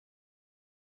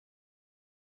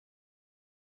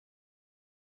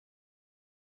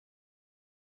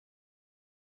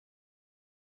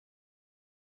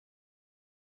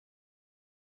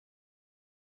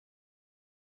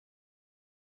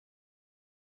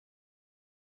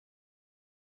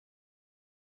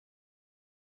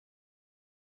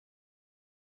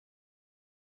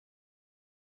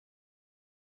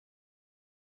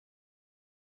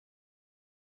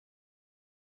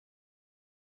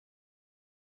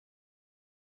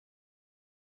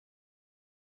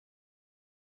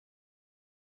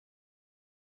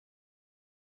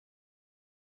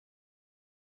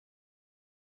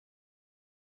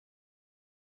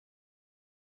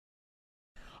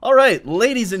All right,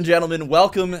 ladies and gentlemen,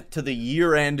 welcome to the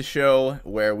year-end show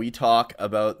where we talk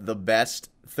about the best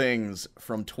things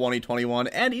from 2021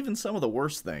 and even some of the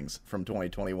worst things from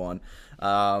 2021.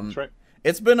 That's right.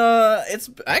 It's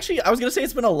actually, I was gonna say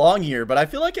it's been a long year, but I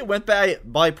feel like it went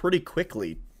by pretty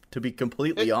quickly, to be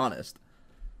completely honest.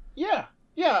 Yeah.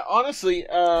 Honestly,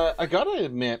 I gotta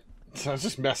admit, so I was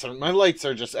just messing. My lights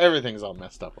are just everything's all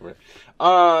messed up over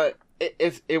here.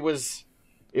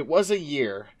 It was a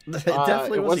year. It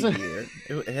definitely was a year.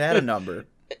 It had a number.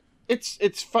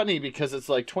 It's funny because it's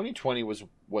like 2020 was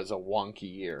a wonky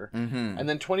year, Mm-hmm. and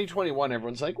then 2021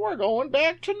 everyone's like we're going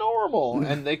back to normal,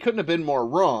 and they couldn't have been more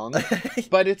wrong.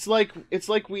 But it's like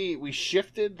we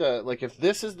shifted the, like, if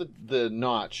this is the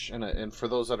notch, and for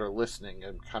those that are listening,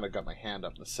 I kind of got my hand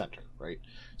up in the center, right?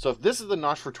 So if this is the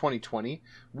notch for 2020,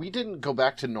 we didn't go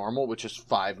back to normal, which is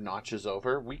 5 notches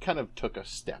over. We kind of took a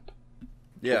step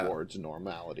towards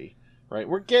normality. Right,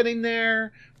 we're getting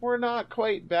there. We're not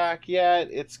quite back yet.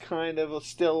 It's kind of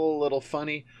still a little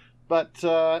funny, but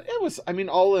it was. I mean,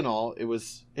 all in all, it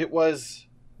was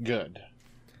good.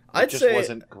 I'd just say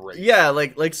wasn't great. Yeah,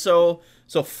 like so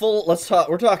full. Let's talk.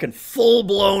 We're talking full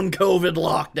blown COVID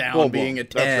lockdown Full being blown. a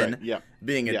 10, That's right. Yeah.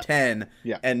 being a Yeah. 10,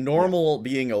 Yeah. and normal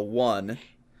being a 1.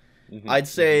 Mhm. I'd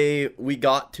say we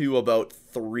got to about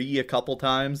 3 a couple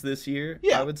times this year.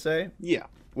 Yeah. I would say, Yeah.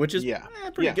 which is Yeah.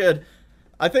 pretty Yeah. good.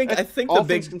 I think all the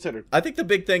things big considered. I think the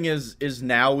big thing is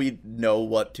now we know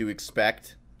what to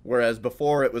expect. Whereas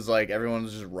before it was like everyone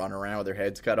was just running around with their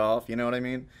heads cut off. You know what I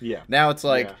mean? Yeah. Now it's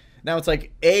like Yeah.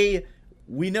 A,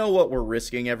 we know what we're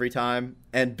risking every time,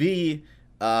 and B,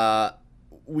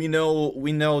 we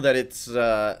know that it's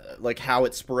like how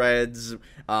it spreads,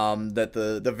 that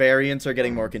the variants are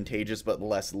getting more contagious but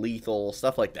less lethal,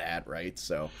 stuff like that, right?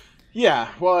 So Yeah.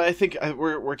 Well, I think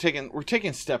we're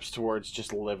taking steps towards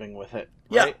just living with it.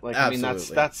 Yeah, Right? Like, absolutely.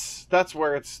 I mean, that's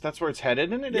where it's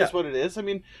headed, and it is what it is. I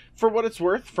mean, for what it's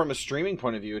worth, from a streaming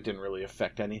point of view, it didn't really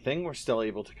affect anything. We're still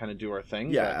able to kind of do our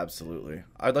thing. yeah, but absolutely.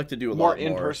 I'd like to do a more lot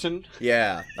in more person.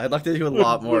 Yeah, I'd like to do a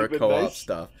lot more Would've been co-op nice.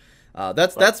 stuff.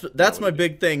 That's my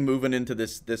big thing moving into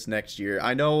this next year.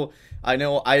 I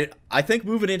think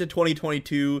moving into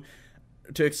 2022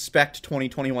 to expect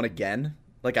 2021 again.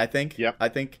 Like I think. Yep.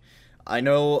 I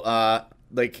know.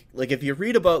 Like if you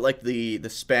read about like the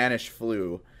Spanish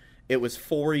flu, it was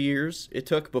 4 years it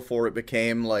took before it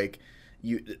became like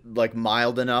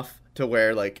mild enough to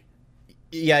where like.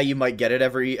 Yeah, you might get it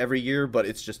every year, but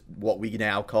it's just what we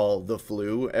now call the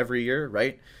flu every year,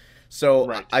 right? So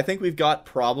Right. I think we've got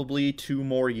probably 2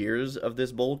 more years of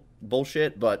this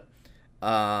bullshit, but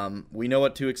we know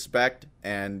what to expect,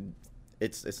 and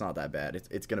it's not that bad.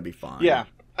 It's gonna be fine. Yeah,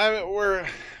 I mean,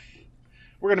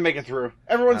 we're gonna make it through.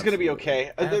 Everyone's gonna be Absolutely.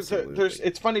 okay. Absolutely.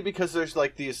 It's funny because there's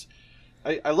like these.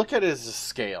 I look at it as a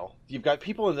scale. You've got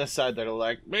people on this side that are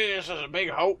like, "Man, this is a big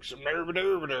hoax," and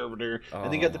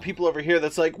then you got the people over here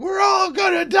that's like, "We're all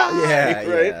gonna die," Yeah,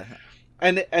 right?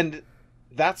 yeah. And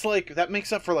that's like, that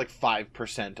makes up for like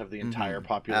 5% of the entire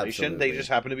population. They absolutely. just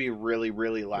happen to be really,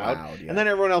 really loud. Yeah. And then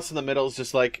everyone else in the middle is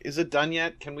just like, "Is it done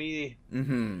yet? Can we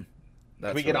Mm-hmm.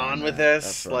 can we get on with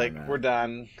this? Like, we're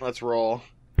done. Let's roll."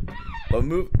 But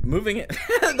moving it,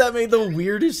 that made the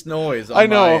weirdest noise on I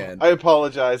know. my end. I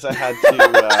apologize. I had to.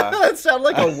 That sounded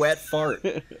like a wet fart.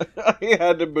 I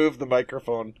had to move the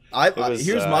microphone.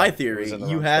 Here's my it theory. was in the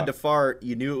You wrong had spot. to fart.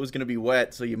 You knew it was going to be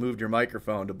wet, so you moved your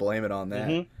microphone to blame it on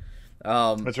that.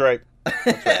 That's right.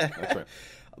 That's right.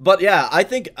 But yeah, I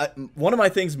think one of my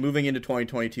things moving into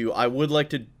 2022, I would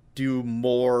like to do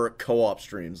more co-op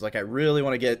streams. Like I really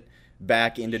want to get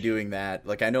back into doing that.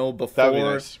 Like I know That'd be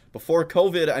nice. before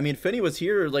COVID, I mean, Finney was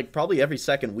here like probably every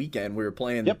second weekend. We were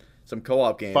playing some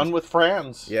co-op games. Fun with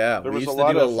friends. Yeah, there we was used a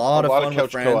to do a lot of fun with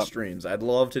couch friends co-op. streams. I'd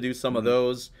love to do some of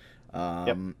those.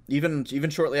 Even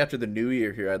shortly after the new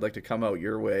year here, I'd like to come out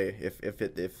your way if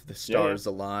the stars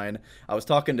align. I was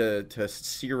talking to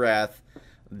Sirath.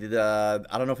 I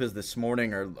don't know if it was this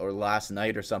morning or last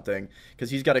night or something, because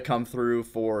he's got to come through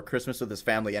for Christmas with his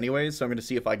family anyways, so I'm going to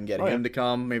see if I can get him to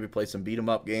come, maybe play some beat 'em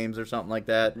up games or something like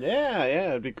that. Yeah,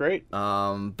 it'd be great.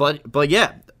 But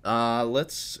yeah,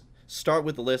 let's start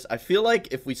with the list. I feel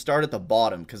like if we start at the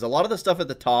bottom, because a lot of the stuff at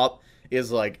the top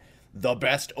is like the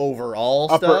best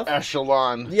overall Upper stuff.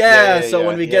 echelon. So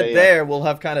when we get there, we'll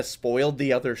have kind of spoiled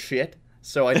the other shit.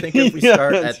 So I think if we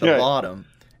start at the bottom,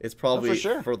 it's probably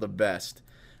for the best.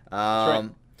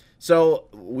 So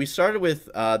we started with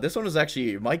this one was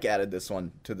actually Mike added this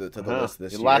one to the list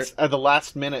this year. At the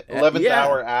last minute, 11th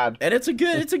hour ad. And it's a good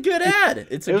ad. It's a good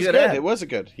ad. It was a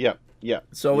good. Yep. Yeah.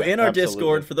 So yeah, in our absolutely.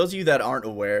 Discord, for those of you that aren't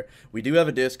aware, we do have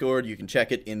a Discord. You can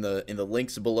check it in the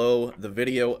links below the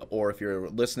video, or if you're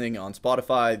listening on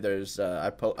Spotify, there's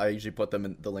I usually put them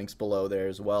in the links below there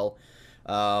as well.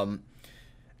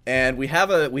 And we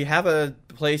have a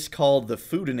place called the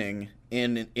Foodening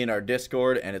in our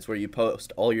Discord, and it's where you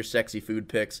post all your sexy food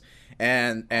pics.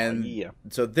 And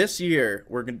so this year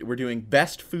we're doing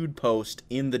best food post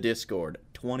in the Discord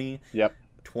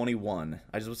 2021.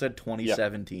 I just said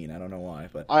 2017. Yep. I don't know why,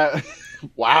 but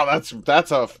wow,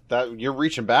 that you're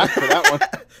reaching back for that one.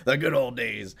 The good old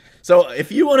days. So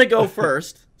if you want to go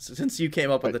first, since you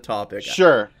came up with the topic,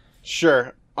 sure.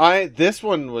 This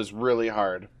one was really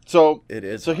hard. So it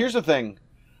is. So here's the thing,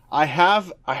 I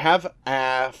have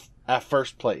a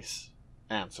first place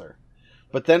answer,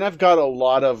 but then I've got a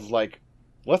lot of, like,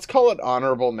 let's call it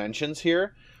honorable mentions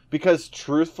here, because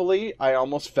truthfully, I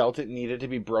almost felt it needed to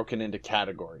be broken into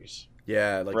categories.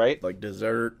 Yeah, right? Like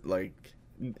dessert, like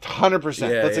 100%.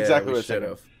 That's exactly what I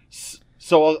said.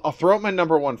 So I'll throw out my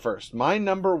number one first. My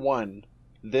number one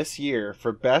this year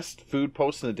for best food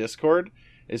post in the Discord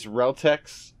is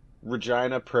Reltex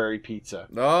Regina Prairie Pizza.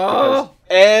 Oh! Because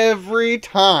every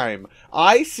time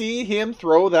I see him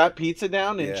throw that pizza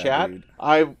down in chat, dude,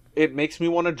 it makes me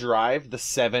want to drive the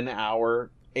 8-hour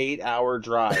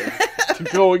drive to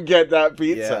go and get that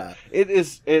pizza. Yeah. It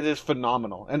is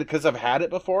phenomenal. And because I've had it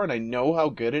before and I know how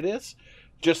good it is,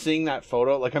 just seeing that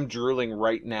photo, like, I'm drooling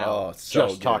right now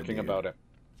talking about it.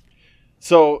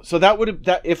 So that would have,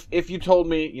 that if you told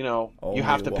me, only you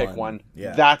have to pick one,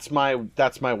 that's my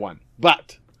one.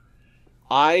 But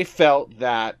I felt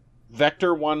that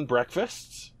Vector won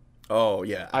breakfasts. Oh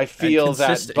yeah, I feel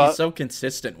that he's so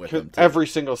consistent with them too. Every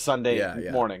single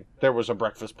Sunday morning there was a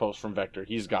breakfast post from Vector.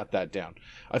 He's got that down.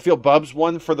 I feel Bubs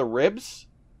won for the ribs.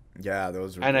 Yeah,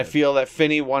 those are. And good. I feel that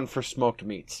Finney won for smoked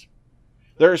meats.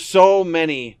 There are so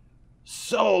many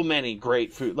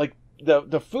great food. Like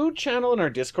the food channel in our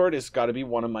Discord has got to be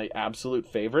one of my absolute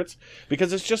favorites,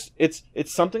 because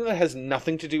it's something that has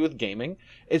nothing to do with gaming.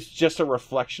 It's just a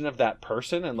reflection of that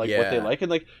person and what they like.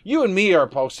 And like you and me are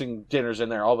posting dinners in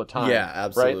there all the time. Yeah,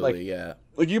 absolutely. Right?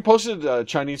 Like you posted a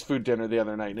Chinese food dinner the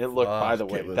other night, and it looked, by the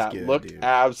way, that good, looked dude.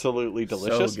 Absolutely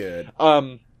delicious. So good.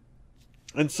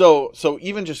 And so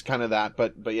even just kind of that,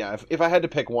 but yeah, if I had to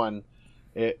pick one,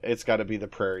 it's got to be the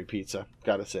Prairie Pizza.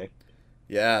 Gotta say.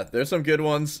 Yeah, there's some good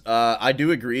ones. I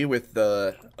do agree with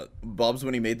Bubs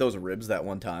when he made those ribs that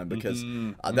one time, because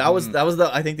that was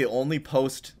I think the only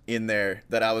post in there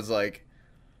that I was like,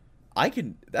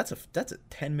 that's a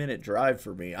 10-minute drive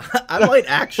for me. I might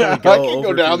actually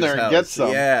go down there and get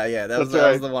some. Yeah, that was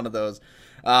the one of those.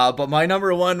 But my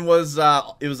number one was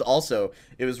it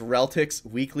was Reltic's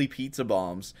weekly pizza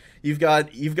bombs. You've got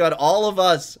all of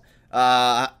us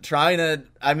trying to.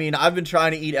 I mean, I've been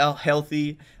trying to eat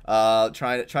healthy.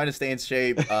 Trying to stay in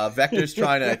shape. Vector's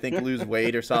trying to, I think, lose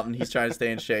weight or something. He's trying to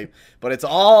stay in shape, but it's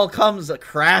all comes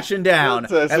crashing down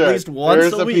at least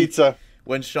once a week pizza.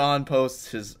 When Sean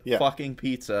posts his fucking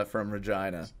pizza from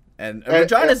Regina. And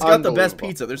Regina's got the best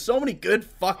pizza. There's so many good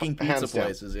fucking pizza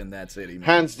places in that city, man.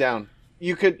 Hands down.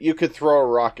 You could throw a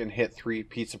rock and hit 3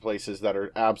 pizza places that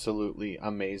are absolutely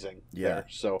amazing. Yeah, there.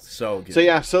 So good. So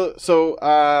yeah, so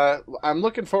I'm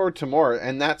looking forward to more,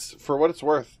 and that's, for what it's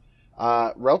worth.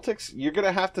 Reltix, you're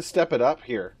gonna have to step it up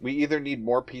here. We either need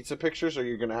more pizza pictures, or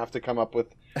you're gonna have to come up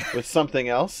with something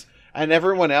else. And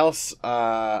everyone else,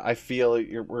 I feel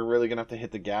we're really gonna have to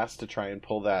hit the gas to try and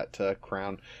pull that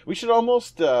crown. We should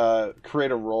almost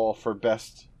create a role for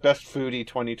best foodie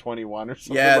 2021 or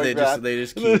something. Yeah, like they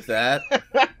just keep that.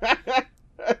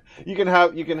 You can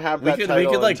have that title. We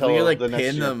could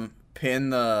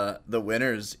pin the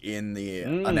winners in the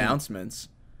announcements.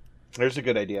 There's a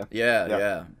good idea.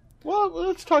 Yeah. Well,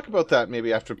 let's talk about that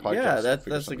maybe after podcast. Yeah,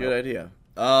 that's a good idea.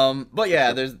 But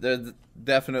yeah, there's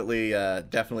definitely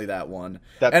that one.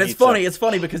 And it's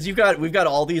funny because we've got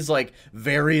all these like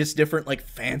various different like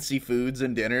fancy foods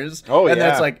and dinners. Oh, and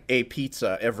yeah. it's like a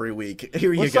pizza every week.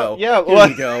 Here you go. Yeah, here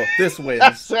you go. This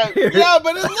wins. Yeah,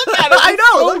 but look at it. I know.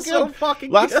 So it looks so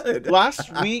fucking good.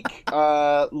 Last week,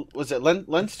 was it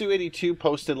Len Stew 82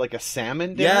 posted like a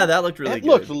salmon dinner? Yeah, that looked really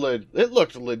good. It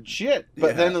looked legit.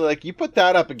 But then like you put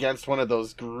that up against one of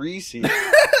those greasy,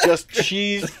 just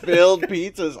cheese-filled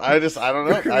pizzas. I don't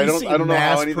know. I don't know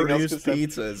how anything else could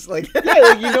pizzas. Like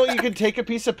you can take a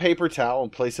piece of paper towel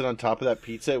and place it on top of that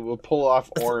pizza. It will pull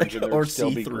off orange, and there would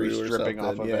still be grease dripping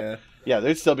off of it. Yeah,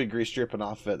 there'd still be grease dripping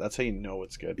off of it. That's how you know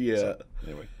it's good. Yeah. So,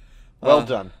 anyway, well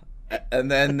done.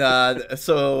 And then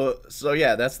so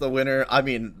yeah, that's the winner. I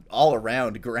mean, all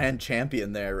around grand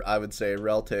champion there, I would say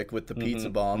Reltic with the pizza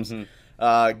bombs.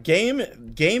 Game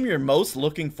you're most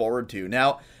looking forward to.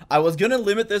 Now, I was gonna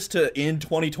limit this to in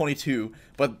 2022,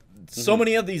 but so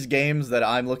many of these games that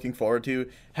I'm looking forward to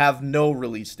have no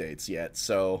release dates yet.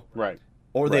 So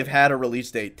or they've had a release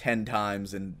date 10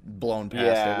 times and blown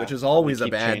past it, which is always a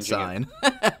bad sign.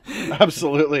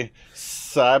 Absolutely.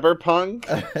 Cyberpunk.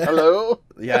 Hello.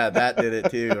 Yeah, that did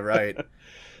it too. Right.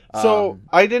 So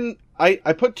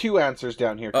I put two answers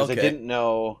down here because I didn't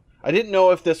know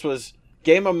if this was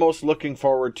game I'm most looking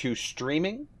forward to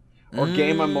streaming or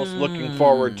game I'm most looking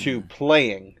forward to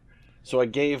playing. So I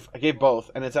gave both,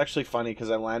 and it's actually funny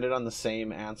because I landed on the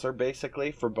same answer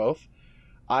basically for both.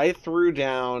 I threw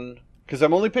down, because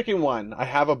I'm only picking one. I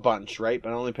have a bunch, right? But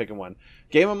I'm only picking one.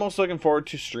 Game I'm most looking forward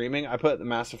to streaming, I put the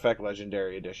Mass Effect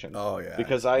Legendary Edition. Oh yeah.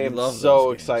 Because I am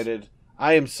so excited.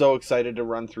 I am so excited to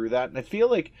run through that, and I feel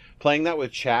like playing that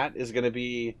with chat is going to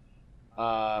be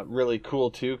really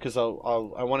cool too, because I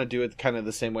want to do it kind of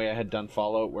the same way I had done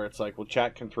Fallout, where it's like, well,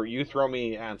 chat can throw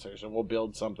me answers and we'll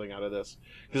build something out of this,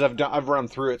 because I've run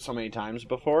through it so many times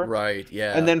before. Right.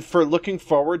 Yeah. And then for looking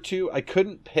forward to, I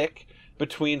couldn't pick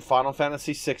between Final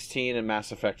Fantasy 16 and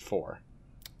Mass Effect 4.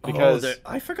 Because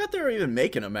I forgot they were even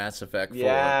making a Mass Effect 4.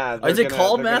 Yeah. Is it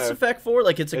called Mass Effect 4?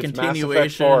 Like it's a continuation Mass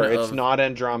Effect 4. It's not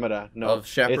Andromeda. No. Of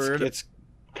Shepard? It's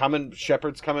coming.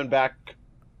 Shepard's coming back,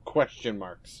 question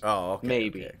marks. Oh, okay.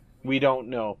 Maybe. Okay. We don't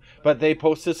know. But they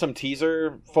posted some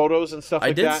teaser photos and stuff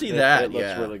like that. I did see that. It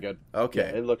looks really good.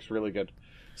 Okay. Yeah, it looks really good.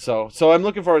 So I'm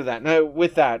looking forward to that. Now,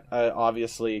 with that,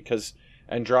 obviously, because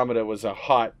Andromeda was a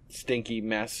hot, stinky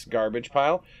mess garbage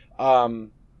pile. I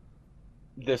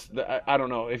don't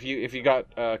know if you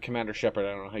got Commander Shepard.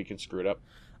 I don't know how you can screw it up.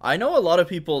 I know a lot of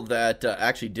people that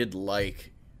actually did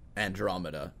like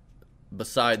Andromeda.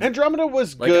 Besides, Andromeda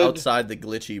was like good outside the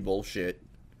glitchy bullshit.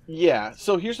 Yeah.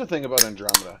 So here's the thing about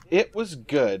Andromeda. It was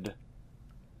good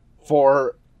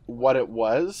for what it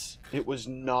was. It was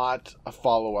not a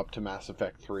follow up to Mass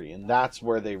Effect 3, and that's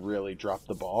where they really dropped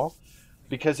the ball.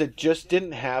 Because it just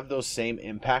didn't have those same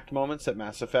impact moments that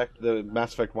the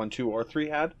Mass Effect 1, 2, or 3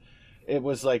 had. It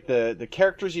was like the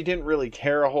characters you didn't really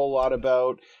care a whole lot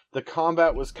about. The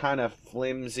combat was kind of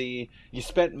flimsy. You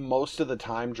spent most of the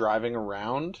time driving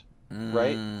around,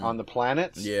 right, on the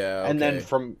planets. Yeah, okay. And then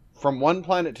from one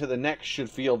planet to the next should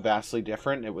feel vastly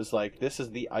different. It was like, this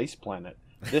is the ice planet.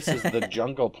 This is the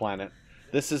jungle planet.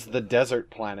 This is the desert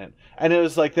planet. And it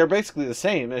was like, they're basically the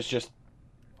same. It's just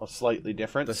slightly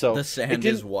different. The sand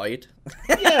is white.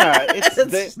 Yeah,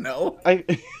 it's snow.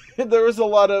 There was a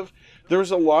lot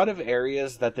of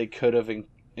areas that they could have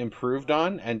improved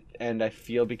on, and I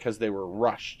feel because they were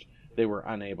rushed, they were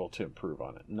unable to improve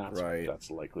on it. And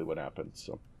that's likely what happened.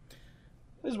 So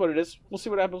this is what it is. We'll see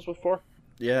what happens with 4.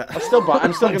 Yeah, I'm still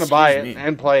going to buy it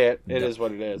and play it. It is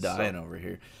what it is. Dying over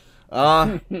here.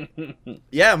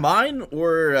 Yeah, mine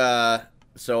were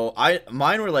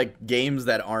mine were like games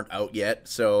that aren't out yet.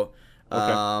 So,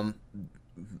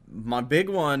 my big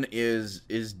one is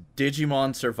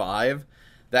Digimon Survive.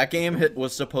 That game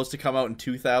was supposed to come out in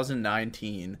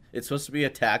 2019. It's supposed to be a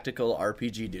tactical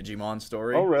RPG Digimon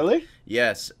story. Oh, really?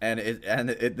 Yes, and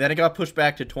then it got pushed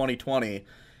back to 2020,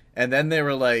 and then they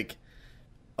were like,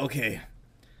 okay,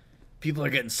 people are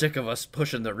getting sick of us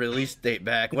pushing the release date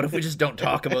back. What if we just don't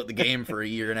talk about the game for a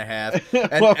year and a half?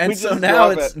 And so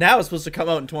now it's supposed to come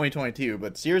out in 2022.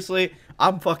 But seriously,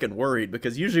 I'm fucking worried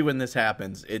because usually when this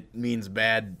happens, it means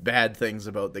bad things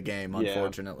about the game.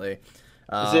 Unfortunately,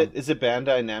 is it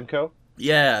Bandai Namco?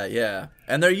 Yeah,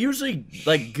 and they're usually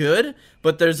like good,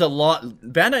 but there's a lot.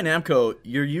 Bandai Namco,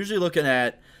 you're usually looking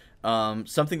at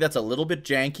something that's a little bit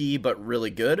janky but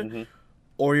really good. Mm-hmm.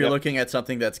 Or you're looking at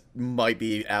something that might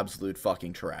be absolute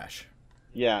fucking trash.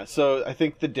 Yeah, so I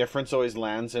think the difference always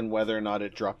lands in whether or not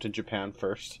it dropped in Japan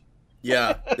first.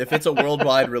 Yeah, if it's a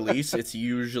worldwide release, it's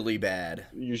usually bad.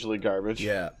 Usually garbage.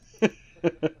 Yeah.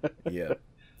 Yeah.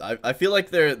 I feel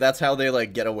like that's how they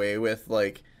like get away with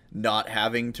like not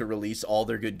having to release all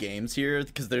their good games here,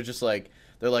 because they're like,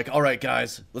 all right,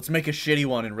 guys, let's make a shitty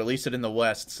one and release it in the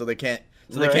West, so they can't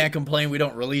complain we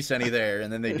don't release any there,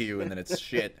 and then they do, and then it's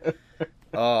shit.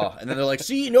 Oh, and then they're like,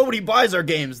 see, nobody buys our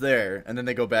games there. And then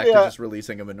they go back to just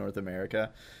releasing them in North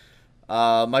America.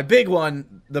 My big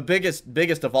one, the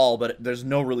biggest of all, but there's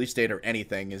no release date or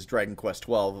anything, is Dragon Quest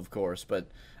 12, of course.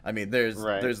 But, I mean, there's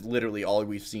literally all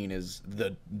we've seen is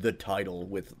the title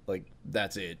with, like,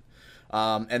 that's it.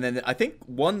 And then I think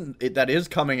one that is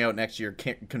coming out next year,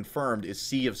 confirmed, is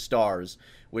Sea of Stars,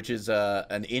 which is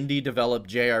an indie-developed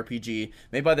JRPG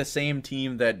made by the same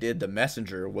team that did The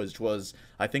Messenger, which was,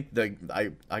 I think,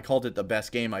 I called it the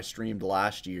best game I streamed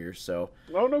last year. So.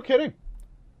 Oh, no kidding.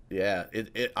 Yeah,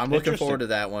 I'm looking forward to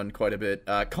that one quite a bit.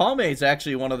 Kame is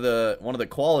actually one of the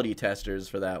quality testers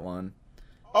for that one.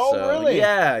 Oh, so, really?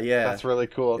 Yeah. That's really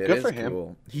cool. Good for him.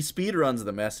 Cool. He speedruns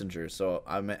The Messenger, so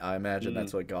I imagine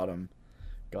that's what got him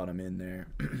in there.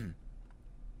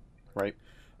 Right.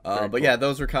 But cool. Yeah,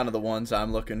 those are kind of the ones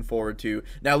I'm looking forward to.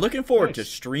 Now, looking forward to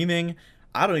streaming,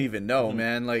 I don't even know,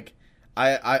 man. Like,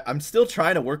 I'm still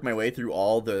trying to work my way through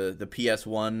all the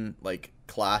PS1 like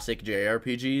classic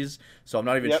JRPGs, so I'm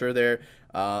not even sure there.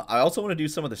 I also want to do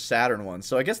some of the Saturn ones.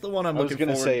 So I guess the one I was going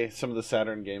to say some of the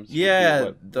Saturn games.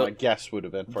 Yeah, my guess would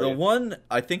have been for the you. one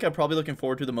I think I'm probably looking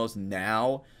forward to the most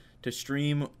now to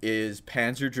stream is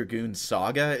Panzer Dragoon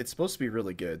Saga. It's supposed to be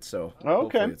really good, so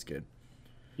hopefully it's good.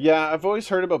 Yeah, I've always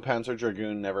heard about Panzer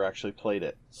Dragoon, never actually played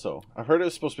it. So I've heard it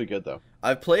was supposed to be good though.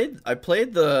 I played I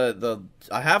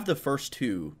have the first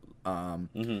two.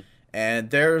 And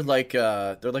they're like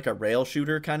a rail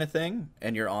shooter kind of thing,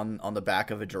 and you're on the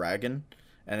back of a dragon,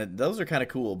 and those are kind of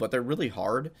cool, but they're really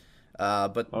hard.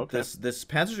 This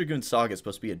Panzer Dragoon Saga is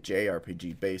supposed to be a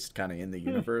JRPG based kind of in the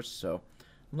universe, so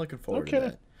I'm looking forward to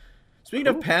that. Speaking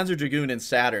of Panzer Dragoon and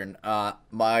Saturn,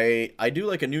 I do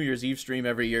like a New Year's Eve stream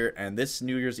every year, and this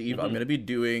New Year's Eve I'm going to be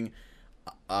doing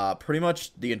pretty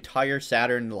much the entire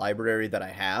Saturn library that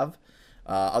I have.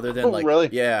 Other than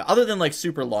other than like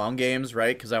super long games,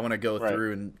 right? Because I want to go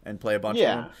through and play a bunch of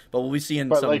them. But we'll be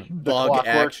seeing some like bug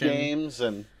action games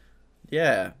and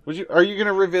yeah. Are you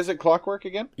gonna revisit Clockwork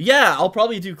again? Yeah, I'll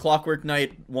probably do Clockwork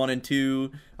Knight 1 and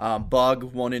 2, Bug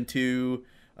 1 and 2.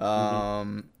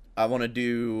 I want to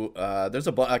do there's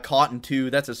a Cotton 2.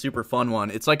 That's a super fun one.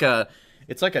 It's like a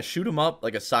shoot 'em up,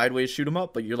 like a sideways shoot 'em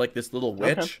up, but you're like this little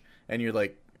witch and you're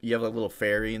like. You have a little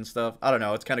fairy and stuff. I don't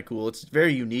know. It's kind of cool. It's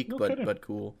very unique, but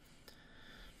cool.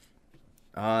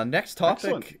 Next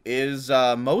topic is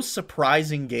most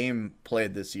surprising game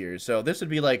played this year. So this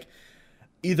would be like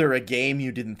either a game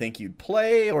you didn't think you'd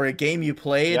play or a game you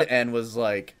played and was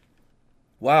like,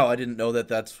 wow, I didn't know that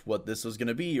that's what this was going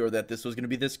to be or that this was going to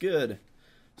be this good.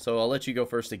 So I'll let you go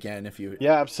first again if you...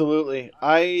 Yeah, absolutely.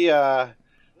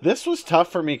 This was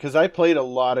tough for me because I played a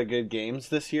lot of good games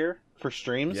this year. For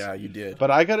streams. Yeah, you did. But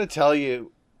I gotta tell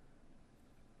you,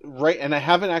 and I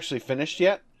haven't actually finished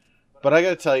yet, but I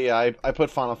gotta tell you, I put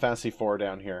Final Fantasy IV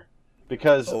down here.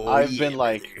 Because I've been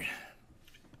like,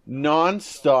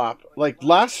 non-stop, like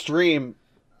last stream,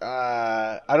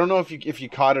 I don't know if you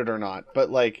caught it or not, but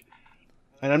like,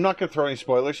 and I'm not gonna throw any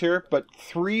spoilers here, but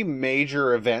 3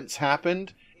 major events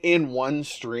happened in one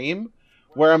stream,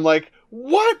 where I'm like,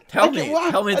 what? Tell me,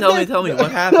 what happened?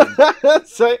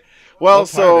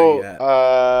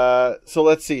 So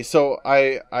let's see. So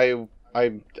I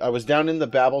was down in the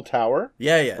Babel Tower.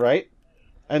 Yeah. Right?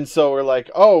 And so we're like,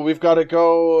 oh, we've got to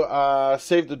go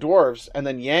save the dwarves. And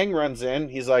then Yang runs in.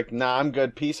 He's like, nah, I'm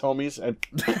good. Peace, homies. And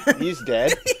he's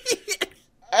dead.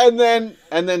 And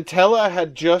then Tella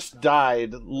had just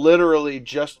died literally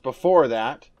just before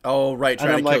that. Oh, right.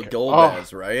 Trying to kill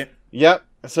Golbez, right? Yep.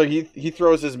 So he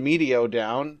throws his Meteo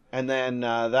down, and then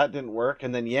that didn't work,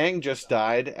 and then Yang just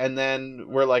died, and then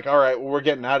we're like, all right, well, we're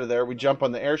getting out of there. We jump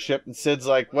on the airship, and Sid's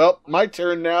like, well, my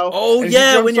turn now. Oh, and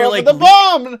yeah, when you're like... the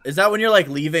bomb! Is that when you're like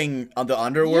leaving on the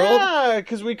underworld? Yeah,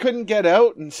 because we couldn't get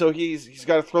out, and so he's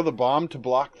got to throw the bomb to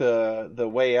block the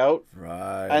way out.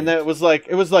 Right. And then it was like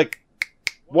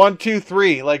 1, 2,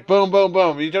 3, like boom, boom,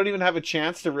 boom. You don't even have a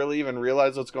chance to really even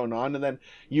realize what's going on, and then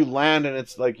you land, and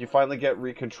it's like you finally get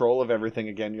control of everything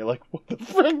again. You're like, what the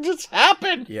frick just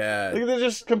happened? Yeah, like they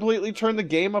just completely turned the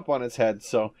game up on its head.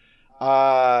 So,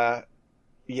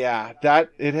 yeah,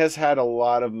 that it has had a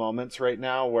lot of moments right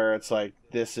now where it's like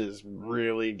this is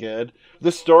really good.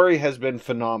 The story has been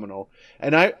phenomenal,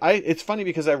 and I it's funny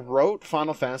because I wrote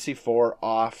Final Fantasy IV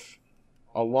off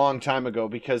a long time ago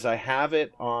because I have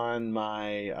it on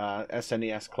my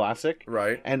SNES Classic,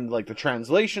 right? And like the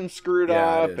translation screwed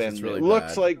up, and really it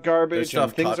looks like garbage. There's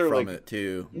stuff and things cut are from like it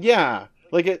too. Yeah,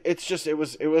 like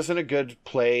it wasn't a good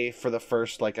play for the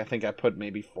first, like I think I put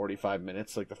maybe 45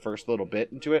 minutes, like the first little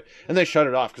bit into it, and they shut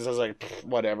it off because I was like,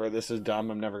 whatever, this is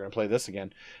dumb. I'm never gonna play this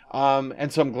again.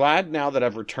 And so I'm glad now that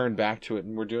I've returned back to it,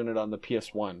 and we're doing it on the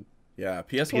PS1. Yeah,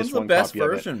 PS1's the best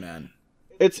version, man.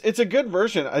 It's a good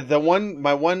version.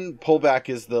 My one pullback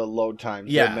is the load time.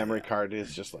 Yeah. The memory card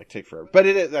is just like take forever. But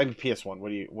it is. I mean, PS1. What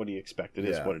do you expect? It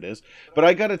is Yeah. what it is. But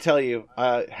I got to tell you,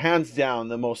 hands down,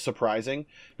 the most surprising,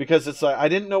 because it's like I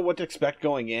didn't know what to expect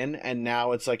going in, and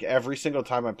now it's like every single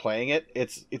time I'm playing it,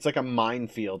 it's like a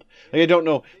minefield. Like I don't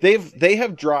know. They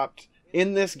have dropped.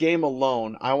 In this game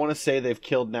alone, I want to say they've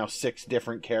killed now 6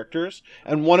 different characters,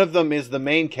 and one of them is the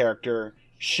main character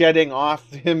shedding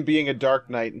off him being a Dark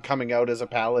Knight and coming out as a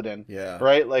paladin. Yeah.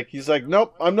 Right? Like, he's like,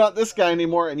 nope, I'm not this guy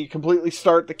anymore, and you completely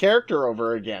start the character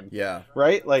over again. Yeah.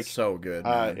 Right? Like, so good,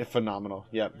 man. Phenomenal.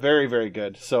 Yeah, very, very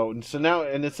good. So now,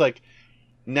 and it's like,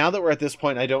 now that we're at this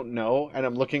point, I don't know, and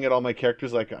I'm looking at all my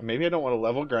characters like, maybe I don't want to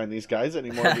level grind these guys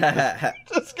anymore, because I'm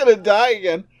just gonna die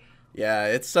again. Yeah,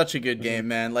 it's such a good game,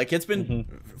 man. Like, it's been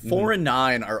 4 and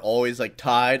 9 are always like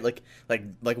tied. Like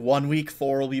 1 week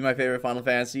 4 will be my favorite Final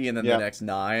Fantasy, and then the next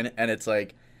 9, and it's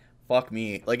like, fuck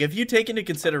me. Like, if you take into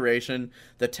consideration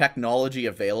the technology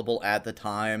available at the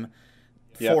time,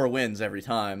 4 wins every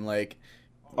time. Like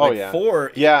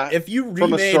 4. Yeah. If you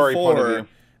From a remade story point of 4 view.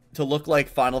 to look like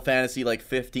Final Fantasy like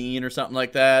 15 or something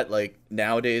like that, like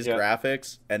nowadays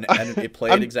graphics, and it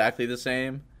played exactly the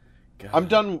same.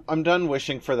 God. I'm done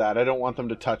wishing for that. I don't want them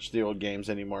to touch the old games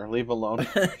anymore. Leave them alone.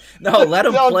 No, let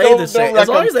them play the same. As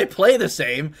long as they play the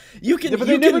same, you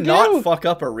can not fuck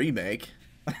up a remake.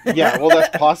 Yeah, well,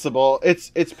 that's possible.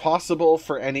 It's possible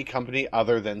for any company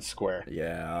other than Square.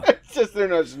 Yeah. It's just they're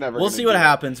just never. We'll see what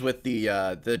happens with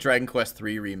the Dragon Quest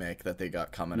III remake that they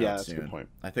got coming out that's soon. a good point.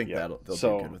 I think they'll be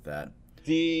good with that.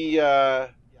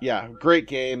 Great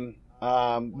game.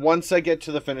 Once I get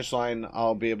to the finish line,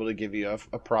 I'll be able to give you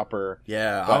a proper.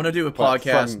 Yeah, I want to do a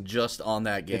podcast just on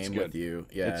that game with you.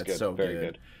 Yeah, it's good. so very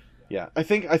good. Yeah, I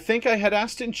think I had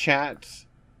asked in chat.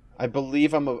 I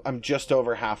believe I'm just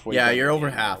over halfway. Yeah, you're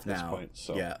over half now. This point,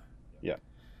 so. Yeah,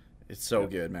 it's so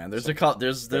good, man. There's a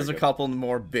couple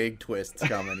more big twists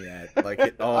coming yet.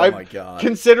 Like, my god!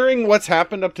 Considering what's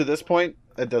happened up to this point,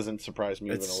 it doesn't surprise me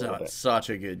even a little bit. It's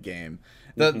such a good game.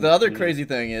 The other crazy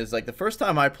thing is, like, the first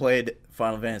time I played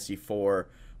Final Fantasy IV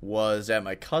was at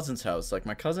my cousin's house. Like,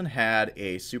 my cousin had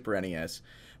a Super NES,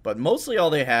 but mostly all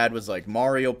they had was like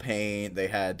Mario Paint. They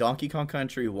had Donkey Kong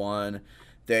Country 1.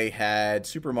 They had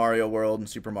Super Mario World and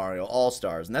Super Mario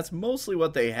All-Stars, and that's mostly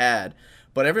what they had.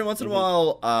 But every once in a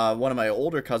while, one of my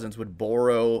older cousins would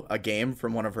borrow a game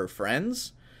from one of her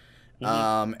friends.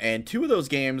 And 2 of those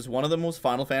games, one of them was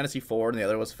Final Fantasy IV and the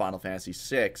other was Final Fantasy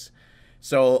VI.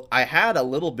 So I had a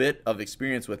little bit of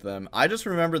experience with them. I just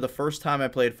remember the first time I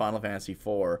played Final Fantasy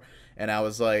IV, and I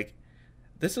was like,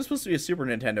 this is supposed to be a Super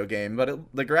Nintendo game, but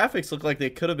the graphics look like they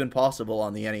could have been possible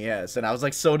on the NES, and I was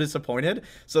like so disappointed.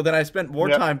 So then I spent more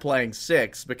time playing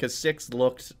 6, because 6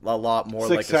 looked a lot more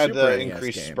like a Super NES game. 6 had the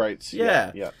increased sprites.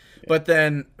 Yeah. But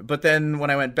then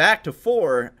when I went back to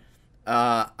 4,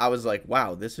 I was like,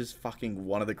 wow, this is fucking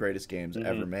one of the greatest games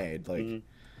ever made. Like,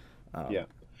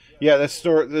 Yeah,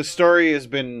 the story has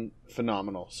been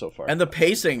phenomenal so far, and the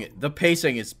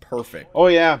pacing is perfect. Oh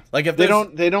yeah, like if they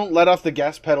don't let off the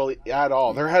gas pedal at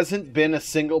all. There hasn't been a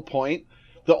single point.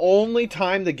 The only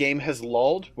time the game has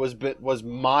lulled was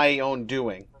my own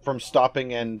doing from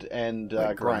stopping and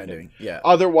grinding. Yeah.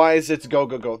 Otherwise, it's go.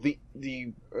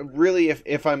 The really,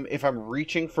 if I'm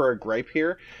reaching for a gripe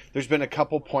here, there's been a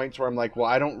couple points where I'm like, well,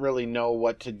 I don't really know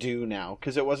what to do now,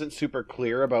 because it wasn't super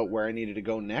clear about where I needed to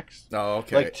go next. Oh,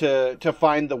 okay. Like to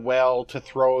find the well, to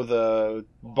throw the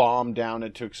bomb down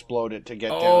and to explode it to get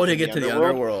down. Oh, to get to the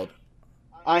underworld.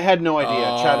 I had no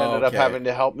idea. Chad ended up having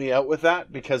to help me out with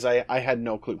that because I had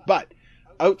no clue. But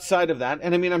outside of that,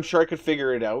 and I mean, I'm sure I could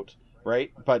figure it out,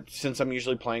 right? But since I'm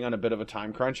usually playing on a bit of a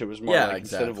time crunch, it was more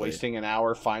instead of wasting an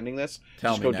hour finding this,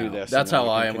 just go do this. That's how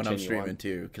I am when I'm streaming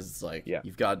too, because it's like you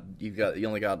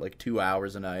only got like 2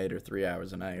 hours a night or 3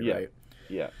 hours a night, right?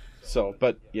 Yeah. So,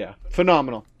 but yeah,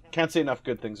 phenomenal. Can't say enough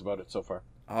good things about it so far.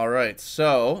 All right,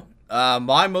 so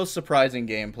my most surprising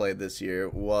gameplay this year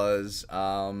was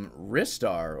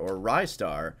Ristar or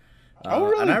Rystar. Oh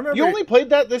really? And I remember, you only played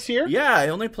that this year? Yeah, I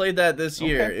only played that this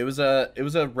year. It was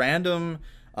a random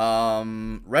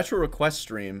retro request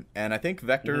stream, and I think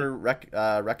Vector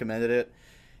recommended it,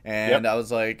 and I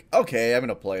was like, okay, I'm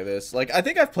gonna play this. Like, I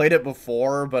think I've played it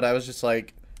before, but I was just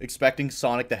like expecting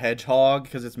Sonic the Hedgehog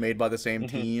because it's made by the same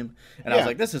team, and I was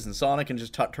like, this isn't Sonic, and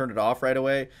just turned it off right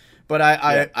away. But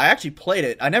I actually played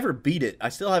it. I never beat it. I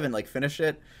still haven't like finished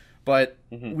it. But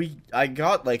I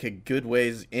got like a good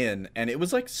ways in, and it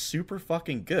was like super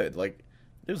fucking good. Like,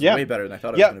 it was way better than I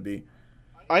thought it was going to be.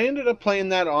 I ended up playing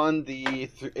that on in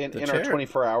our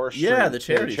 24-hour stream. Yeah, the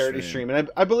charity stream. And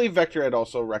I believe Vector had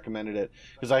also recommended it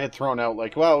because I had thrown out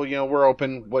like, well, you know, we're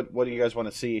open. What do you guys want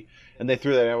to see? And they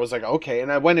threw that. And I was like, okay.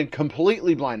 And I went in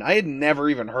completely blind. I had never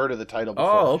even heard of the title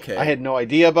before. Oh, okay. I had no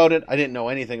idea about it. I didn't know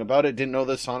anything about it. Didn't know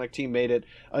the Sonic team made it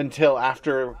until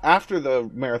after the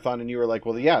marathon. And you were like,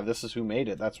 well, yeah, this is who made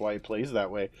it. That's why it plays that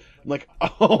way. I'm like,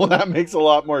 oh, that makes a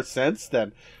lot more sense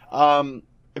then.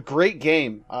 A great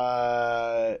game.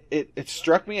 It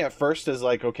struck me at first as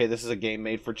like, okay, this is a game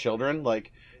made for children.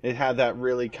 Like, it had that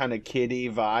really kind of kiddie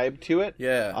vibe to it.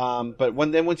 Yeah. But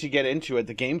once you get into it,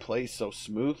 the game plays so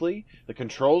smoothly. The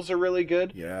controls are really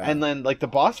good. Yeah. And then like the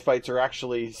boss fights are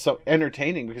actually so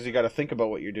entertaining because you got to think about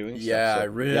what you're doing. Yeah, so, I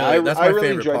really. that's my really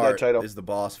favorite enjoyed part that title. is the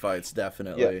boss fights,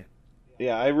 definitely.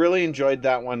 Yeah, I really enjoyed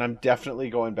that one. I'm definitely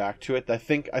going back to it. I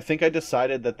think I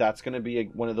decided that that's going to be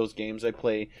one of those games I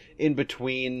play in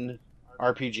between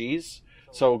RPGs.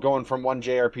 So going from one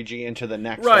JRPG into the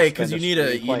next, right? Because you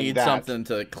need something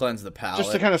to cleanse the palate,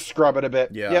 just to kind of scrub it a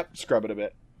bit. Yeah. Yep, scrub it a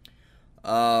bit.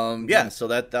 Yeah. So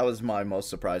that was my most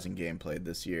surprising game played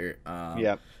this year.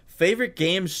 Yeah. Favorite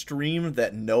game stream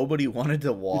that nobody wanted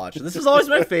to watch. This is always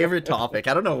my favorite topic.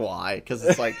 I don't know why, because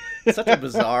it's like such a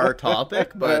bizarre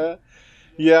topic, but.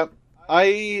 Yeah,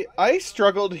 I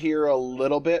struggled here a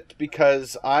little bit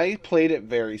because I played it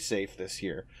very safe this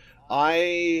year.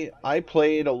 I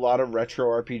played a lot of retro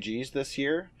RPGs this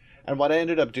year, and what I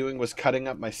ended up doing was cutting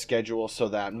up my schedule so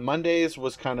that Mondays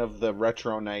was kind of the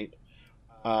retro night.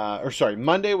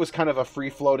 Monday was kind of a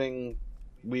free-floating,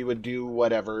 we would do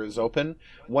whatever is open.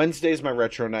 Wednesday's my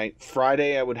retro night.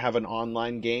 Friday I would have an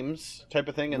online games type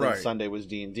of thing, and then Sunday was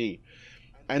D&D.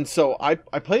 And so I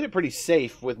played it pretty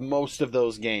safe with most of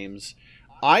those games.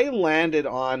 I landed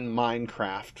on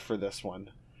Minecraft for this one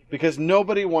because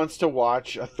nobody wants to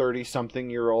watch a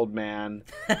 30-something-year-old man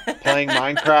playing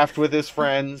Minecraft with his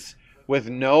friends with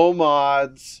no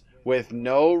mods, with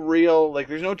no real, like,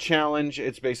 there's no challenge.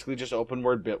 It's basically just open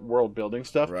world building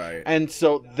stuff. Right. And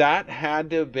so that had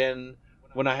to have been,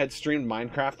 when I had streamed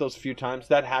Minecraft those few times,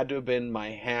 that had to have been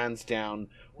my hands down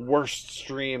worst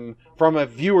stream from a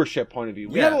viewership point of view.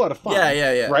 We had a lot of fun.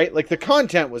 Yeah. Right? Like the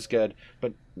content was good,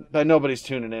 but nobody's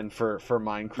tuning in for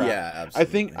Minecraft. Yeah,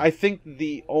 absolutely. I think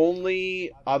the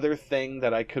only other thing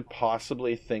that I could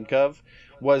possibly think of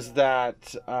was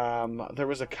that there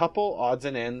was a couple odds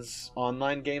and ends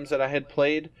online games that I had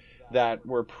played that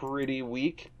were pretty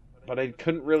weak, but I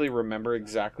couldn't really remember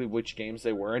exactly which games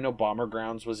they were. I know Bomber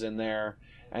Grounds was in there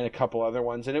and a couple other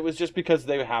ones, and it was just because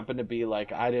they happened to be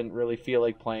like, I didn't really feel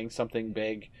like playing something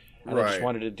big, and I just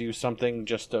wanted to do something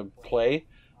just to play.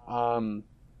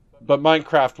 But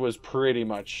Minecraft was pretty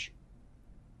much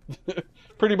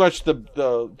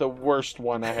the worst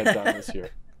one I had done this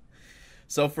year.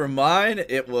 So for mine,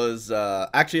 it was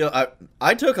actually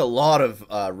I took a lot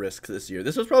of risks this year.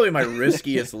 This was probably my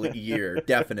riskiest year,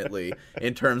 definitely,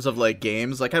 in terms of like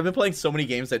games. Like I've been playing so many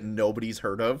games that nobody's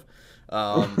heard of,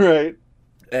 right?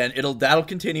 And that'll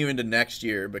continue into next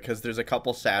year because there's a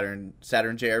couple Saturn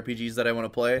JRPGs that I want to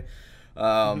play.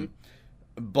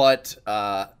 But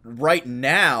right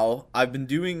now, I've been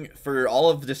doing, for all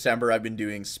of December, I've been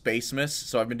doing Spacemas.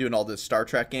 So I've been doing all the Star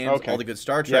Trek games, all the good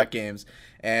Star Trek games.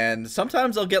 And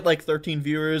sometimes I'll get like 13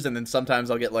 viewers, and then sometimes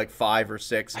I'll get like 5 or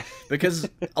 6, because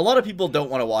a lot of people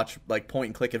don't want to watch like point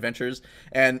and click adventures,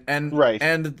 and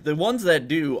the ones that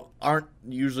do aren't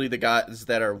usually the guys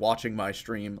that are watching my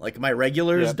stream. Like my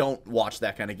regulars don't watch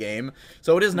that kind of game,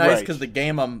 so it is nice because the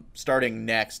game I'm starting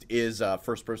next is a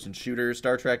first-person shooter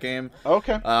Star Trek game.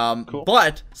 Okay, cool.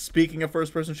 But speaking of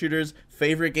first-person shooters,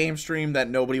 favorite game stream that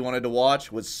nobody wanted to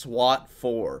watch was SWAT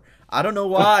 4. I don't know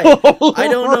why. I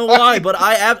don't know why, but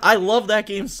I love that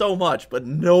game so much, but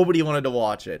nobody wanted to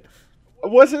watch it.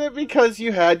 Wasn't it because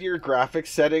you had your graphics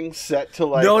settings set to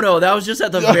like... No, that was just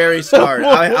at the very start.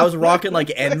 I was rocking like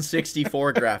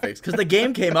N64 graphics, because the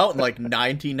game came out in like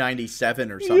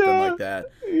 1997 or something like that.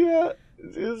 Yeah,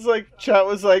 it was like, chat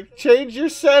was like, change your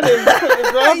settings, put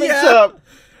your graphics up.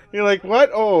 You're like, what?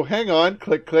 Oh, hang on,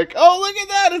 click. Oh, look at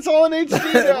that, it's all in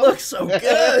HD now. It looks so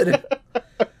good.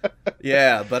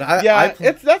 Yeah, but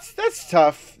that's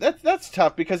tough. That's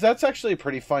tough because that's actually a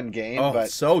pretty fun game. Oh, but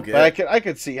so good. But I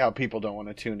could see how people don't want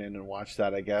to tune in and watch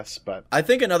that, I guess. But I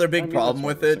think another big problem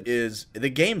with it is the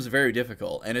game's very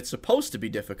difficult, and it's supposed to be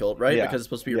difficult, right? Yeah. Because it's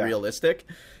supposed to be realistic.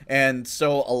 And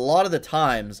so a lot of the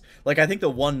times, like I think the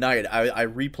one night I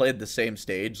replayed the same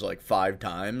stage like 5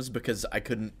 times because I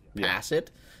couldn't pass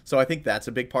it. So I think that's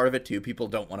a big part of it too. People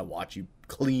don't want to watch you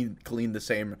clean the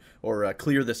same or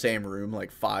clear the same room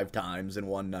like 5 times in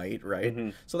one night,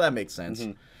 right? So that makes sense.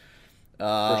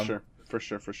 For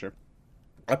sure.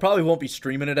 I probably won't be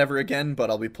streaming it ever again, but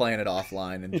I'll be playing it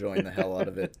offline, enjoying the hell out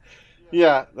of it.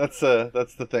 Yeah, that's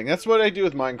the thing. That's what I do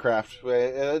with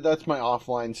Minecraft. That's my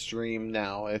offline stream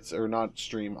now. It's or not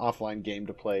stream, offline game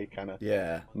to play, kind of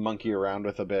monkey around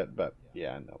with a bit. But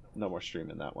yeah, no more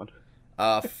streaming that one.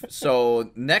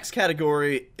 So next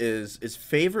category is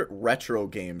favorite retro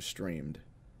game streamed.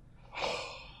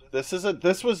 This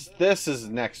is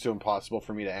next to impossible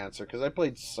for me to answer because I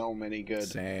played so many good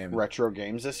retro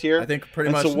games this year. I think pretty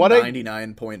much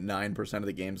 99.9% of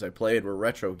the games I played were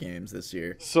retro games this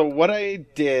year. So what I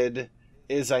did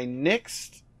is I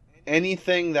nixed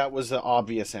anything that was the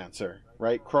obvious answer,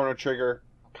 right? Chrono Trigger,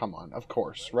 come on, of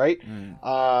course, right?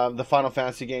 The Final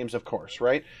Fantasy games, of course,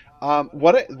 right?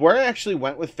 Where I actually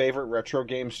went with favorite retro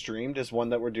game streamed is one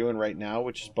that we're doing right now,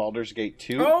 which is Baldur's Gate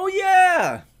 2. Oh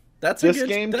yeah. This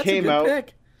game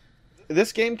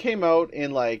came out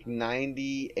in like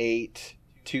 98,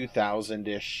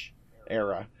 2000-ish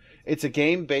era. It's a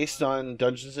game based on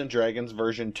Dungeons and Dragons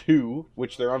version 2,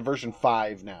 which they're on version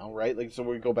 5 now, right? Like, so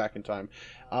we go back in time.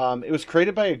 It was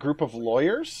created by a group of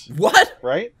lawyers. What?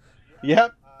 Right?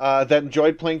 Yep. That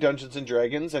enjoyed playing Dungeons and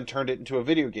Dragons and turned it into a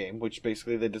video game, which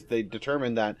basically they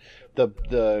determined that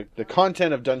the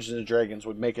content of Dungeons and Dragons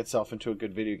would make itself into a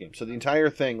good video game. So the entire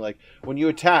thing, like when you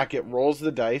attack, it rolls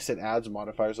the dice, it adds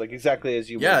modifiers, like exactly as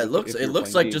you. Yeah, it looks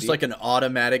like D&D. Just like an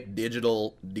automatic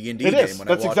digital D&D game.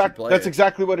 That's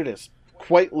exactly what it is.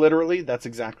 Quite literally, that's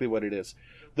exactly what it is.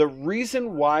 The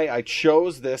reason why I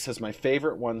chose this as my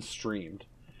favorite one streamed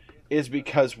is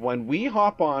because when we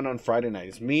hop on Friday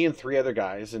nights, me and 3 other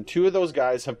guys, and 2 of those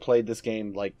guys have played this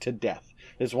game like to death.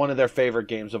 It's one of their favorite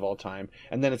games of all time.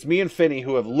 And then it's me and Finney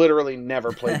who have literally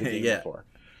never played the game before.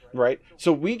 Right?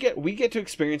 So we get to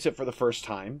experience it for the first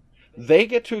time. They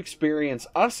get to experience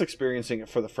us experiencing it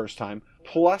for the first time.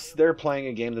 Plus they're playing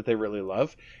a game that they really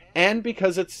love. And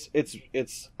because it's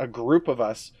a group of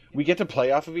us, we get to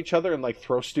play off of each other and like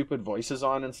throw stupid voices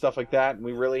on and stuff like that. And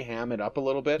we really ham it up a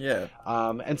little bit. Yeah.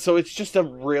 And so it's just a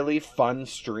really fun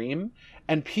stream,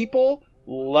 and people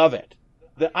love it.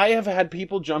 I have had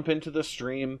people jump into the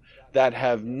stream that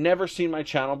have never seen my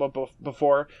channel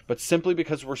before, but simply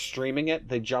because we're streaming it,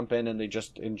 they jump in and they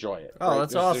just enjoy it. Oh, right?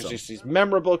 That's awesome. There's just these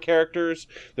memorable characters.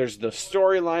 There's the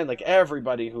storyline. Like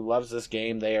everybody who loves this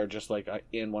game, they are just like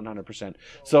in 100%.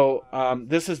 So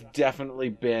this has definitely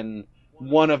been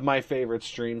one of my favorite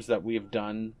streams that we've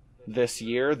done this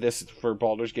year. This for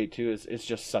Baldur's Gate 2 is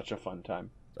just such a fun time.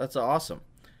 That's awesome.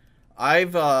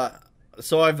 I've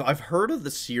heard of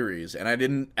the series, and I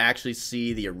didn't actually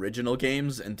see the original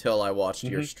games until I watched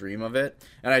your stream of it.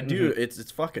 And I do, it's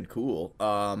fucking cool.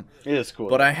 It is cool.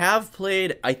 But I have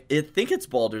played, I think it's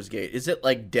Baldur's Gate. Is it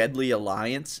like Deadly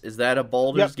Alliance? Is that a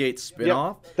Baldur's Gate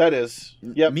spinoff? Yep, that is.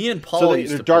 Yep. Me and Paul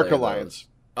used to Dark play Alliance. Those.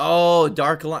 Oh,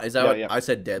 Dark Alliance. Is that what I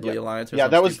said? Deadly Alliance or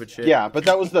some stupid shit? Yeah, but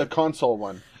that was the console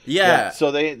one. Yeah. So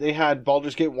they had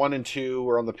Baldur's Gate 1 and 2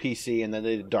 were on the PC, and then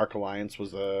they did Dark Alliance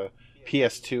was a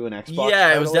PS2 and Xbox.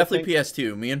 Yeah, it was definitely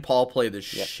PS2. Me and Paul played the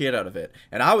shit out of it.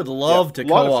 And I would love to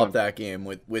co-op that game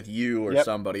with you or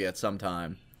somebody at some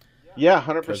time. Yeah,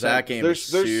 100%. Because that game is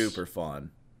super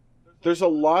fun. There's a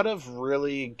lot of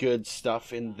really good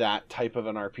stuff in that type of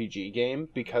an RPG game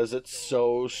because it's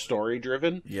so story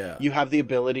driven. Yeah. You have the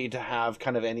ability to have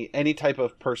kind of any type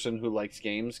of person who likes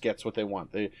games gets what they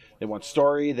want. They want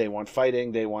story, they want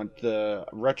fighting, they want the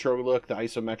retro look, the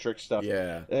isometric stuff.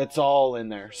 Yeah. It's all in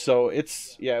there. So it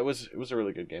was a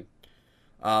really good game.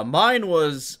 Mine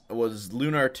was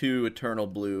Lunar 2 Eternal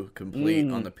Blue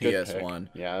complete on the PS1.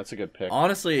 Yeah, that's a good pick.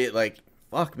 Honestly, like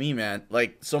fuck me, man.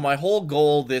 Like, so my whole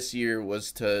goal this year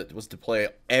was to play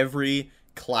every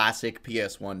classic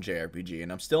PS1 JRPG,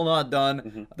 and I'm still not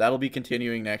done. That'll be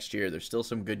continuing next year. There's still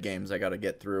some good games I got to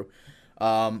get through.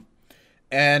 And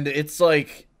it's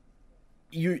like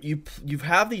you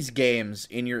have these games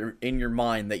in your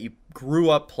mind that you grew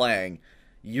up playing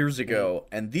years ago,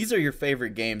 and these are your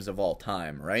favorite games of all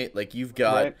time, right? Like you've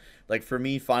got like for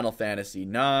me, Final Fantasy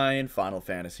 9, Final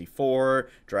Fantasy 4,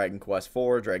 Dragon Quest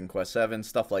 4, Dragon Quest 7,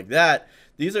 stuff like that.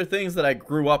 These are things that I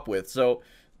grew up with, so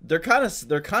they're kind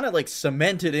of like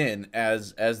cemented in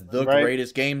as the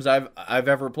greatest games I've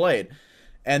ever played.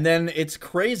 And then it's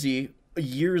crazy.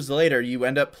 Years later, I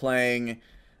ended up playing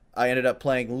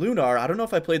Lunar. I don't know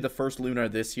if I played the first Lunar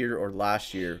this year or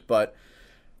last year, but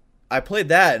I played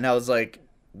that and I was like,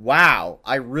 wow,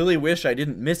 I really wish I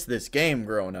didn't miss this game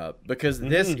growing up, because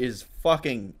this is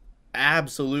fucking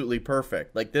absolutely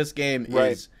perfect. Like, this game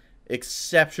is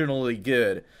exceptionally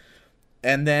good.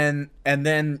 And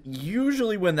then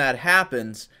usually when that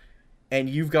happens and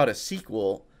you've got a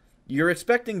sequel, you're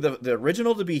expecting the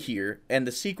original to be here and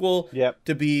the sequel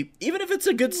to be, even if it's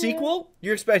a good sequel,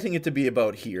 you're expecting it to be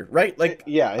about here, right? Like,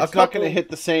 it's not going to hit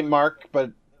the same mark,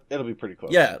 but it'll be pretty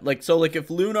close. Yeah, like, so like if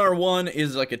Lunar 1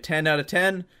 is like a 10 out of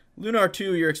 10, Lunar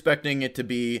 2 you're expecting it to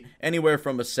be anywhere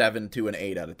from a 7 to an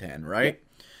 8 out of 10, right?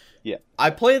 Yeah. I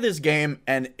play this game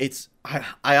and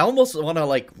I almost want to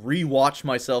like rewatch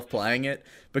myself playing it,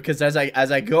 because as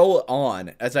I go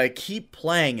on, as I keep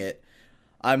playing it,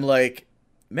 I'm like,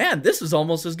 man, this is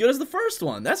almost as good as the first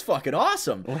one. That's fucking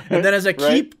awesome. And then as I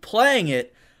keep playing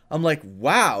it, I'm like,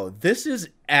 wow, this is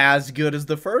as good as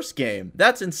the first game.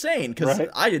 That's insane, because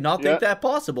I did not think that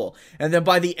possible. And then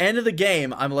by the end of the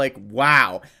game, I'm like,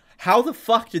 wow, how the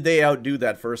fuck did they outdo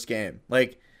that first game?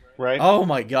 Like, oh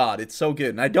my god, it's so good.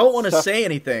 And I don't want to say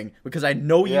anything because I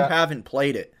know you haven't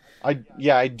played it.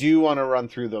 I do want to run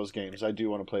through those games. I do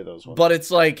want to play those ones. But it's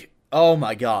like, oh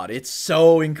my god, it's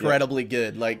so incredibly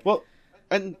good. Like, well,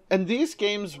 and these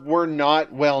games were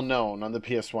not well known on the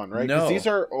PS1, right? No.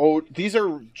 These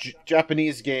are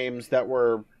Japanese games that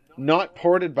were not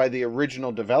ported by the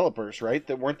original developers, right?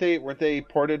 That weren't they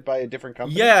ported by a different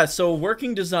company? Yeah, so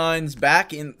Working Designs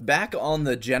back on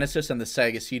the Genesis and the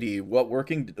Sega CD,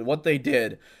 what they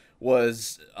did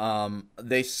was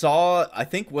they saw, I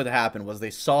think what happened was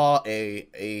they saw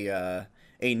a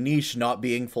niche not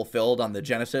being fulfilled on the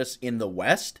Genesis in the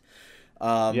West.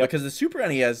 Because the Super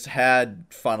NES had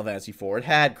Final Fantasy IV, it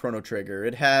had Chrono Trigger,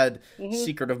 it had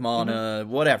Secret of Mana,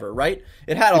 whatever, right?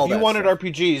 It had all that. If you wanted stuff.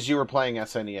 RPGs, you were playing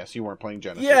SNES. You weren't playing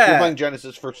Genesis. Yeah. You were playing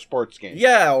Genesis for sports games.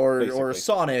 Yeah, or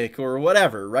Sonic or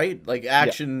whatever, right? Like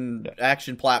action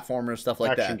platformers, stuff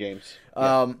like that. Action games.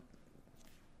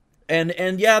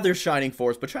 And yeah, there's Shining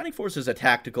Force, but Shining Force is a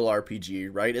tactical RPG,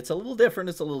 right? It's a little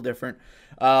different.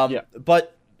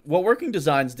 But what Working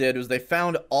Designs did was they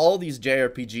found all these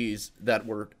JRPGs that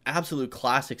were absolute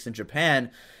classics in Japan,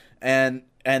 and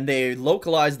they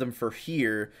localized them for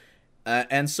here.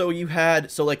 And so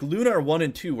like Lunar 1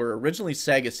 and 2 were originally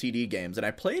Sega CD games, and I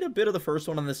played a bit of the first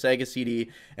one on the Sega CD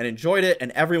and enjoyed it,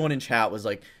 and everyone in chat was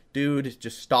like, dude,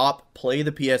 just stop, play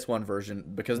the PS1 version,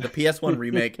 because the PS1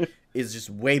 remake is just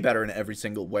way better in every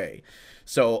single way.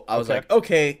 So I was like,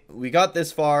 okay, we got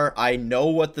this far. I know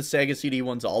what the Sega CD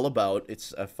one's all about.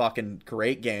 It's a fucking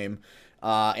great game.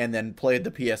 And then played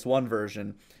the PS1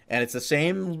 version. And it's the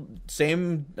same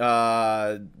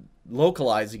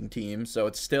localizing team, so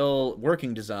it's still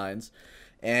Working Designs.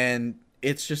 And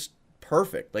it's just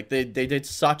perfect. Like, they did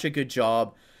such a good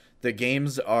job.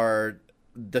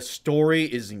 The story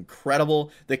is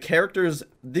incredible. The characters,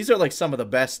 these are like some of the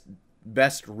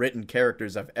best written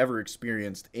characters I've ever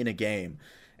experienced in a game.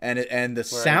 And the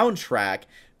soundtrack,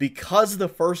 because the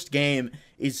first game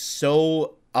is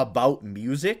so about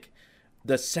music,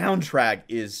 the soundtrack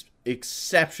is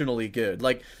exceptionally good.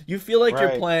 Like, you feel like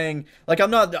you're playing, like,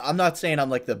 I'm not saying I'm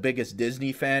like the biggest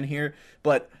Disney fan here,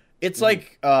 but it's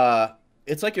like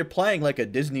you're playing like a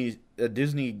Disney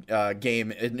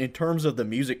game in terms of the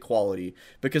music quality,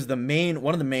 because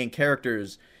one of the main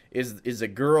characters is a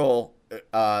girl.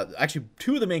 Actually,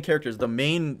 two of the main characters, the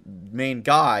main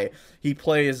guy, he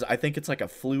plays, I think it's like a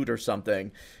flute or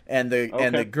something, and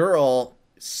the girl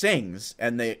sings,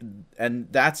 and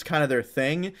that's kind of their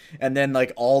thing, and then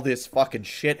like all this fucking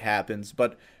shit happens,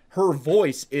 but her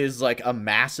voice is like a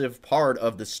massive part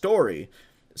of the story.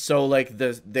 So like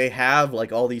they have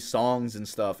like all these songs and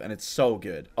stuff, and it's so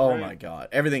good. Oh my god,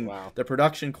 everything, the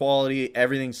production quality,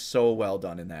 everything's so well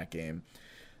done in that game.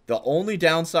 The only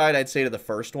downside I'd say to the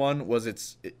first one was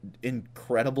its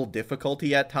incredible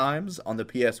difficulty at times on the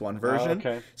PS1 version.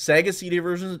 Sega CD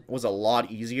version was a lot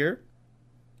easier.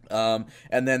 And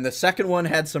then the second one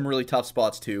had some really tough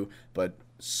spots too, but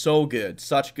so good.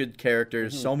 Such good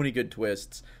characters, so many good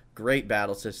twists, great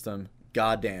battle system.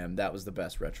 Goddamn, that was the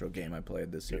best retro game I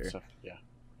played this year. Stuff.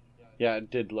 Yeah,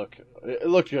 it looked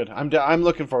good. I'm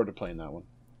looking forward to playing that one,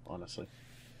 honestly.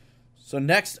 So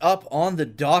next up on the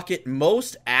docket,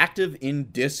 most active in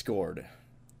Discord.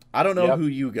 I don't know who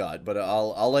you got, but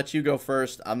I'll let you go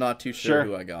first. I'm not too sure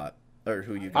who I got, or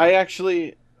who you got. I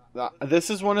actually, this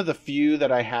is one of the few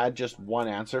that I had just one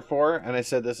answer for, and I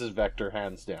said this is Vector,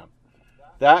 hands down.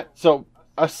 So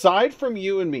aside from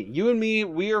you and me,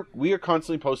 we are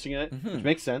constantly posting in it, which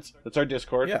makes sense. That's our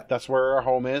Discord. Yeah. That's where our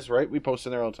home is, right? We post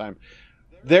in there all the time.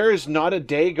 There is not a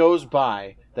day goes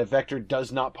by that Vector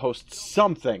does not post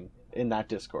something in that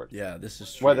Discord. Yeah, this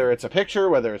is true. Whether it's a picture,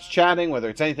 whether it's chatting, whether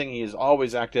it's anything, he is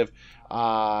always active.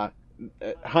 It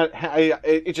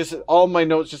just, all my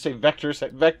notes just say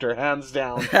Vector, hands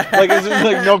down. Like, it's just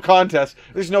like no contest.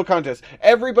 There's no contest.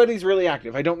 Everybody's really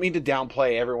active. I don't mean to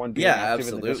downplay everyone being active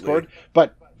in the Discord,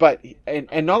 but but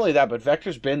and not only that, but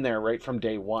Vector's been there right from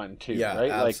day one too. Yeah, right,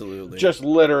 absolutely. Like, just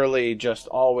literally, just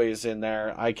always in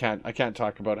there. I can't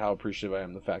talk about how appreciative I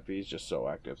am of the fact that he's just so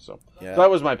active. So, yeah. So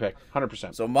that was my pick,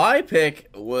 100%. So my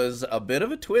pick was a bit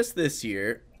of a twist this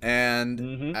year.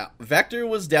 And Vector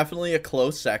was definitely a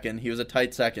close second. He was a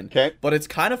tight second. Okay. But it's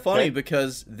kind of funny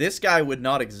because this guy would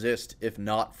not exist if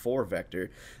not for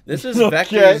Vector. This is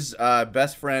Vector's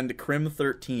best friend,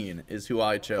 Crim13, is who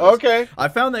I chose. Okay. I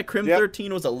found that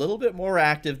Crim13 was a little bit more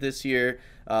active this year.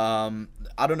 I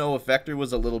don't know if Vector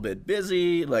was a little bit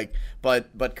busy, but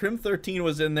Crim13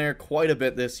 was in there quite a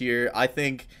bit this year. I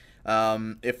think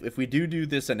if we do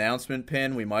this announcement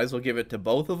pin, we might as well give it to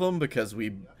both of them because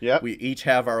we each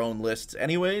have our own lists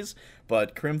anyways.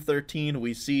 But Crim13,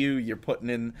 we see you. You're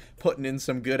putting in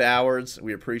some good hours.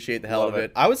 We appreciate the hell of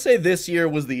it. I would say this year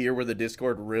was the year where the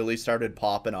Discord really started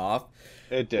popping off.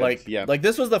 It did. Like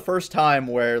this was the first time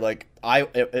where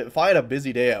if I had a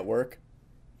busy day at work,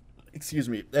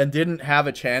 and didn't have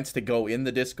a chance to go in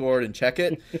the Discord and check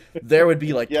it, there would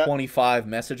be 25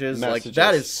 messages. Like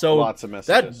that is so lots of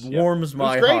messages. That warms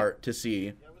my heart to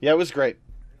see. Yeah, it was great.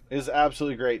 It was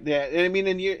absolutely great. Yeah, and I mean,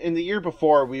 in the year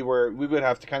before, we would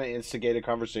have to kind of instigate a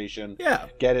conversation. Yeah,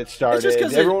 get it started.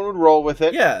 Everyone would roll with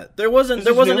it. Yeah, there wasn't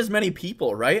as many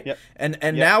people, right? Yep.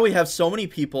 And now we have so many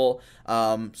people.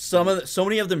 So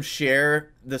many of them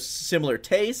share the similar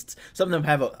tastes. Some of them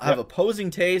have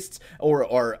opposing tastes, or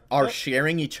are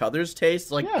sharing each other's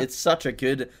tastes. It's such a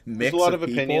good mix. There's a lot of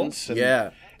people. opinions.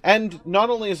 And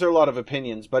not only is there a lot of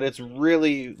opinions, but it's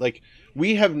really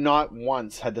we have not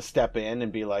once had to step in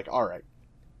and be like, all right,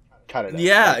 cut it out.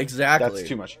 Yeah, exactly. That's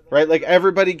too much, right? Like,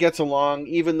 everybody gets along,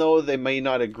 even though they may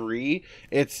not agree.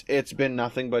 It's been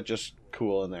nothing but just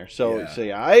cool in there. So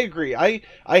yeah, I agree. I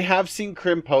have seen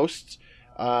Crim posts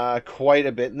quite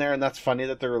a bit in there, and that's funny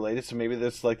that they're related. So maybe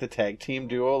this the tag team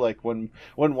duo, when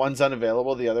one's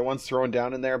unavailable, the other one's thrown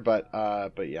down in there. But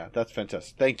yeah, that's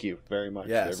fantastic. Thank you very much.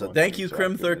 Yeah, so thank you,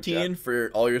 Crim13,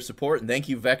 for all your support, and thank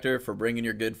you, Vector, for bringing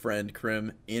your good friend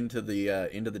Crim into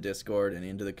the Discord and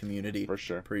into the community. For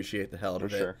sure, appreciate the hell out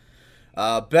of it. Sure.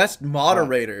 Best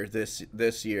moderator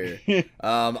this year.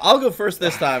 I'll go first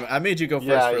this time. I made you go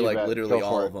first for literally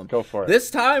all of them. Go for it.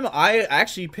 This time I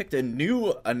actually picked a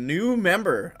new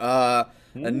member, a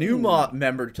new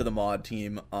member to the mod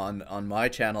team on my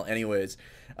channel. Anyways,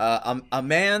 a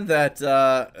man that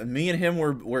me and him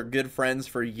were good friends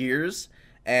for years.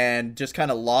 And just kind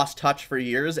of lost touch for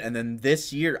years, and then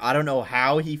this year, I don't know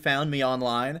how he found me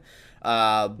online,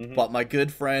 but my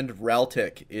good friend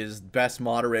Reltic is best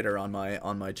moderator on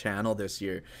my channel this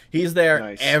year. He's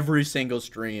there every single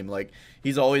stream.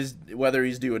 He's always, whether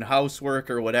he's doing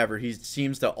housework or whatever, he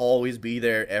seems to always be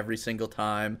there every single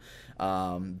time.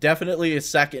 Definitely a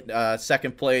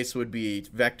second place would be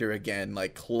Vector again,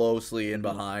 closely in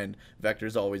behind.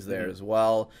 Vector's always there as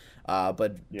well.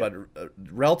 But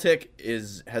Reltic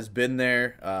has been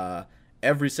there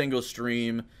every single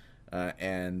stream,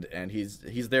 and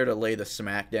he's there to lay the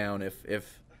smack down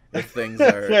if things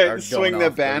are going swing off the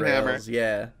ban hammer.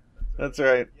 Yeah, that's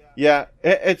right. Yeah,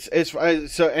 it's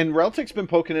so, and Reltic's been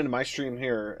poking into my stream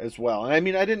here as well. And I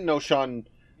mean, I didn't know Sean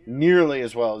nearly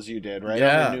as well as you did, right?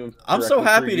 Yeah, I'm so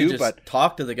happy to just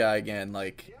talk to the guy again.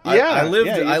 I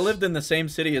lived in the same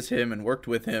city as him and worked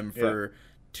with him for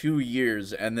 2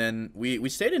 years, and then we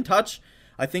stayed in touch,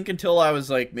 I think, until I was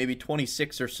maybe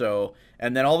 26 or so,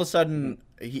 and then all of a sudden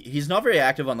he's not very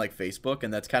active on Facebook,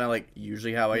 and that's kind of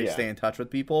usually how I stay in touch with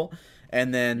people,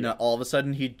 and then all of a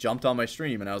sudden he jumped on my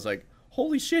stream, and I was like,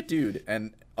 holy shit, dude.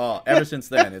 And ever since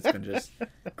then it's been just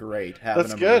great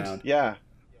having him around. Yeah,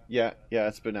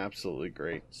 it's been absolutely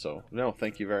great. So no,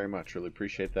 thank you very much, really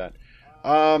appreciate that.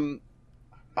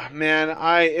 Man,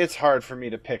 it's hard for me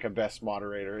to pick a best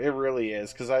moderator. It really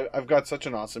is, because I've got such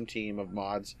an awesome team of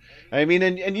mods. I mean,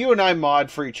 and you and I mod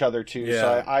for each other too. Yeah.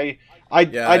 So I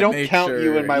don't count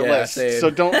you in my list. Same. So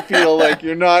don't feel like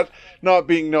you're not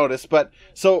being noticed. But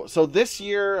so this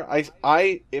year, if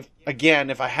I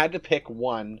had to pick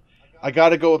one, I got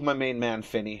to go with my main man,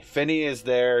 Finny. Finny is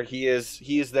there. He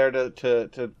is there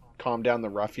to calm down the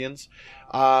ruffians.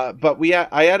 But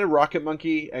I added Rocket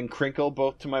Monkey and Crinkle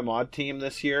both to my mod team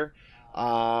this year.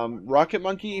 Rocket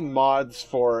Monkey mods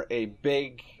for a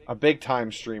big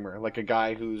time streamer, like a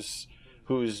guy who's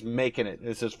making it.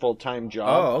 It's his full-time job.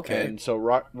 Oh, okay. And so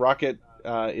Rocket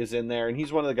is in there, and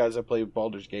he's one of the guys I play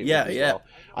Baldur's Gate with as well.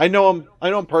 I know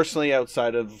him personally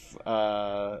outside of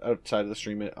the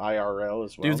stream at IRL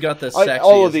as well. Dude's got the sexiest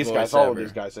all of these voice guys, all ever. of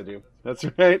these guys I do. That's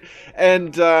right.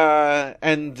 And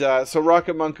so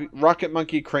Rocket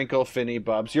Monkey, Crinkle, Finny,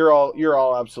 Bubs, you're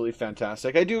all absolutely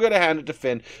fantastic. I do gotta hand it to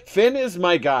Finn. Finn is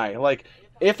my guy.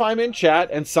 if I'm in chat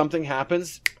and something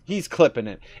happens, he's clipping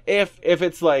it. If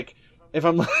it's like, if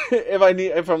I'm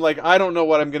like, I don't know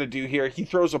what I'm gonna do here, he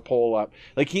throws a poll up.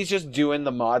 Like, he's just doing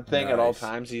the mod thing at all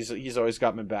times. He's always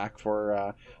got my back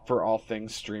for all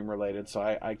things stream related. So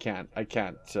I can't.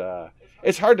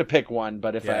 It's hard to pick one,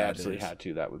 but if I absolutely had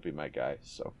to, that would be my guy.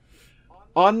 So,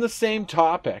 on the same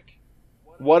topic,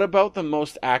 what about the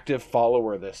most active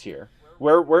follower this year?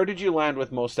 Where did you land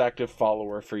with most active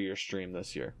follower for your stream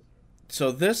this year?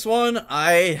 So this one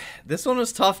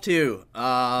was tough too.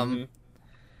 I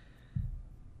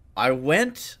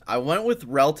went with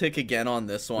Reltic again on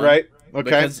this one. Right. Okay.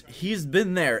 Because he's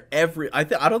been there I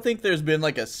don't think there's been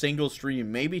like a single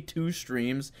stream, maybe 2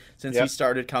 streams since he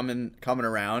started coming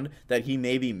around that he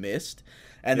maybe missed.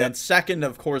 And then second,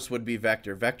 of course, would be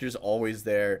Vector. Vector's always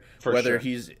there. Whether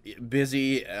he's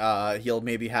busy, he'll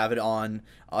maybe have it on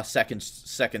a second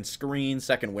screen,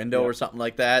 second window or something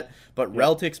like that. But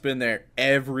Reltic's been there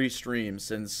every stream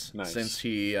since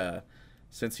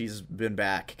he's been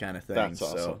back, kind of thing. That's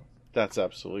awesome. So. That's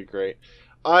absolutely great.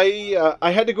 I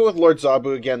had to go with Lord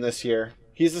Zabu again this year.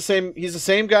 He's the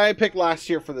same guy I picked last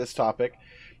year for this topic,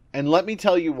 and let me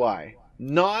tell you why.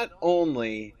 Not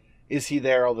only is he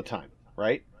there all the time,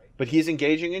 right? But he's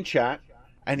engaging in chat,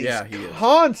 and he's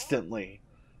constantly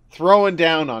throwing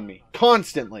down on me.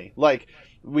 Constantly. Like,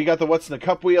 we got the What's in the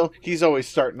Cup wheel. He's always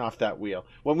starting off that wheel.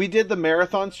 When we did the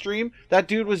marathon stream, that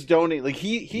dude was donating. Like,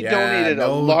 he donated a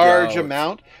large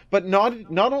amount, but not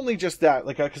only just that.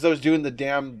 Like, because I was doing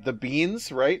the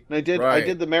beans, right? And I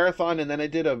did the marathon, and then I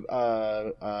did a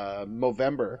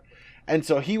Movember. And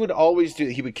so he would always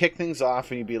he would kick things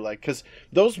off, and he'd be like, because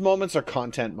those moments are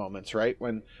content moments, right?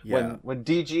 When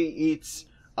DG eats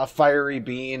a fiery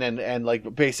bean and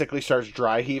like basically starts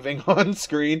dry heaving on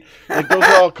screen, like, those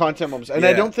are all content moments. And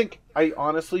I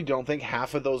honestly don't think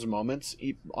half of those moments,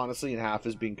 honestly, and half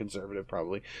is being conservative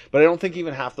probably, but I don't think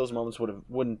even half those moments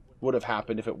would have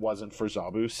happened if it wasn't for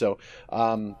Zabu. So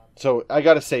so I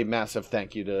gotta say massive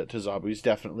thank you to Zabu. He's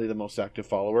definitely the most active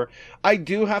follower. I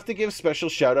do have to give special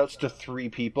shout outs to 3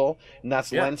 people, and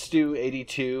that's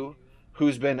Lenstu82,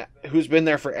 who's been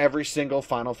there for every single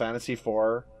Final Fantasy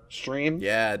IV stream, dude.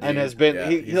 And has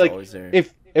been he's like, always there.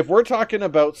 If we're talking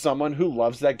about someone who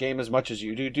loves that game as much as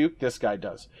you do, Duke, this guy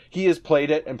does. He has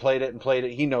played it and played it and played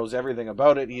it. He knows everything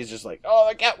about it. He's just like,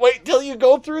 I can't wait till you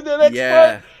go through the next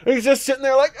part. And he's just sitting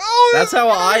there like, that's how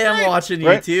I am watching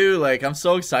you too. Like, I'm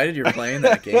so excited you're playing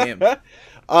that game.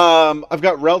 I've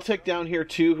got Reltic down here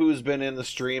too, who's been in the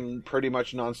stream pretty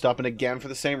much nonstop, and again for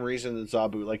the same reason that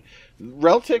Zabu. Like,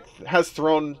 Reltic has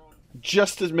thrown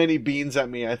just as many beans at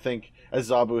me, I think, as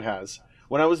Zabu has.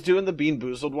 When I was doing the Bean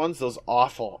Boozled ones, those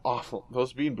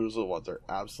those Bean Boozled ones are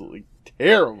absolutely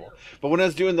terrible. But when I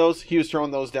was doing those, he was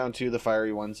throwing those down too, the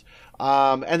fiery ones.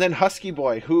 And then Husky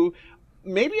Boy, who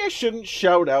maybe I shouldn't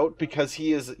shout out because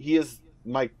he is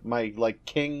my like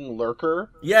king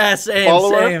lurker. Yeah,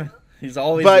 same. He's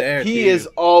always there. But he is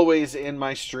always in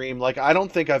my stream. Like, I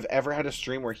don't think I've ever had a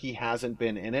stream where he hasn't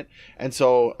been in it. And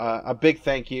so a big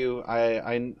thank you.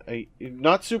 I'm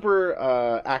not super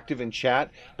active in chat,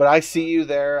 but I see you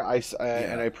there.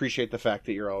 And I appreciate the fact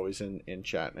that you're always in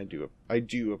chat, and I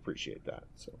do appreciate that.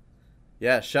 So.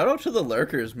 Yeah, shout out to the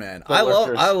lurkers, man. I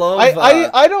love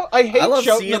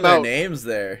shouting seeing their names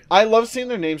there. I love seeing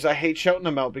their names. I hate shouting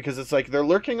them out because it's like they're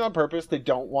lurking on purpose. They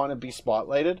don't want to be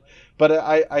spotlighted. But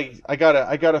I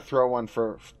gotta throw one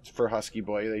for Husky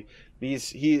Boy.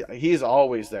 He's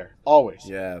always there. Always.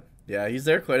 Yeah, he's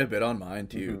there quite a bit on mine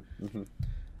too.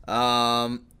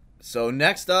 So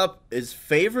next up is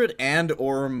favorite and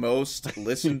or most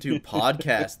listened to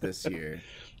podcast this year.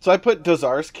 So I put, does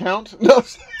ours count? No.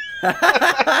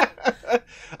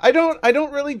 I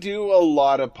don't really do a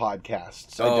lot of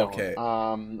podcasts. Okay.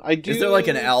 I do. Is there like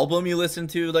an album you listen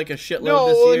to, like a shitload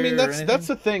this year? No, I mean that's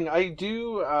the thing. I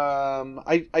do.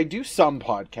 I do some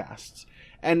podcasts,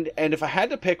 and if I had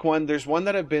to pick one, there's one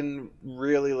that I've been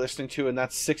really listening to, and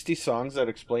that's 60 Songs That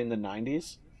Explain the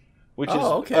 90s. Which is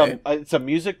okay. It's a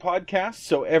music podcast,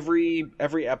 so every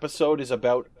episode is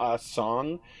about a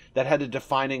song that had a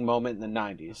defining moment in the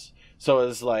 90s. So it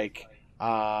was like.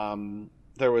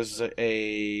 There was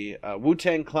a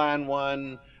Wu-Tang Clan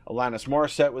one. Alanis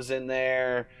Morissette was in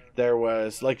there. There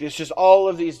was it's just all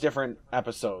of these different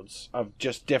episodes of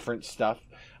just different stuff.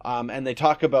 And they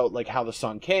talk about like how the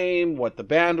song came, what the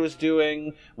band was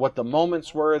doing, what the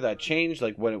moments were that changed,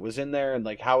 like when it was in there, and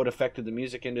like how it affected the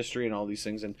music industry and all these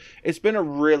things. And it's been a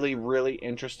really, really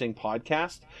interesting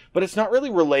podcast, but it's not really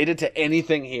related to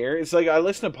anything here. It's like I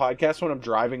listen to podcasts when I'm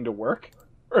driving to work.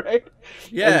 Right.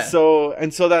 Yeah.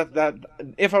 And so that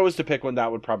if I was to pick one,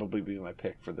 that would probably be my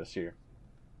pick for this year.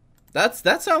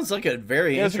 That sounds like a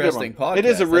very interesting podcast. It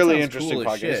is a really sounds interesting cool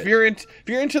as podcast. shit. If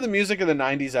you're into the music of the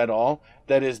 '90s at all,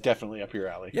 that is definitely up your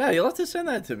alley. Yeah, you'll have to send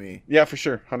that to me. Yeah, for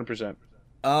sure, 100%.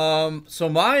 So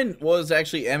mine was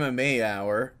actually MMA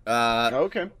Hour.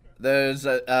 Okay. There's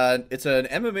it's an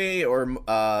MMA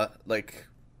or like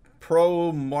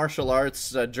pro martial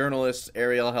arts journalist,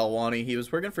 Ariel Helwani. He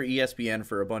was working for ESPN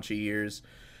for a bunch of years,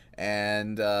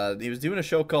 and he was doing a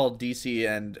show called DC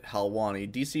and Helwani.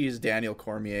 DC is Daniel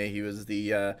Cormier. He was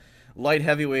the light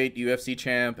heavyweight UFC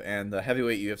champ and the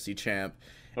heavyweight UFC champ.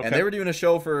 Okay. And they were doing a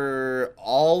show for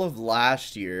all of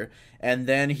last year, and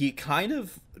then he kind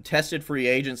of tested free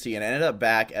agency and ended up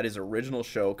back at his original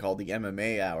show called the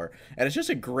MMA Hour. And it's just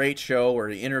a great show where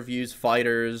he interviews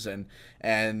fighters, and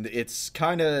it's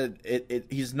kind of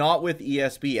he's not with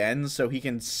ESPN, so he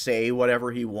can say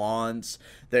whatever he wants.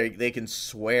 They can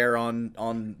swear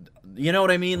on you know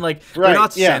what I mean? Like they're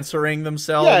not censoring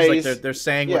themselves. Yeah, like they're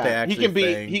saying what they actually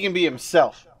think. He can be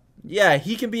himself. Yeah,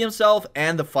 he can be himself,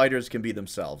 and the fighters can be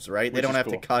themselves, right? They don't have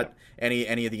to cut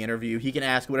any of the interview. He can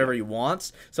ask whatever he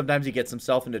wants. Sometimes he gets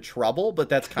himself into trouble, but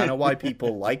that's kind of why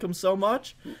people like him so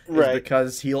much, is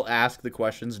because he'll ask the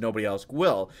questions nobody else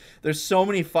will. There's so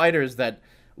many fighters that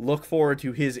look forward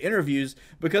to his interviews,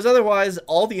 because otherwise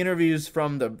all the interviews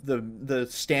from the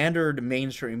standard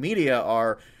mainstream media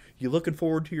are, you looking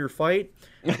forward to your fight?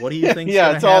 What do you think?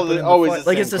 Yeah, it's always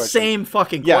like it's the same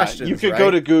fucking questions. You could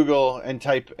go to Google and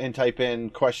type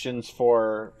in questions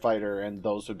for fighter, and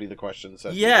those would be the questions.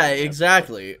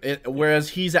 Exactly. Whereas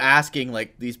he's asking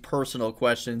like these personal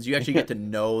questions, you actually get to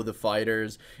know the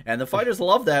fighters, and the fighters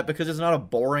love that because it's not a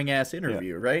boring ass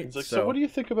interview, right? It's like, so what do you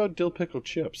think about dill pickle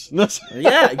chips?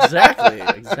 Yeah,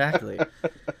 exactly.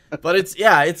 But it's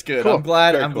good. Cool.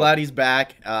 I'm glad he's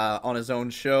back on his own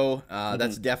show.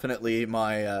 That's definitely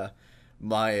my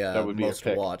most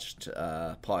watched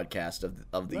podcast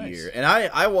of the year. And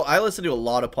I listen to a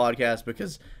lot of podcasts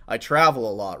because I travel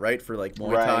a lot, right, for like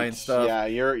Muay Thai and stuff. Yeah,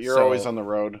 you're always on the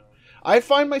road. I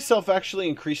find myself actually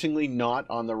increasingly not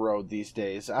on the road these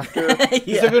days. After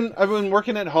I've been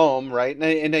working at home, right,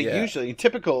 and I usually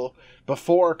typical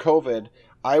before COVID,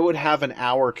 I would have an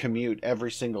hour commute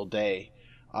every single day,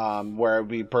 where I'd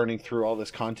be burning through all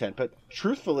this content. But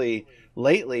truthfully,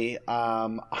 lately,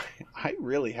 I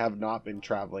really have not been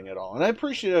traveling at all, and I'm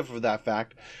appreciative of that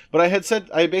fact. But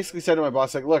I basically said to my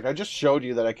boss, like, look, I just showed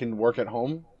you that I can work at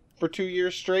home for 2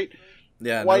 years straight.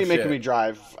 Yeah, why are you making me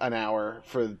drive an hour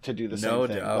to do the same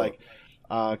thing? Doubt. Like,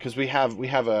 because we have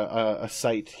a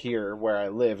site here where I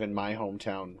live in my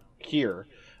hometown here,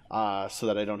 so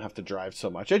that I don't have to drive so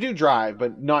much. I do drive,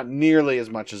 but not nearly as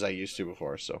much as I used to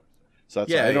before. So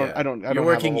that's I don't. You're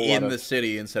working in the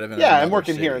city instead of in I'm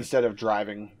working city. Here instead of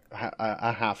driving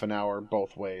a half an hour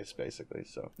both ways, basically.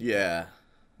 So yeah.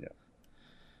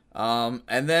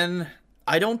 And then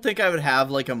I don't think I would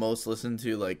have like a most listened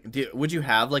to like. Would you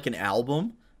have like an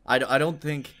album? I don't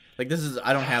think like this is.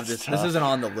 I don't have this. This isn't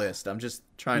on the list. I'm just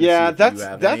trying to see if you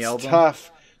have any album. That's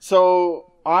tough.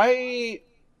 So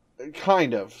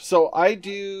kind of. So I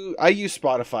use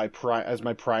Spotify as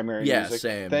my primary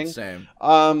music thing. Same.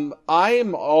 I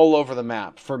am all over the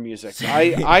map for music.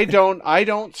 I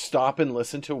don't stop and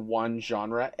listen to one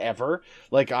genre ever.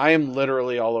 Like, I am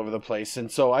literally all over the place.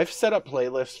 And so I've set up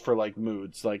playlists for like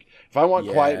moods. Like, if I want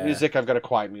quiet music, I've got a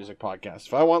quiet music podcast.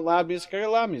 If I want loud music, I got a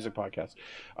loud music podcast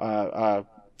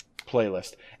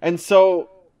playlist. And so,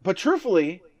 but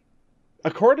truthfully,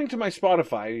 according to my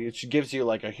Spotify, it gives you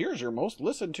like here's your most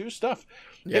listened to stuff.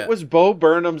 Yeah. It was Bo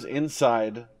Burnham's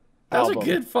Inside album. That was a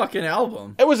good fucking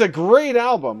album. It was a great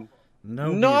album.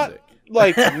 Not music.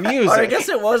 Like music. I guess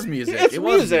it was music. It's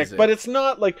music, but it's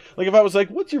not like if I was like,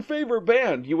 what's your favorite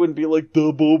band? You wouldn't be like,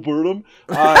 the Bo Burnham.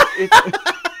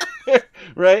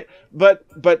 Right?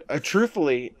 But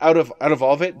truthfully, out of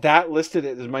all of it, that listed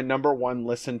it as my number one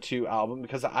listened to album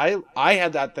because I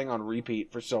had that thing on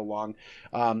repeat for so long,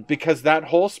 because that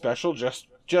whole special just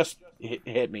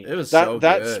hit me. It was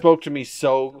that spoke to me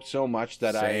so much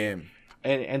that Same.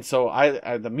 And so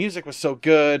the music was so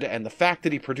good, and the fact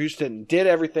that he produced it and did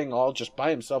everything all just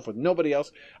by himself with nobody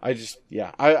else,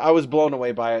 I was blown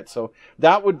away by it. So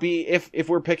that would be, if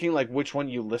we're picking like which one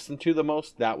you listen to the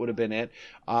most, that would have been it.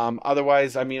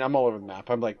 Otherwise, I mean, I'm all over the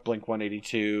map. I'm like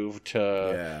Blink-182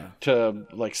 to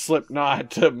like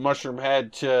Slipknot to Mushroom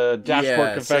Head to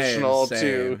Dashboard Confessional same.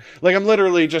 to like, I'm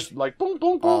literally just like boom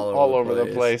boom boom all over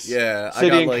the place. Yeah,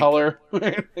 City and Color.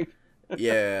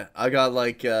 Yeah, I got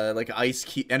like Ice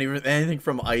Cube, anything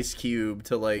from Ice Cube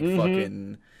to like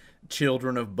fucking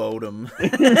Children of Bodom. You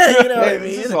know what I mean?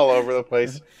 This is all over the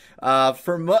place.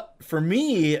 For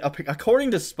me,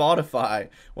 according to Spotify,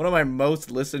 one of my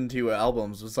most listened to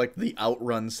albums was like the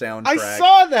Outrun soundtrack. I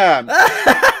saw that.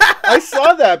 I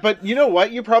saw that, but you know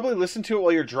what? You probably listen to it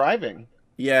while you're driving.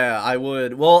 Yeah, I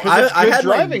would. Well, I had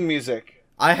driving music.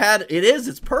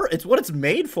 It's what it's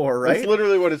made for, right? That's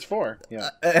literally what it's for. Yeah.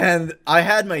 And I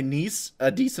had my niece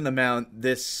a decent amount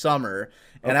this summer,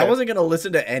 and I wasn't gonna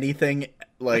listen to anything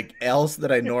like else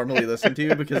that I normally listen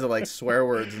to because of like swear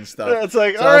words and stuff. Yeah, it's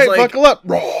like, so all right, buckle up.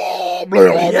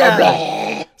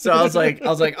 Yeah. So I was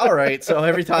like, all right. So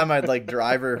every time I'd like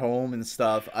drive her home and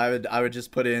stuff, I would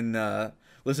just put in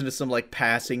listen to some like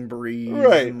Passing Breeze,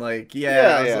 right? And like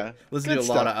listen good to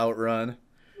a lot of Outrun.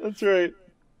 That's right.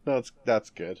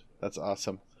 That's good. That's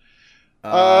awesome.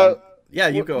 Yeah,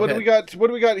 you go ahead. What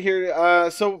do we got here?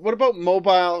 So what about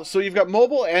mobile? So you've got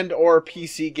mobile and or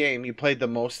PC game you played the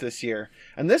most this year.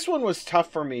 And this one was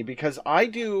tough for me because I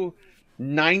do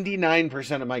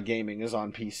 99% of my gaming is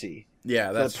on PC.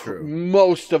 Yeah, that's true.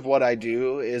 Most of what I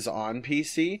do is on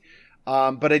PC.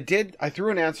 But I threw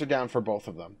an answer down for both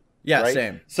of them. Yeah, right?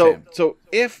 same. So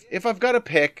if I've got to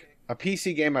pick a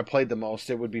PC game I played the most,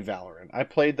 it would be Valorant. I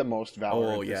played the most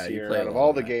Valorant this year out of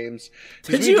all the games.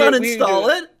 Did you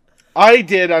uninstall it? I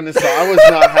did uninstall. I was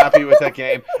not happy with that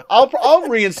game. I'll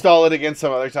reinstall it again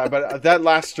some other time. But that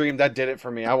last stream, that did it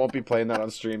for me. I won't be playing that on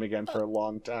stream again for a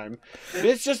long time.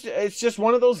 It's just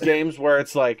one of those games where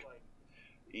it's like,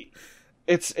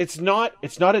 it's not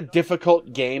a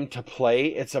difficult game to play.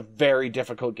 It's a very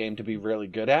difficult game to be really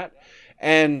good at.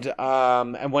 And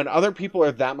when other people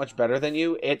are that much better than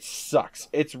you, it sucks.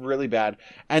 It's really bad.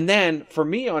 And then for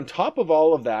me, on top of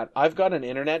all of that, I've got an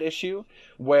internet issue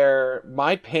where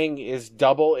my ping is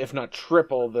double, if not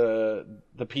triple, the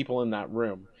people in that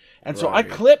room. And so I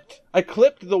clipped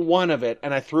the one of it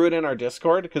and I threw it in our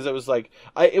Discord because it was like,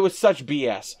 it was such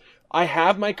BS. I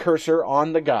have my cursor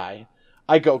on the guy.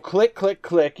 I go click, click,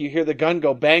 click. You hear the gun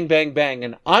go bang, bang, bang.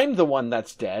 And I'm the one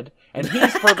that's dead and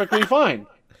he's perfectly fine.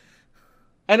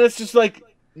 And it's just like,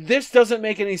 this doesn't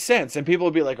make any sense. And people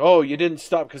will be like, oh, you didn't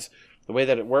stop. Because the way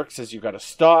that it works is you've got to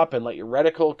stop and let your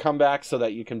reticle come back so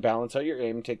that you can balance out your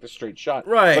aim and take the straight shot.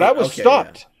 Right. But I was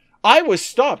stopped. Yeah. I was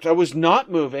stopped. I was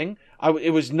not moving.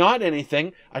 It was not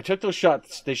anything. I took those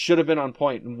shots. They should have been on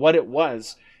point. And what it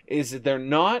was is that they're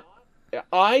not...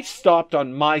 I stopped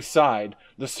on my side.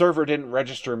 The server didn't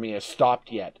register me as stopped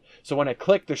yet. So when I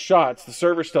click the shots, the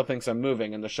server still thinks I'm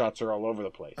moving and the shots are all over the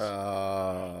place.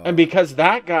 And because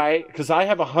I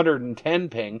have 110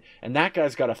 ping and that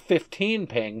guy's got a 15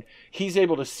 ping, he's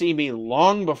able to see me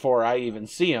long before I even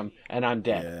see him and I'm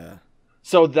dead. Yeah.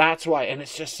 So that's why, and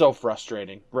it's just so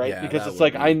frustrating, right? Yeah, because it's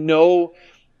like, I know,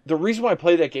 the reason why I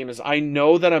play that game is I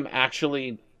know that I'm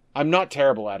not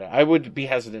terrible at it. I would be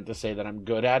hesitant to say that I'm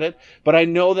good at it, but I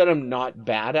know that I'm not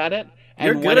bad at it.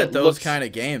 You're good at those kind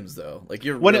of games, though. Like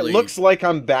when it looks like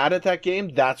I'm bad at that game,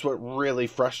 that's what really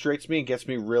frustrates me and gets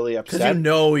me really upset. Because you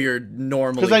know you're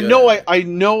normally. Because I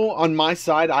know on my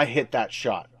side I hit that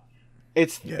shot.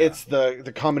 It's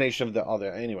the combination of the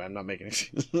other. Anyway, I'm not making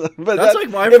excuses. But that's like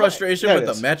my frustration with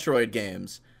the Metroid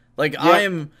games. Like I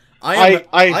rage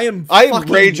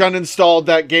uninstalled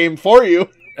that game for you.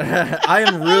 I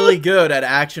am really good at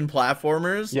action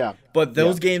platformers. Yeah. But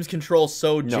those games control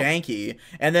so janky,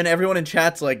 and then everyone in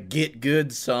chat's like, "Get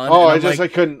good, son." Oh, I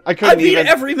couldn't. I beat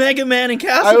every Mega Man and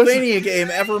Castlevania game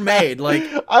ever made. Like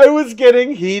I was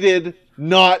getting heated,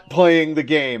 not playing the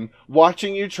game,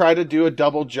 watching you try to do a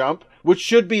double jump, which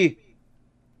should be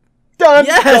done.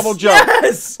 Double jump,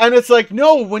 and it's like,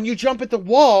 no, when you jump at the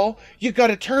wall, you got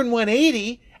to turn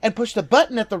 180 and push the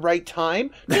button at the right time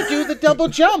to do the double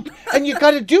jump, and you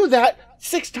got to do that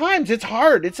 6 times. It's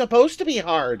hard. It's supposed to be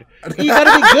hard. You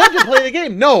gotta be good to play the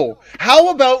game. No. How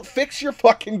about fix your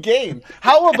fucking game?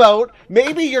 How about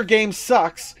maybe your game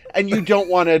sucks and you don't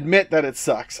want to admit that it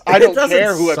sucks? I don't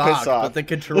care who it pisses off. But the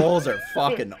controls are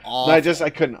fucking awful. I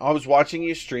couldn't. I was watching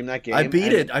you stream that game. I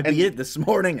beat it this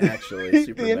morning, actually.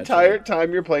 The entire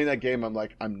time you're playing that game, I'm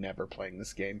like, I'm never playing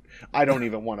this game. I don't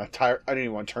even want to I don't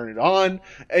even want to turn it on.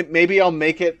 Maybe I'll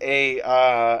make it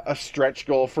a stretch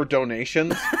goal for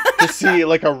donations to see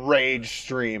like a rage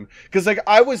stream, because like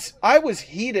I was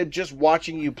heated just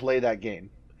watching you play that game.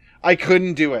 I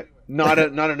couldn't do it. Not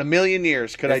in a million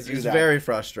years could I do that. It's very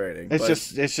frustrating. It's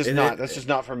just not. That's just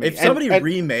not for me. If somebody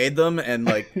remade them and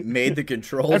like made the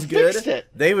controls good,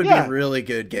 they would be really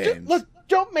good games.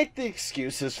 don't make the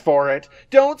excuses for it.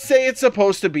 Don't say it's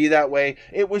supposed to be that way.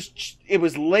 It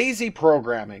was lazy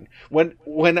programming. When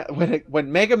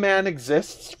Mega Man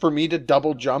exists for me to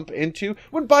double jump into,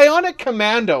 when Bionic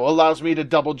Commando allows me to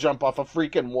double jump off a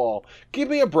freaking wall, give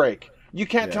me a break. You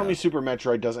can't tell me Super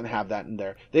Metroid doesn't have that in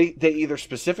there. They either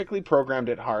specifically programmed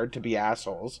it hard to be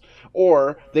assholes,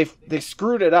 or they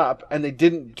screwed it up and they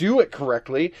didn't do it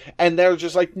correctly, and they're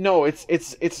just like, no, it's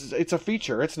a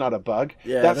feature. It's not a bug.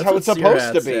 Yeah, that's how it's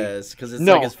supposed to be. Because it's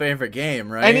like his favorite game,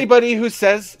 right? Anybody who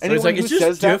says it's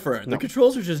just different. The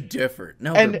controls are just different.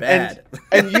 No, they're bad.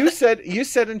 And you said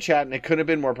in chat, and it couldn't have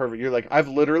been more perfect. You're like, I've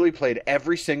literally played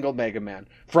every single Mega Man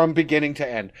from beginning to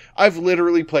end. I've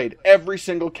literally played every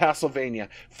single Castlevania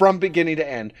from beginning to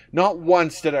end. Not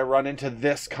once did I run into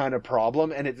this kind of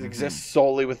problem, and it exists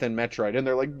solely within Metroid. And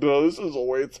they're like, no, this is the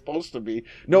way it's supposed to be.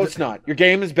 No, it's not. Your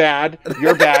game is bad.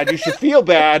 You're bad. You should feel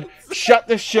bad. Shut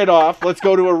this shit off. Let's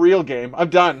go to a real game. I'm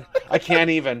done. I can't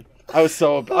even. I was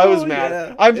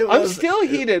mad. Yeah. I'm still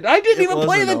heated. I didn't even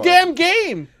play the damn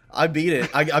game. I beat it.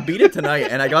 I beat it tonight,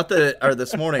 and I got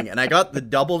this morning, and I got the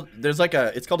double. There's like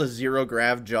it's called a zero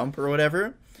grav jump or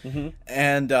whatever. Mm-hmm.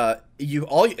 And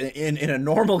in a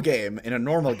normal game,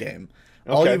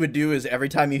 all you would do is every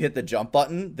time you hit the jump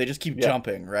button, they just keep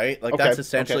jumping, right? Like that's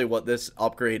essentially what this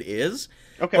upgrade is.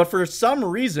 Okay. But for some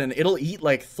reason, it'll eat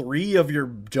like 3 of your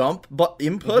jump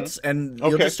inputs, and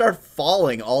you'll just start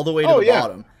falling all the way to the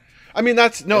bottom. I mean,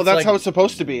 that's like, how it's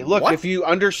supposed to be. Look, if you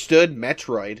understood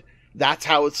Metroid, that's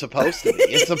how it's supposed to be.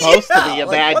 It's supposed to be a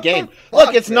bad game.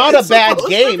 Look, it's not a bad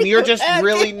game. You're just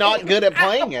really not good at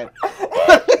playing it.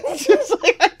 It's just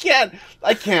like, I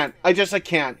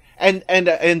can't.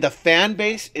 And the fan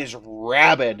base is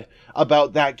rabid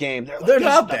about that game. They're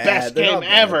not the bad. Best game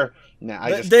ever.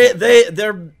 Nah,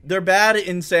 they're bad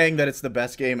in saying that it's the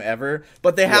best game ever,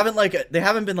 but they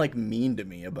haven't been like mean to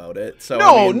me about it. So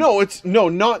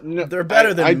they're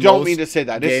better than I don't mean to say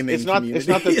that. It's not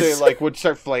that they like would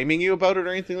start flaming you about it or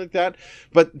anything like that,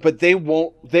 but they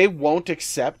won't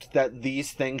accept that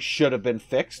these things should have been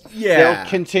fixed. Yeah, they'll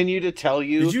continue to tell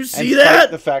you. Did you see that?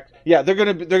 The fact, they're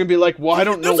gonna be like, well, I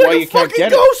don't know why you can't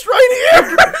get it. Ghost right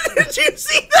here. Did you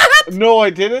see that? No, I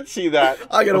didn't see that.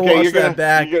 I gotta watch that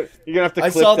back. You're gonna have to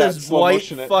clip I saw that this slow white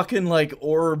motion it. fucking like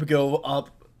orb go up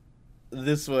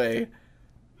this way.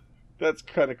 That's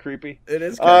kind of creepy. It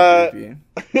is kind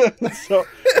of creepy. So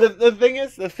the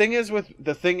thing is with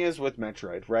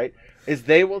Metroid, right? Is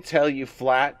they will tell you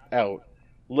flat out,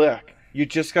 look, you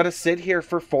just got to sit here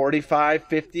for 45,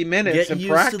 50 minutes and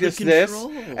practice this.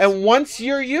 And once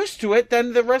you're used to it,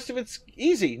 then the rest of it's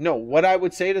easy. No, what I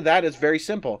would say to that is very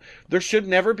simple. There should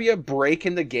never be a break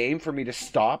in the game for me to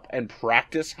stop and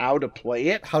practice how to play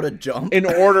it. How to jump. In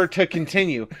order to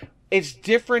continue. It's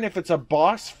different if it's a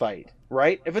boss fight,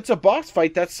 right? If it's a boss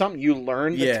fight, that's something you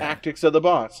learn the tactics of the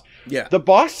boss. Yeah. The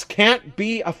boss can't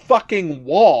be a fucking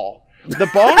wall. The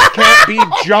boss can't be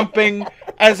jumping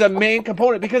as a main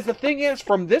component, because the thing is,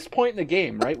 from this point in the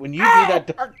game, right, when you do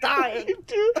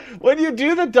that, when you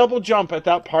do the double jump at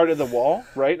that part of the wall,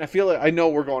 right, and I feel like I know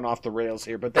we're going off the rails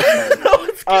here, but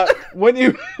that's fine. When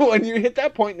you hit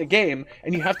that point in the game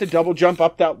and you have to double jump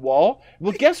up that wall,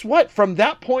 well, guess what? From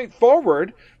that point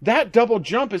forward, that double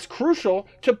jump is crucial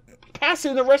to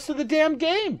passing the rest of the damn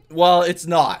game. Well, it's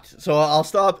not. So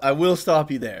I will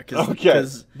stop you there.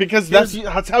 Because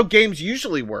that's how games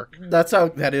usually work.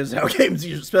 That is how games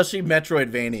usually, especially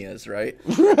Metroidvanias, right?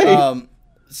 Right.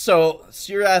 So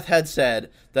Sirath had said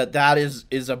that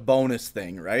is a bonus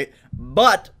thing, right?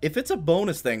 But if it's a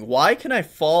bonus thing, why can I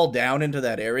fall down into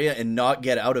that area and not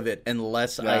get out of it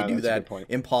unless I do that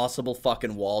impossible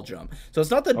fucking wall jump? So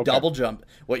it's not the double jump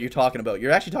what you're talking about.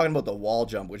 You're actually talking about the wall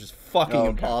jump, which is fucking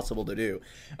impossible to do.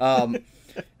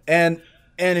 And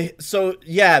so,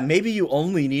 yeah, maybe you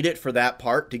only need it for that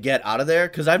part to get out of there,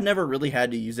 because I've never really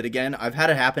had to use it again. I've had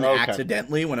it happen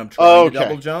accidentally when I'm trying to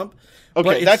double jump.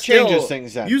 Okay, that changes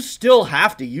things then. You still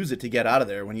have to use it to get out of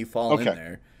there when you fall in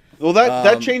there. Well,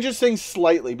 that changes things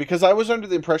slightly, because I was under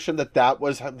the impression that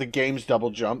was the game's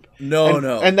double jump.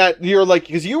 No. And that you're like,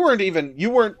 because you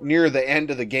weren't near the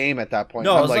end of the game at that point.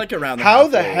 No, I was like around the how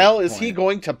the hell is he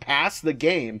going to pass the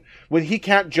game when he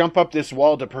can't jump up this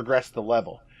wall to progress the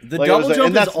level? The double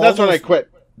jump that's when I quit.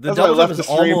 The double jump is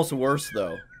almost worse,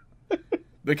 though.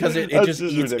 Because it just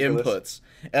eats inputs.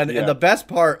 And the best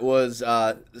part was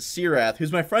Sirath,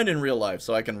 who's my friend in real life,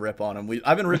 so I can rip on him.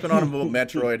 I've been ripping on him about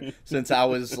Metroid since I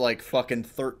was like fucking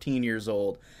 13 years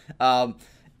old. And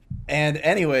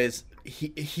anyways,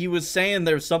 he was saying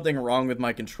there's something wrong with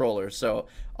my controller. So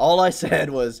all I said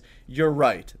was, "You're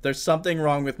right. There's something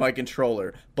wrong with my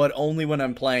controller, but only when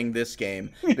I'm playing this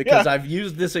game because I've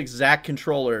used this exact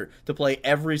controller to play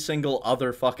every single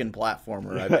other fucking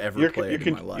platformer I've ever played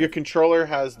in my life." Your controller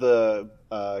has the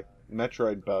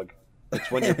Metroid bug. It's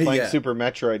when you're playing Super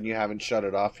Metroid and you haven't shut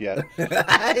it off yet.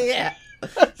 Yeah.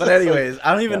 But anyways,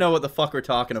 I don't even know what the fuck we're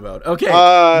talking about. Okay,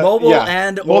 mobile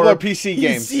and or PC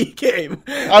games. PC game.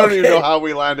 I don't even know how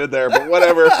we landed there, but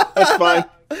whatever. That's fine.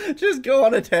 Just go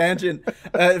on a tangent.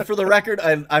 For the record,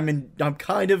 I'm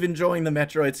kind of enjoying the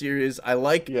Metroid series. I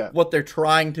like what they're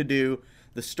trying to do.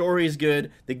 The story is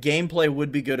good. The gameplay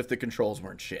would be good if the controls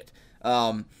weren't shit.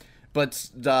 But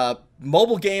the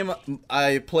mobile game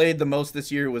I played the most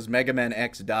this year was Mega Man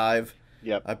X Dive.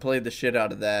 Yep. I played the shit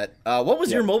out of that. What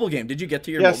was your mobile game? Did you get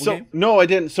to your mobile game? No, I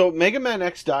didn't. So Mega Man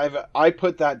X Dive, I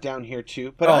put that down here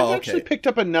too. But I've actually picked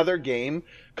up another game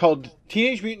called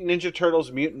Teenage Mutant Ninja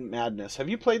Turtles Mutant Madness. Have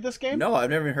you played this game? No, I've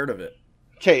never even heard of it.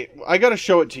 Okay, I gotta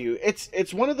show it to you.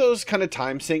 It's one of those kind of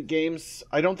time sink games.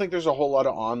 I don't think there's a whole lot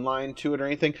of online to it or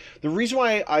anything. The reason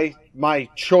why my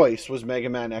choice was Mega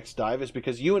Man X Dive is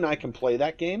because you and I can play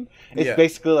that game. It's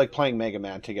basically like playing Mega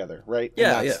Man together, right?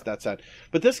 Yeah, that's that.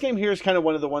 But this game here is kind of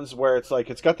one of the ones where it's like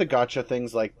it's got the gacha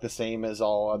things like the same as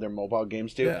all other mobile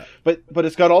games do. Yeah. But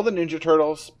it's got all the Ninja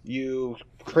Turtles. You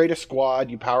create a squad,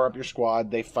 you power up your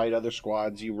squad, they fight other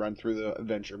squads, you run through the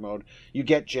adventure mode, you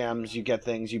get gems, you get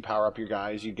things, you power up your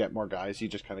guys, you get more guys, you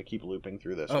just kind of keep looping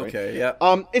through this. Okay, right?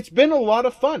 Yeah. It's been a lot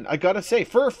of fun, I gotta say.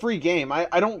 For a free game,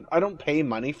 I don't pay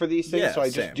money for these things, so I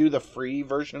just do the free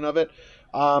version of it.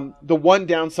 The one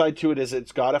downside to it is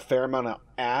it's got a fair amount of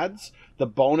ads. The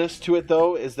bonus to it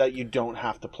though is that you don't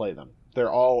have to play them.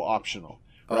 They're all optional.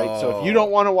 Right, so if you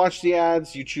don't want to watch the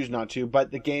ads, you choose not to,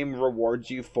 but the game rewards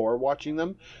you for watching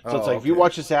them. So it's like, if you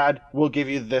watch this ad, we'll give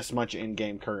you this much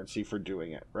in-game currency for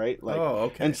doing it, right?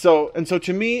 Like, and so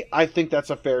to me, I think that's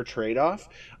a fair trade-off.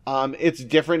 It's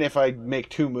different if I make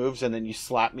two moves and then you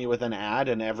slap me with an ad,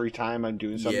 and every time I'm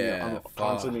doing something, I'm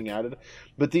constantly being added.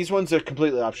 But these ones are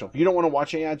completely optional. If you don't want to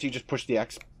watch any ads, you just push the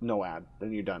X, no ad,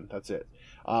 then you're done. That's it.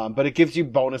 But it gives you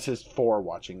bonuses for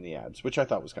watching the ads, which I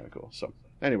thought was kind of cool. So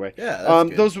anyway,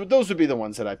 those would be the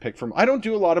ones that I picked from. I don't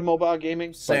do a lot of mobile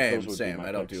gaming. Same.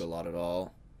 I don't do a lot at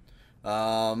all.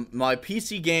 My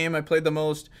PC game I played the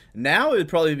most. Now it would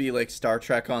probably be like Star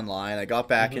Trek Online. I got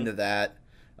back into that.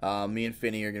 Me and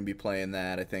Finney are gonna be playing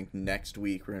that. I think next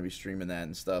week we're gonna be streaming that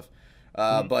and stuff.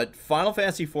 But Final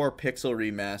Fantasy IV Pixel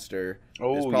Remaster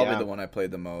is probably the one I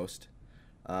played the most.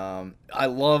 I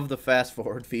love the fast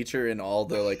forward feature in all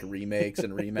the like remakes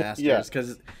and remasters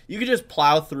because you could just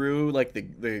plow through like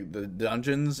the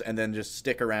dungeons and then just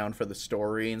stick around for the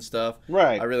story and stuff.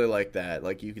 Right. I really like that.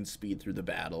 Like you can speed through the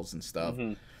battles and stuff.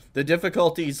 The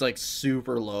difficulty is like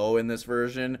super low in this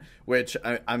version, which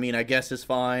I mean I guess is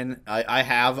fine. I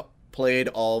have played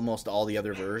almost all the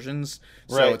other versions,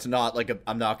 so it's not like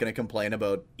I'm not going to complain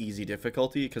about easy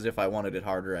difficulty, because if I wanted it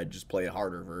harder I'd just play a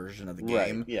harder version of the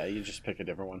game. Yeah, you just pick a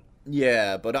different one.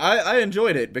 Yeah, but I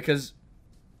enjoyed it because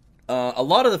a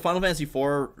lot of the Final Fantasy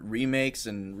IV remakes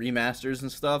and remasters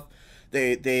and stuff,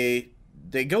 they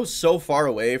go so far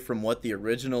away from what the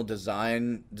original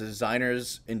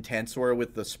designers' intents were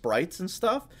with the sprites and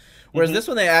stuff, whereas this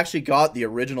one they actually got the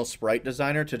original sprite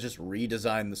designer to just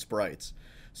redesign the sprites.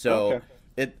 So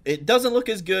it doesn't look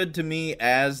as good to me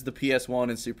as the PS1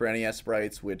 and Super NES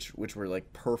sprites, which were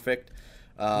like perfect.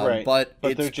 But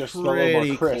it's they're just pretty a little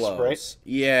more crisp, close. Right?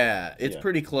 Yeah, it's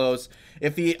pretty close. I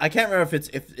can't remember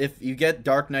if you get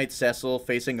Dark Knight Cecil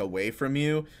facing away from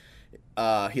you,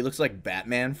 he looks like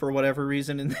Batman for whatever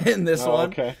reason in this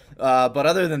one. Okay. But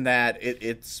other than that,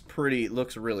 it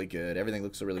looks really good. Everything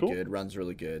looks really good, runs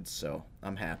really good, so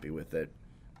I'm happy with it.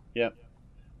 Yep.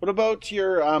 What about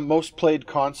your most played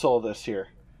console this year?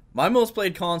 My most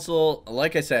played console,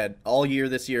 like I said, all year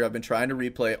this year, I've been trying to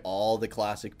replay all the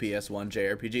classic PS1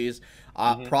 JRPGs.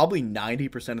 Probably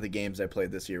 90% of the games I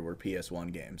played this year were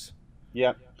PS1 games.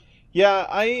 Yep. Yeah,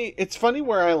 it's funny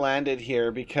where I landed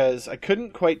here because I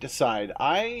couldn't quite decide.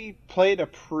 I played a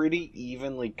pretty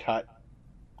evenly cut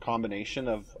combination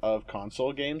of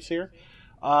console games here.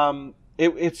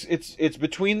 It's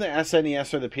between the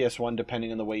SNES or the PS1,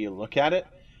 depending on the way you look at it.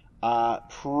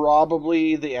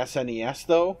 Probably the SNES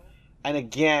though, and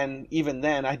again, even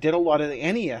then, I did a lot of the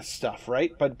NES stuff,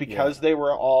 right? But because they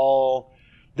were all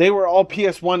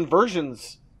PS1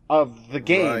 versions of the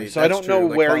game, so I don't know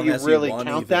where you really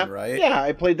count that. Right? Yeah,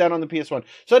 I played that on the PS1,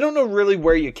 so I don't know really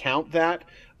where you count that.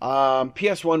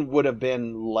 PS1 would have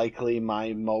been likely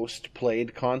my most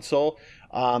played console.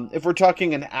 If we're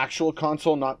talking an actual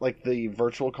console, not like the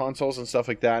virtual consoles and stuff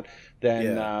like that,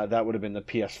 then that would have been the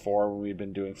PS4 when we'd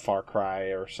been doing Far Cry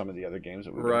or some of the other games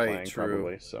that we've been playing,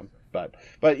 probably. So,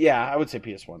 but yeah, I would say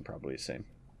PS1 probably the same.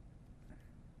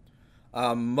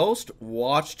 Most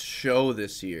watched show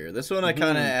this year. This one I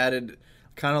kind of added,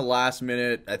 kind of last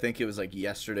minute. I think it was like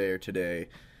yesterday or today.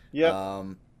 Yeah.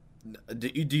 Do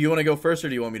you want to go first, or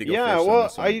do you want me to go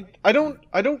first? Yeah, well,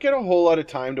 I don't get a whole lot of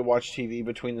time to watch TV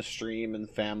between the stream and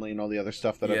the family and all the other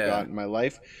stuff that I've got in my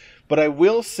life. But I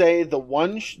will say the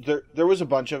one there was a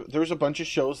bunch of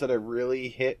shows that I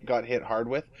really got hit hard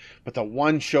with, but the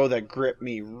one show that gripped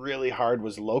me really hard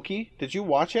was Loki. Did you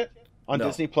watch it on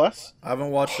Disney Plus? I haven't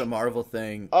watched a Marvel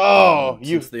thing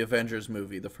since the Avengers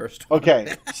movie, the first one.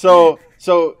 Okay, so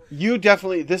you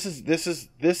definitely this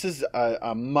is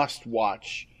a must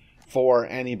watch for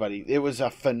anybody. It was a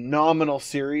phenomenal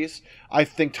series. I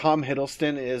think Tom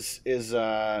Hiddleston is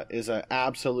an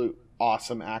absolute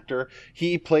awesome actor.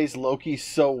 He plays Loki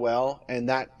so well, and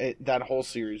that whole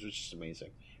series was just amazing.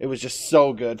 It was just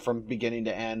so good from beginning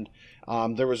to end.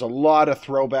 There was a lot of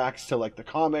throwbacks to like the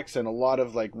comics and a lot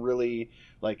of like really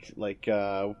like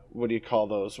what do you call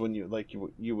those when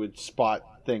you would spot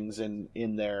things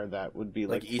in there that would be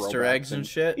like Easter eggs and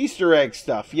shit. Easter egg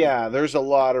stuff. Yeah, there's a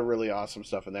lot of really awesome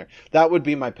stuff in there. That would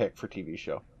be my pick for TV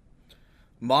show.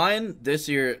 Mine this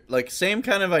year, like same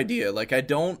kind of idea. Like I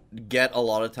don't get a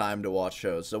lot of time to watch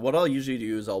shows. So what I'll usually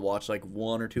do is I'll watch like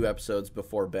 1 or 2 episodes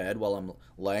before bed while I'm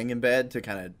laying in bed to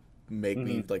kind of make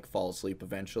me like fall asleep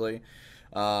eventually.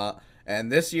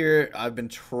 And this year I've been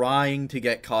trying to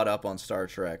get caught up on Star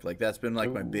Trek. Like that's been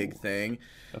like my big thing.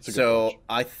 That's a good watch.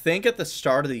 I think at the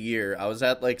start of the year I was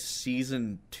at like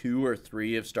season 2 or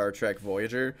 3 of Star Trek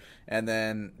Voyager, and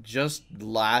then just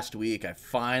last week I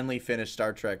finally finished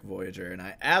Star Trek Voyager, and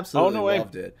I absolutely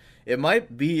loved it. It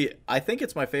might be, I think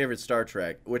it's my favorite Star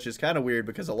Trek, which is kind of weird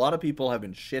because a lot of people have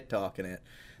been shit talking it.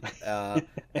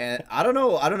 And I don't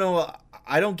know.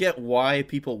 I don't get why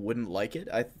people wouldn't like it.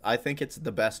 I think it's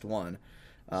the best one.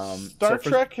 Star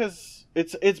Trek has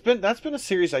that's been a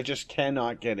series I just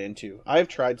cannot get into. I've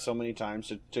tried so many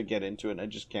times to get into it and I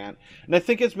just can't. And I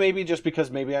think it's maybe just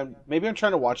because maybe I'm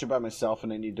trying to watch it by myself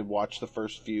and I need to watch the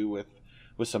first few with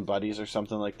some buddies or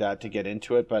something like that to get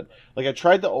into it. But like I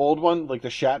tried the old one, like the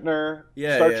Shatner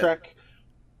Star Trek.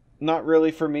 Not really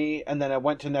for me, and then I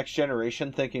went to Next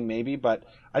Generation thinking maybe, but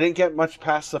I didn't get much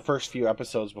past the first few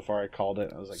episodes before I called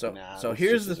it. I was like, nah. So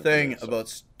here's the thing about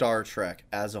Star Trek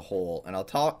as a whole, and I'll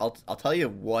tell you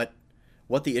what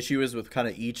the issue is with kind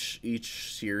of each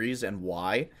series and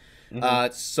why.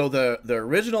 So the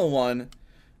original one.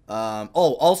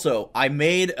 Also, I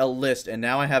made a list, and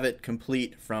now I have it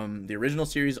complete from the original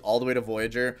series all the way to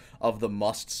Voyager of the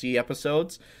must-see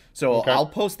episodes. So I'll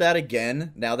post that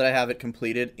again now that I have it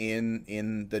completed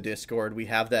in the Discord. We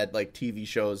have that like TV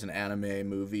shows and anime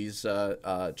movies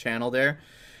channel there,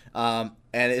 and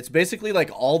it's basically like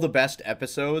all the best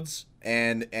episodes,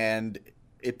 and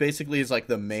it basically is like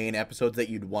the main episodes that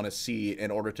you'd want to see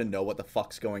in order to know what the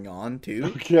fuck's going on too.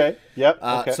 Okay. Yep.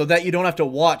 Okay. So that you don't have to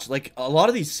watch, like a lot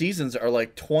of these seasons are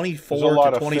like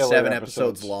 24 to 27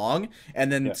 episodes long,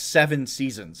 and then 7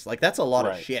 seasons. Like that's a lot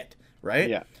of shit, right?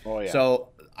 Yeah. Oh yeah. So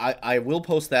I will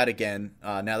post that again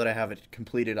now that I have it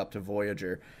completed up to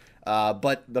Voyager.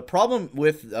 But the problem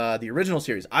with the original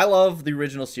series, I love the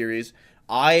original series.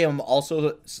 I am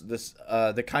also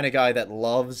the kind of guy that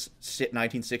loves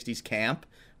 1960s camp.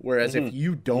 Whereas if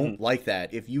you don't like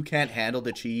that, if you can't handle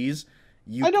the cheese,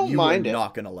 you are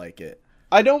not gonna like it.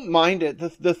 I don't mind it.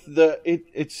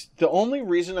 It's the only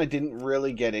reason I didn't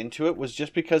really get into it was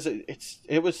just because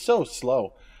it was so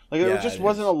slow. Like there just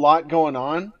wasn't a lot going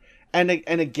on. And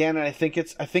again, I think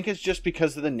it's just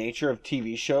because of the nature of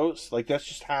TV shows. Like that's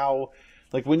just how,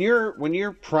 like when you're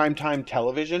primetime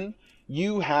television,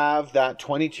 you have that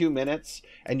 22 minutes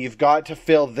and you've got to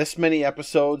fill this many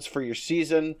episodes for your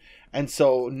season. And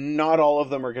so not all of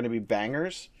them are going to be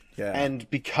bangers. Yeah. And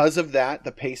because of that,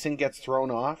 the pacing gets thrown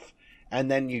off.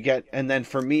 And then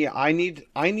for me, I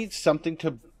need something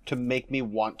to make me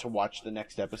want to watch the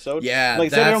next episode. Yeah.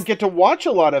 Like I said, I don't get to watch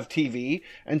a lot of TV.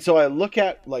 And so I look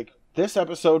at like this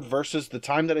episode versus the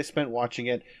time that I spent watching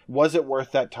it. Was it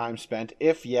worth that time spent?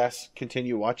 If yes,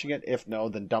 continue watching it. If no,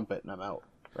 then dump it and I'm out.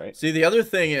 Right. See, the other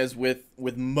thing is with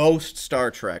most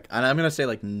Star Trek, and I'm gonna say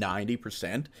like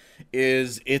 90%,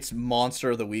 is it's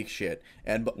Monster of the Week shit.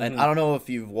 And I don't know if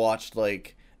you've watched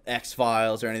like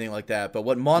X-Files or anything like that, but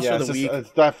what Monster of the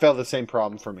Week that felt the same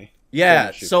problem for me.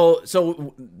 Yeah, so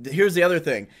here's the other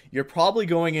thing. You're probably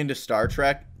going into Star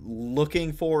Trek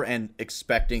looking for and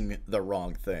expecting the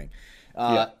wrong thing.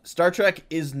 Star Trek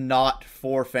is not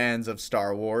for fans of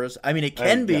Star Wars. I mean, it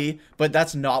can be, but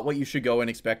that's not what you should go in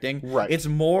expecting. Right. It's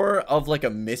more of like a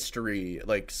mystery,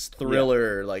 like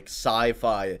thriller, like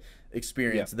sci-fi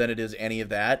experience than it is any of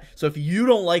that. So if you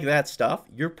don't like that stuff,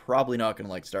 you're probably not going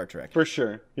to like Star Trek. For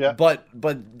sure. Yeah. But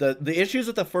the issues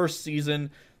with the first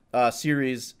season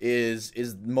series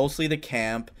is mostly the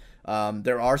camp.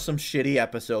 There are some shitty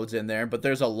episodes in there, but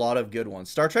there's a lot of good ones.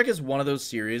 Star Trek is one of those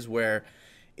series where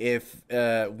if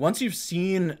once you've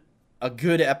seen a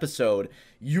good episode,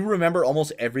 you remember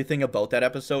almost everything about that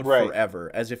episode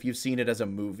forever, as if you've seen it as a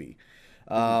movie.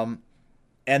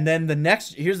 And then the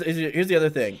next here's the other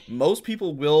thing. Most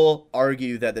people will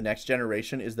argue that the Next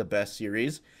Generation is the best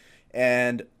series,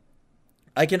 and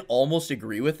I can almost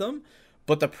agree with them.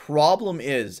 But the problem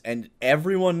is, and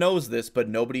everyone knows this, but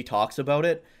nobody talks about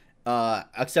it,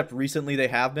 except recently they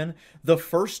have been, the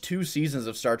first 2 seasons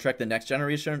of Star Trek The Next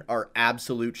Generation are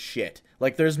absolute shit.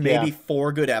 Like, there's maybe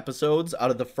 4 good episodes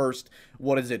out of the first,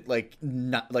 what is it,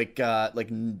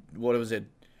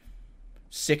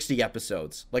 60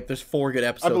 episodes. Like, there's 4 good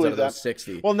episodes out of those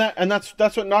 60. Well,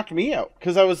 that's what knocked me out,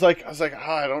 because I was like,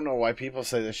 I don't know why people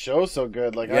say this show's so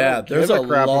good. Like, I don't there's give a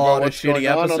crap lot about of shitty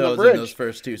episodes in those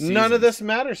first 2 seasons. None of this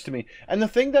matters to me. And the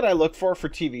thing that I look for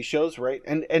TV shows, right,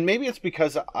 and maybe it's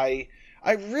because I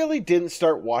really didn't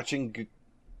start watching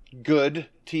good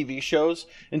TV shows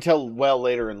until well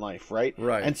later in life, right?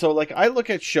 Right. And so, like, I look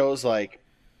at shows like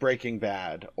Breaking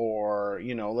Bad, or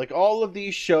like all of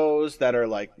these shows that are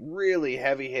like really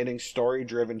heavy-hitting,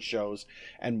 story-driven shows,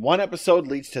 and one episode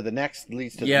leads to the next,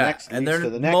 leads to the next, leads to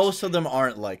the next. Most of them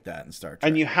aren't like that in Star Trek,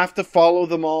 and you have to follow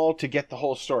them all to get the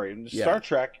whole story. In Star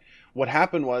Trek, what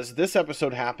happened was this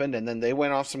episode happened, and then they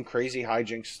went off some crazy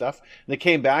hijinks stuff. They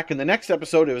came back, and the next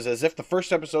episode, it was as if the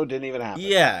first episode didn't even happen.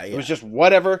 It was just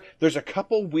whatever. There's a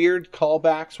couple weird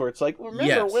callbacks where it's like,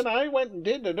 remember when I went and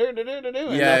did and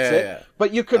that's it.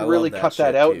 But you could really cut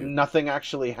that out, and nothing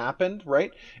actually happened,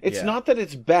 right? It's not that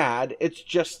it's bad. It's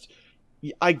just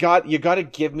you got to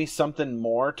give me something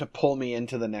more to pull me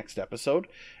into the next episode.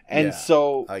 And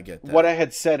so I get that. What I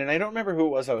had said, and I don't remember who it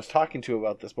was I was talking to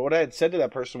about this, but what I had said to that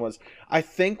person was, I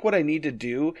think what I need to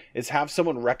do is have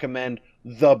someone recommend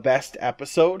the best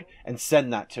episod and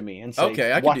send that to me and say,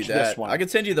 okay, I can do that. This one. I can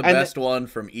send you the best one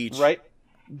from each. Right?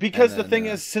 Because the thing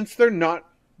is, since they're not,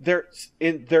 they're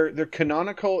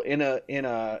canonical in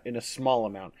a small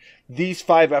amount. These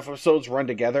 5 episodes run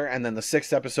together, and then the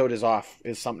 6th episode is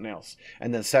something else,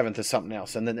 and then 7th is something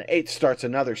else, and then the 8th starts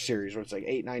another series where it's like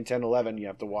 8, 9, 10, 11 you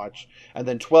have to watch, and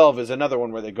then 12 is another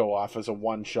one where they go off as a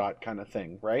one-shot kind of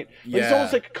thing, right? Like, it's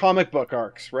almost like comic book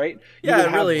arcs, right? It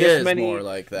really is more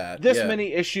like that.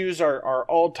 Many issues are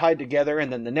all tied together, and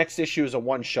then the next issue is a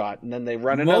one-shot, and then they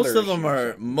run another.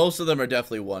 Most of them are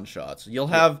definitely one-shots. You'll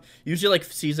have usually like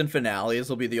season finales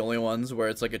will be the only ones where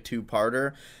it's like a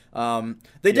 2-parter.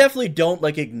 They definitely don't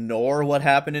like ignore what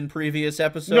happened in previous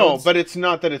episodes. No, but it's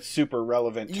not that it's super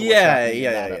relevant to what's happening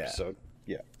in that episode.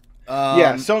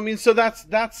 So I mean, so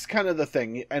that's kind of the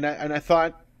thing, and I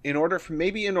thought in order for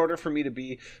me to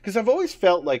be, because I've always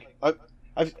felt like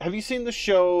have you seen the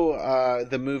show,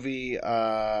 the movie?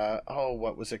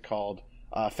 What was it called?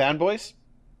 Fanboys.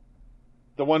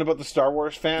 The one about the Star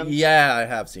Wars fans? Yeah, I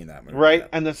have seen that movie. Right? Yeah.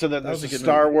 And then so then there's the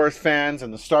Star Wars fans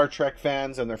and the Star Trek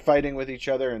fans, and they're fighting with each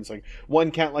other, and it's like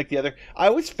one can't like the other. I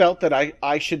always felt that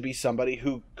I should be somebody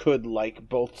who could like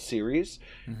both series,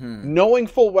 knowing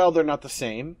full well they're not the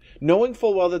same, knowing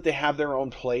full well that they have their own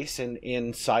place in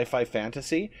sci-fi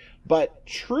fantasy, but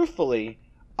truthfully,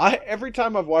 every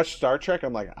time I've watched Star Trek,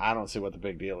 I'm like, I don't see what the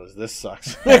big deal is. This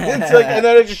sucks. It's like, and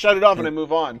then I just shut it off and I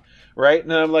move on, right?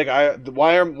 And then I'm like,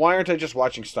 why aren't I just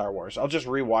watching Star Wars? I'll just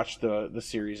rewatch the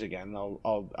series again. And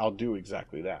I'll do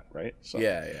exactly that, right? So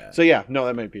no,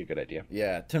 that might be a good idea.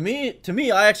 Yeah, to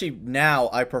me,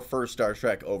 I prefer Star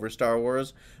Trek over Star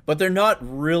Wars, but they're not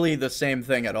really the same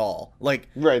thing at all.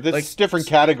 There's different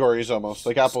categories almost,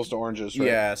 like apples to oranges. Right?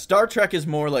 Yeah, Star Trek is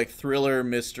more like thriller,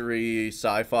 mystery,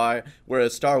 sci-fi,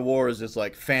 whereas Star Wars is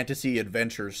like fantasy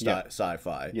adventure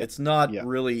sci-fi. Yeah. It's not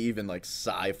really even like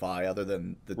sci-fi other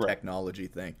than the technology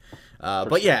thing.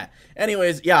 But yeah,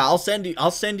 anyways, I'll send you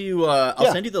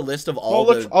the list of all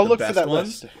the best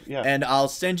ones. Yeah. And I'll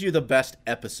send you the best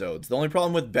episodes. The only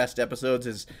problem with best episodes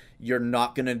is you're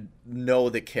not going to know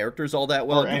the characters all that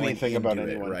well or anything about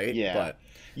anyone, right? Yeah.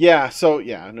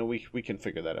 No, we can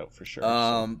figure that out for sure.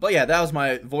 But yeah, that was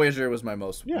Voyager was my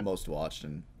most watched,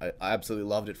 and I absolutely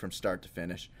loved it from start to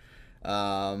finish.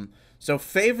 So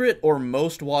favorite or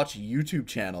most watched YouTube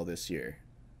channel this year?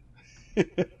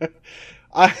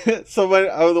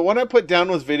 The one I put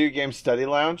down was Video Game Study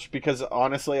Lounge, because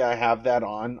honestly I have that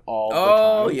on all the time.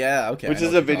 Oh yeah, okay. Which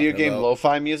is a video game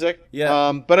lo-fi music.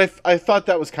 Yeah. But I thought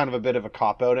that was kind of a bit of a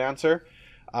cop-out answer,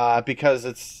 because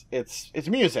it's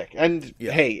music, and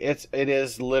hey, it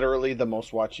is literally the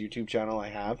most watched YouTube channel I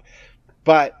have.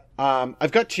 But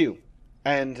I've got two.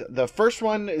 And the first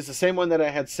one is the same one that I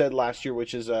had said last year,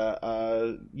 which is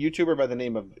a YouTuber by the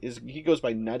name of, he goes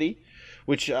by Nutty,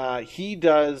 which he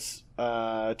does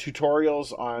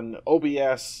tutorials on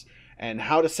OBS and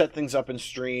how to set things up in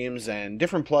streams and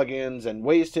different plugins and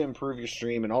ways to improve your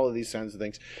stream and all of these kinds of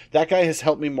things. That guy has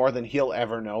helped me more than he'll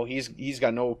ever know. He's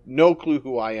got no clue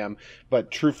who I am, but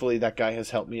truthfully, that guy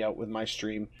has helped me out with my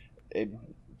stream in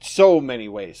so many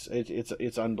ways.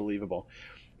 It's unbelievable.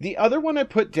 The other one I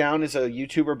put down is a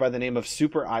YouTuber by the name of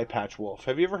Super Eye Patch Wolf.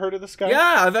 Have you ever heard of this guy?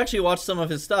 Yeah, I've actually watched some of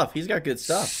his stuff. He's got good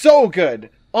stuff. So good.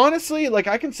 Honestly, like,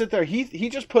 I can sit there. He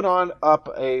just put on up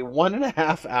a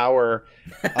 1.5 hour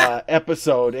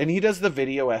episode, and he does the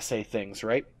video essay things,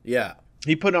 right? Yeah.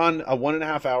 He put on a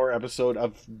 1.5 hour episode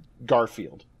of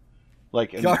Garfield.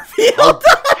 Like, Garfield?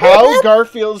 how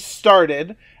Garfield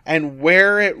started and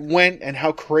where it went and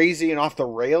how crazy and off the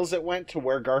rails it went to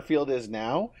where Garfield is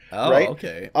now. Oh, right?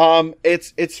 okay.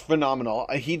 It's phenomenal.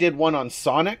 He did one on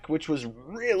Sonic, which was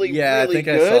really good. I think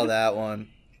I saw that one.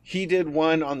 He did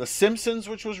one on The Simpsons,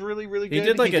 which was really good. He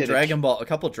did like a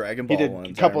couple Dragon Ball ones.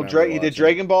 He did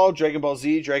Dragon Ball, Dragon Ball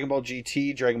Z, Dragon Ball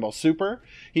GT, Dragon Ball Super.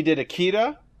 He did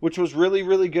Akira, which was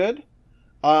really good.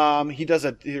 There's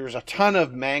a ton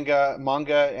of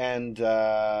manga and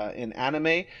in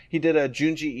anime. He did a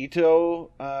Junji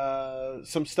Ito,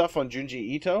 some stuff on Junji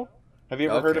Ito. Have you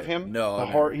ever heard of him?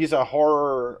 No. He's a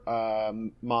horror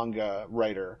manga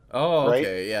writer. Oh, right?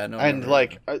 okay, yeah, no. And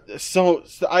like, so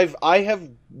I have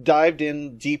dived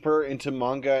in deeper into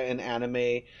manga and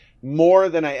anime more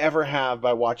than I ever have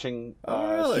by watching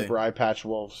really? Super Eye Patch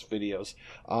Wolf's videos.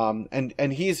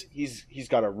 And he's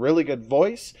got a really good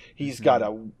voice. He's got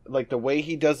the way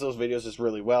he does those videos is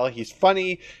really well. He's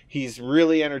funny. He's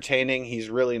really entertaining.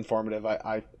 He's really informative.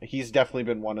 He's definitely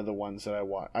been one of the ones that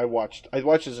I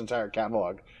watched his entire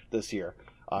catalog this year.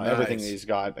 Nice. Everything that he's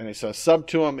got, and so sub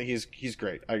to him. He's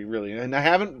great. I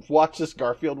haven't watched this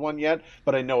Garfield one yet,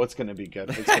 but I know it's going to be good.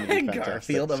 It's going to be fantastic.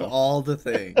 Garfield of all the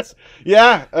things.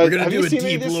 Yeah, we're going to do a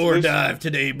deep lore dive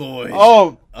today, boys.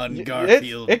 Oh, on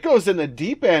Garfield. It goes in the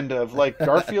deep end of like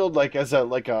Garfield, like as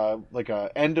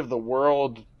a end of the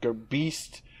world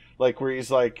beast. Like where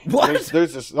he's like, what?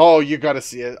 There's this. Oh, you got to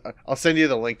see it. I'll send you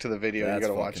the link to the video. That's you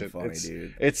got to watch it. Funny,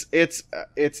 dude.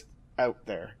 It's out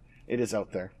there. It is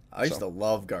out there. I used to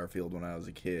love Garfield when I was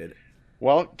a kid.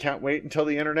 Well, can't wait until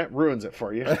the internet ruins it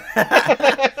for you.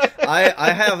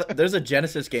 There's a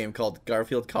Genesis game called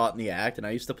Garfield Caught in the Act, and I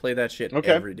used to play that shit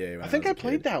every day. I think I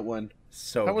played that one.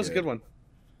 That was a good one.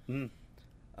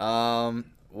 What how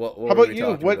about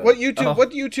you? What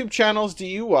YouTube channels do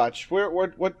you watch?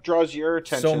 What draws your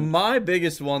attention? So my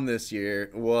biggest one this year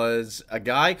was a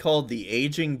guy called The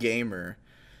Aging Gamer,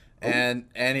 and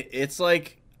it's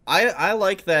like. I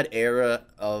like that era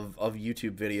of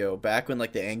YouTube video back when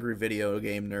like the Angry Video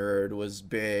Game Nerd was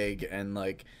big and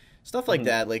like stuff like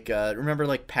that. Like remember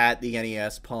like Pat the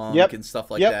NES Punk and stuff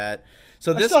like that.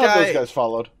 So this guy, have those guys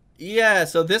followed. Yeah,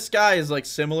 so this guy is like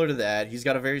similar to that. He's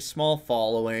got a very small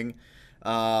following,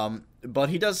 but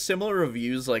he does similar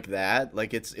reviews like that.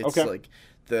 Like it's like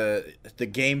the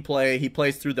gameplay. He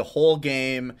plays through the whole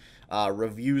game,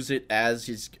 reviews it as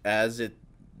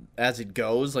it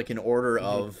goes, like in order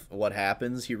of what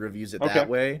happens. He reviews it that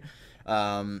way.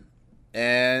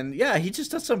 And yeah, he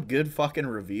just does some good fucking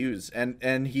reviews.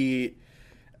 And he'll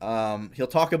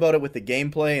talk about it with the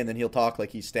gameplay, and then he'll talk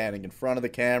like he's standing in front of the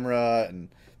camera and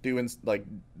doing like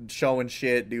showing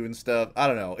shit, doing stuff. I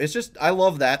don't know. It's just I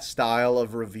love that style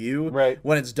of review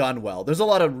when it's done well. There's a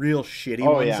lot of real shitty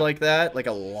ones like that, like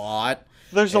a lot.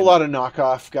 There's a lot of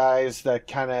knockoff guys that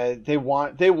kind of they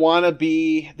want to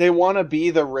be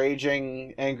the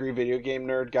raging angry video game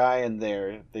nerd guy, and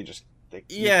this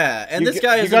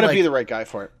guy is, you got to be the right guy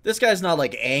for it. This guy's not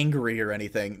like angry or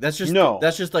anything. That's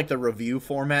just like the review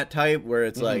format type where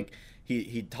it's like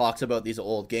he talks about these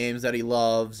old games that he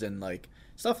loves and like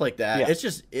stuff like that. Yeah.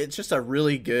 It's just a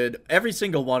really good. Every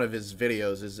single one of his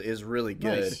videos is really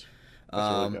good. Nice.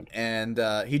 Really good.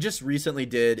 And he just recently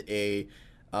did a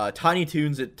Tiny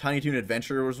Toon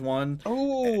Adventure was one.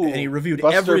 Oh, and he reviewed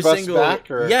Buster every Bust single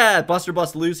Back, or? Yeah, Buster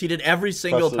Bust Loose. He did every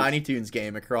single Bust Tiny Loose. Toons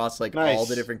game across like all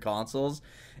the different consoles.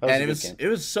 And it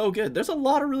was so good. There's a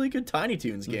lot of really good Tiny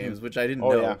Toons games, which I didn't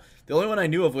know. Yeah. The only one I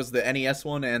knew of was the NES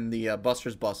one and the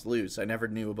Buster's Bust Loose. I never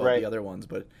knew about the other ones,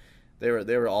 but They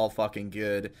were all fucking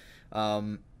good.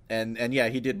 And yeah,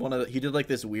 he did like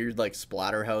this weird like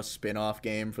Splatterhouse spin-off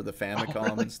game for the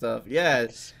Famicom and stuff. Yeah,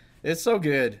 it's so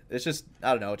good. It's just,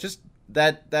 I don't know, just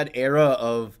that era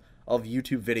of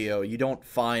YouTube video. You don't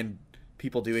find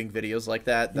people doing videos like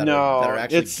that are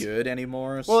actually good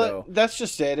anymore. Well, so that's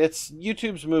just it. It's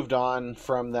YouTube's moved on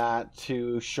from that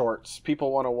to shorts.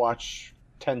 People want to watch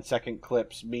 10-second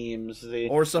clips, memes,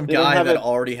 or some guy that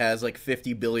already has like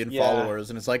 50 billion followers,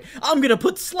 and it's like, I'm gonna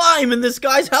put slime in this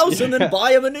guy's house and then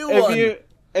buy him a new one.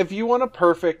 If you want a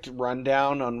perfect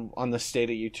rundown on the state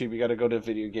of YouTube, you got to go to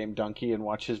Video Game Donkey and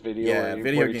watch his video. Yeah,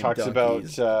 where he talks about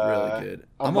really good.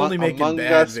 I'm only making Among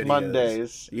bad Us videos.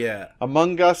 Mondays. Yeah,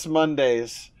 Among Us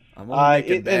Mondays. I'm only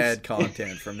making bad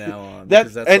content from now on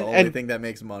because that's the only thing that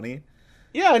makes money.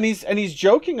 Yeah, and he's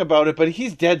joking about it, but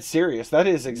he's dead serious. That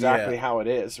is exactly how it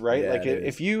is, right? Yeah, like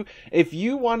if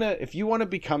you want to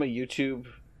become a YouTube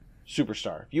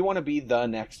superstar, if you want to be the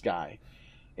next guy,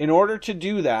 in order to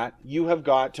do that, you have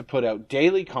got to put out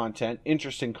daily content,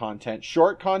 interesting content,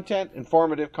 short content,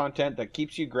 informative content that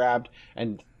keeps you grabbed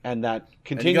and that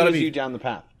continues you down the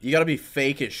path. You gotta be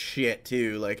fake as shit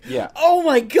too. Like, oh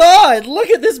my god, look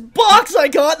at this box I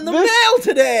got in the mail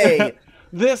today.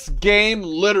 This game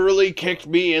literally kicked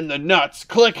me in the nuts.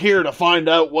 Click here to find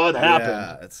out what happened.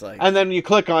 Yeah, it's like, and then you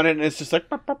click on it, and it's just like,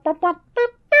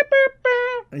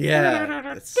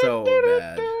 yeah, it's so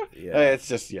bad. Yeah, it's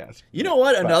just You know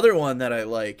what? Another one that I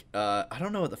like. I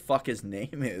don't know what the fuck his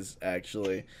name is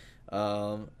actually.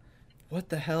 What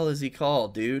the hell is he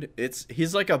called, dude?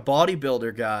 He's like a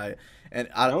bodybuilder guy. And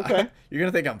you're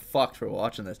gonna think I'm fucked for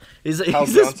watching this. He's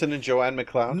Johnson and Joanne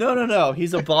McLeod. No.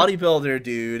 He's a bodybuilder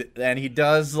dude, and he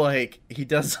does like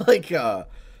I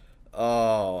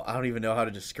don't even know how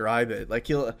to describe it. Like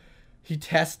he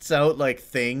tests out like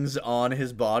things on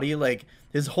his body. Like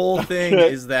his whole thing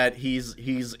is that he's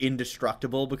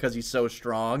indestructible because he's so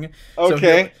strong.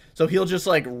 Okay. So he'll just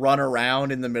like run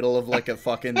around in the middle of like a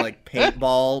fucking like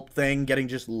paintball thing, getting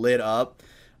just lit up.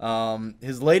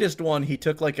 His latest one, he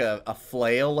took like a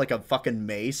flail, like a fucking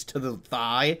mace to the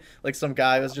thigh. Like some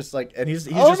guy was just like, and he's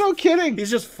just, no kidding. He's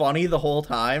just funny the whole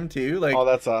time too. Like, oh,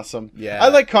 that's awesome. Yeah, I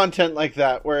like content like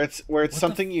that where it's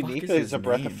something unique. It's a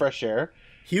breath of fresh air.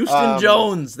 Houston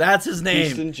Jones, that's his name.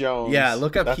 Houston Jones. Yeah,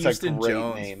 look up that's Houston a great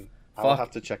Jones. Name. I'll have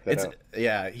to check that out.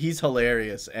 Yeah, he's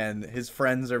hilarious, and his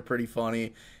friends are pretty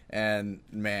funny. And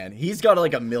man, he's got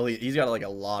like a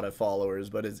lot of followers,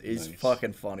 but he's a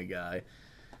fucking funny guy.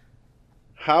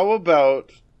 How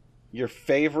about your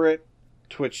favorite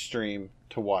Twitch stream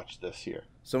to watch this year?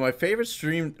 So my favorite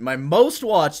stream, my most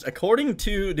watched, according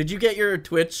to, did you get your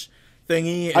Twitch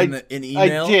thingy in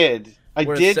email? I did. I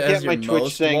did get my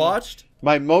Twitch thing. Watched?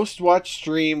 My most watched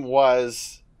stream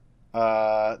was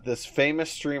this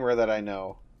famous streamer that I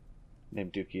know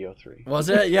named Dookie03. Was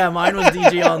it? Yeah, mine was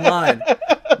DG Online.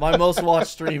 My most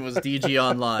watched stream was DG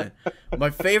Online.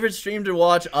 My favorite stream to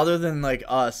watch, other than like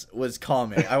us, was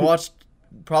Kame. I watched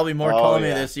probably more Kame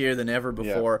this year than ever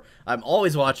before. Yeah. I'm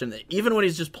always watching it, even when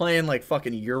he's just playing like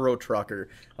fucking Euro Trucker.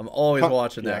 I'm always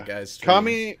watching that guy's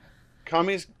stream.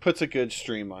 Kame puts a good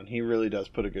stream on. He really does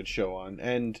put a good show on.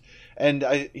 And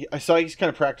I saw he's kind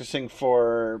of practicing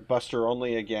for Buster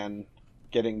Only again,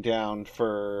 getting down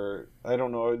for, I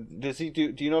don't know, do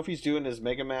you know if he's doing his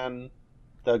Mega Man,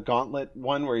 the Gauntlet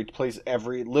one where he plays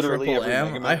literally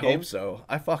every Mega Man game? I hope so.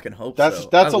 I fucking hope so.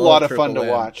 That's a lot of fun to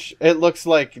watch. It looks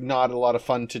like not a lot of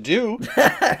fun to do,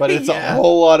 but it's a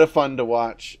whole lot of fun to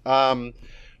watch.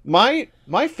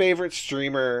 My favorite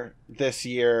streamer this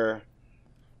year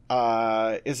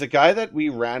is a guy that we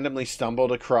randomly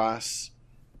stumbled across,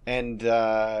 and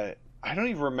I don't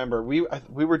even remember. We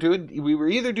were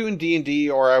either doing D&D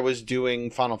or I was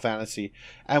doing Final Fantasy,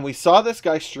 and we saw this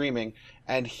guy streaming,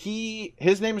 and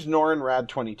his name is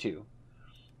NoranRad22.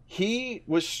 He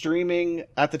was streaming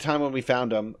at the time when we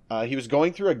found him. He was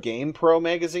going through a GamePro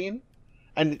magazine,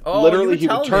 and literally he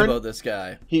would turn about this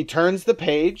guy. He turns the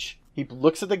page. He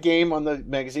looks at the game on the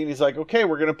magazine. He's like, "Okay,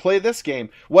 we're gonna play this game,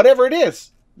 whatever it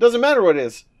is. Doesn't matter what it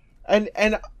is." And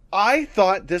I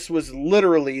thought this was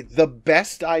literally the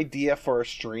best idea for a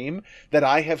stream that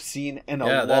I have seen in a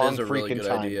long that is a freaking really good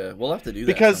time. Idea. We'll have to do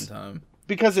that sometime.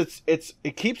 Because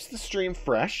it keeps the stream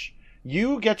fresh.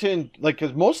 You get to, like,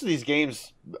 because most of these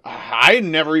games, I had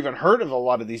never even heard of a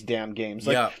lot of these damn games.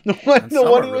 Like, the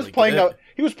one he was playing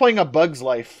he was playing A Bug's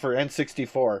Life for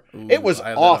N64. It was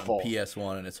awful. I have that on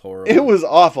PS1 and it's horrible. It was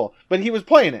awful, but he was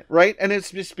playing it, right? And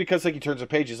it's just because like he turns a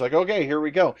page, he's like, okay, here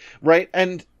we go, right?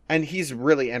 And and he's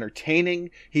really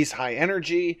entertaining. He's high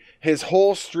energy. His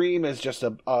whole stream is just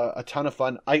a ton of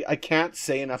fun. I can't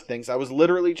say enough things. I was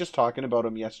literally just talking about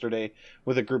him yesterday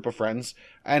with a group of friends,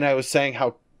 and I was saying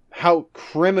how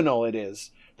criminal it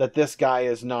is that this guy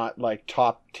is not like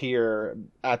top tier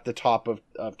at the top of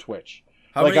Twitch.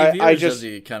 How many viewers does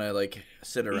he kind of like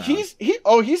sit around? He's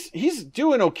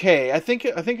doing okay. I think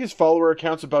his follower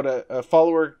count is about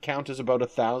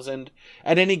 1,000.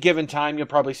 At any given time, you'll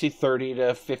probably see 30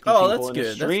 to 50 people in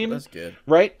the stream. That's good,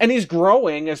 right? And he's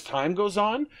growing as time goes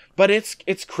on. But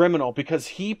it's criminal because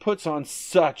he puts on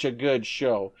such a good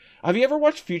show. Have you ever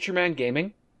watched Future Man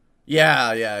Gaming? Yeah,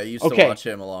 I used to watch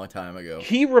him a long time ago.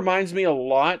 He reminds me a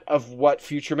lot of what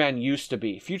Future Man used to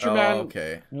be. Future Man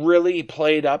really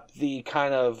played up the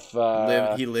kind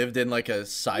of... he lived in like a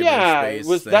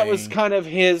cyberspace thing. That was kind of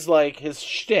his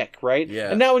shtick, right? Yeah.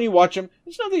 And now when you watch him,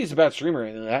 it's not that he's a bad streamer or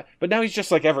anything like that, but now he's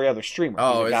just like every other streamer.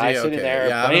 Oh, he's a guy sitting there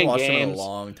playing I haven't watched games. him in a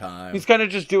long time. He's kind of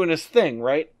just doing his thing,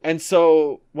 right? And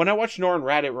so when I watch Norrin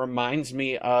Rad, it reminds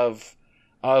me of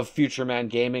Future Man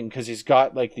Gaming, because he's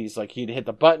got like these, like he'd hit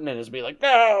the button and it'd be like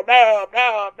no,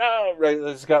 right?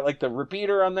 He's got like the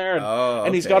repeater on there,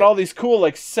 and he's got all these cool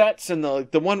like sets, and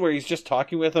the one where he's just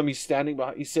talking with him, he's sitting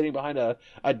behind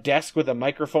a desk with a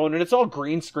microphone, and it's all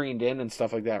green screened in and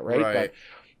stuff like that, right? But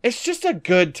it's just a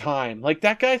good time. Like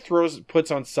that guy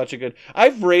puts on such a good.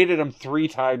 I've rated him 3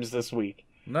 times this week.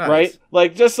 Nice.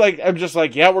 Right? I'm just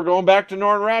like, yeah, we're going back to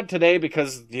Norrin Rad today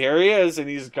because here he is, and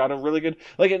he's got a really good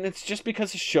and it's just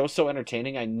because his show's so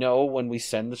entertaining. I know when we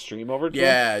send the stream over to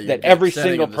him that every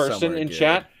single person in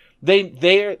chat,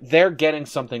 they're getting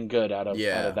something good out of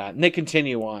that, and they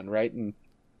continue on, right? And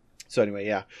so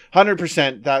anyway,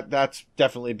 100%. That's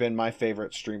definitely been my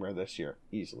favorite streamer this year,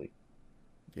 easily.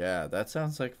 Yeah, that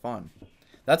sounds like fun.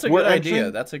 That's a good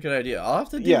idea. That's a good idea. I'll have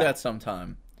to do that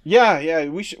sometime. Yeah,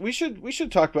 we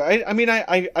should talk about it. I mean,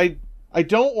 I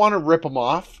don't want to rip him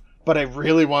off, but I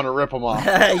really want to rip him off.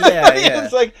 yeah.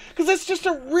 It's like, because that's just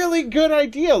a really good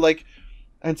idea. Like,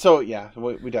 and so we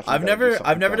definitely.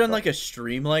 I've never done like a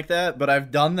stream like that, but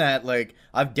I've done that. Like,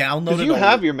 I've downloaded. Because you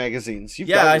have your magazines.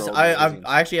 I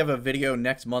actually have a video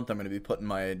next month. I'm going to be putting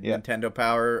my Nintendo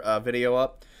Power video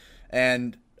up,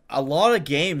 and a lot of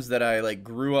games that I like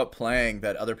grew up playing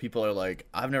that other people are like,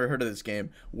 I've never heard of this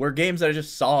game, were games that I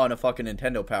just saw in a fucking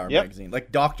Nintendo Power magazine,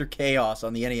 like Dr. Chaos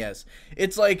on the NES.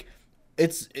 It's like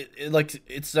it's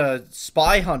a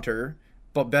Spy Hunter,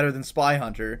 but better than Spy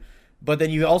Hunter. But then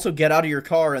you also get out of your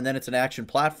car and then it's an action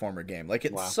platformer game. Like,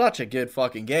 it's such a good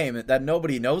fucking game that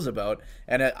nobody knows about,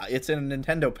 and it's in a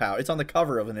Nintendo Power. It's on the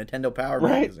cover of a Nintendo Power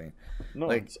magazine. No,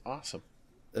 like, it's awesome.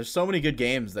 There's so many good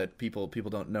games that people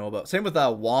don't know about. Same with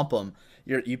Wampum.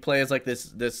 You play as like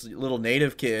this little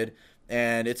native kid,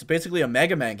 and it's basically a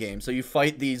Mega Man game. So you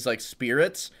fight these like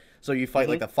spirits. So you fight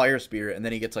like the fire spirit, and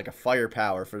then he gets like a fire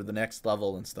power for the next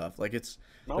level and stuff. Like there's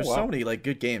so many like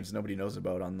good games nobody knows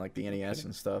about on like the NES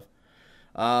and stuff.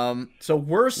 So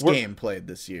worst game played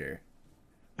this year.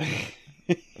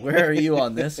 Where are you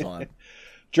on this one?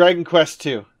 Dragon Quest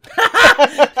II.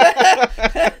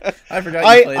 I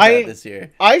forgot you played that this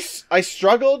year. I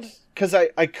struggled because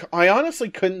I honestly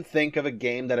couldn't think of a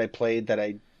game that I played that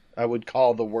I would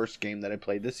call the worst game that I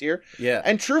played this year. Yeah.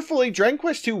 And truthfully, Dragon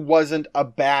Quest II wasn't a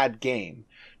bad game.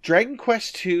 Dragon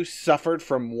Quest II suffered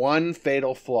from one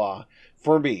fatal flaw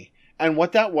for me. And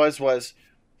what that was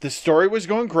the story was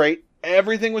going great.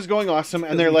 Everything was going awesome,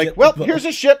 and they're like, well, here's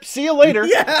a ship, see you later.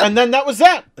 Yeah. And then that was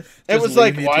that. It was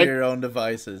like, what? To your own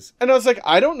devices. And I was like,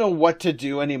 I don't know what to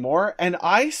do anymore. And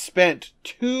I spent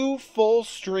 2 full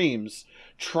streams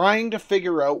trying to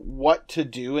figure out what to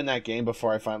do in that game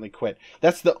before I finally quit.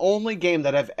 That's the only game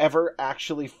that I've ever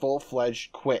actually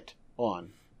full-fledged quit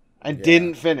on and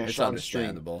didn't finish on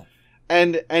stream.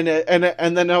 And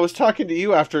then I was talking to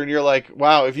you after, and you're like,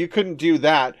 wow, if you couldn't do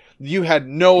that, you had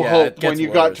no hope when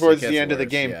you got towards the end of the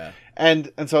game. Yeah.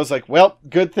 And so I was like, well,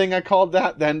 good thing I called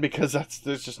that then, because that's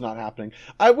just not happening.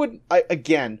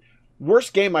 Again,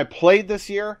 worst game I played this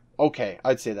year? Okay,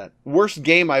 I'd say that. Worst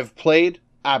game I've played?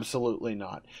 Absolutely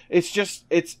not. It's just,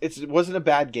 it wasn't a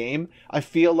bad game. I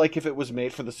feel like if it was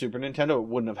made for the Super Nintendo, it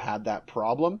wouldn't have had that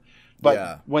problem.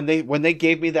 But when they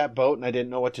gave me that boat and I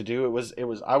didn't know what to do,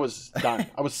 I was done.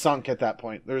 I was sunk at that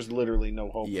point. There's literally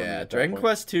no hope for me at Dragon that point.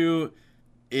 Quest II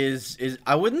is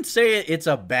I wouldn't say it's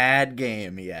a bad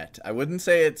game yet. I wouldn't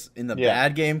say it's in the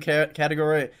bad game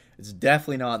category. It's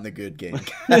definitely not in the good game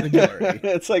category.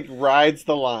 It's like rides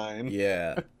the line.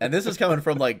 Yeah, and this is coming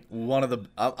from like one of the.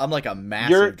 I'm like a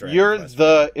massive. You're Quest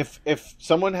the fan. If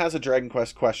someone has a Dragon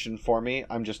Quest question for me,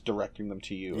 I'm just directing them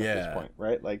to you at this point,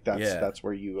 right? Like that's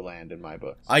where you land in my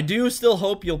book. I do still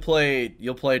hope you'll play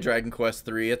Dragon Quest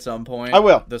 3 at some point. I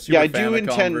will. The Super I Famicom do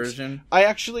intend. version. I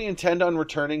actually intend on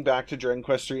returning back to Dragon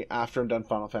Quest 3 after I'm done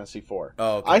Final Fantasy 4.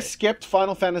 Oh, okay. I skipped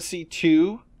Final Fantasy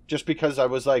 2 just because I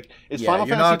was like, is Final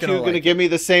you're Fantasy 2 going to give me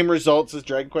the same results as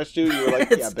Dragon Quest 2? You were like,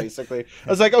 yeah, basically. I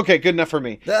was like, okay, good enough for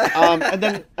me.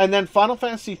 And then Final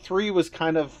Fantasy 3 was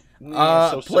kind of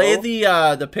play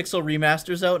the Pixel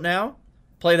remasters out now.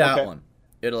 Play that one.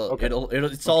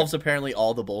 It solves apparently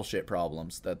all the bullshit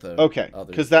problems that the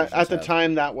because that at the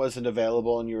time that wasn't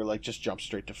available and you were like, just jump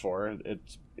straight to 4.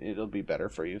 It'll be better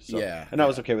for you. So I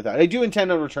was okay with that. I do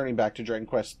intend on returning back to Dragon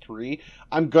Quest 3.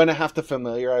 I'm gonna have to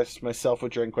familiarize myself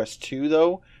with Dragon Quest 2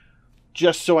 though,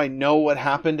 just so I know what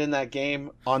happened in that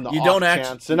game on the off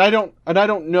chance. And I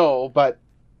don't know, but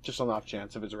just on the off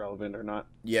chance if it's relevant or not.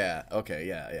 Yeah. Okay.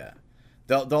 Yeah.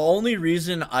 The only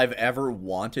reason I've ever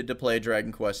wanted to play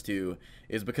Dragon Quest 2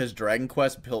 is because Dragon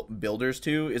Quest Builders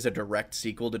 2 is a direct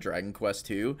sequel to Dragon Quest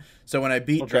 2. So when I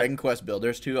beat Dragon Quest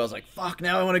Builders 2, I was like, fuck,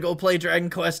 now I want to go play Dragon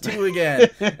Quest 2 again.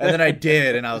 And then I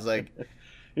did, and I was like,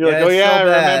 you're like, oh yeah, I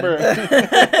remember.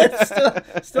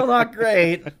 It's still not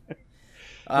great.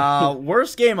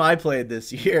 Worst game I played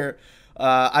this year.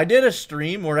 I did a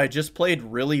stream where I just played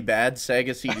really bad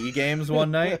Sega CD games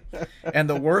one night, and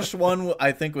the worst one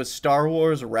I think was Star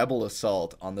Wars Rebel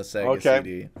Assault on the Sega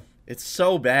CD. It's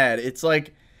so bad. It's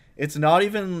like, it's not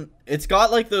even. It's got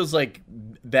like those like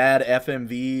bad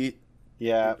FMV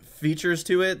features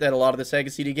to it that a lot of the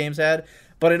Sega CD games had,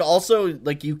 but it also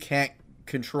like you can't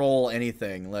control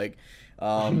anything. Like,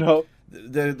 no.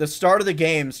 The start of the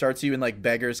game starts you in like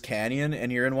Beggar's Canyon,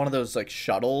 and you're in one of those like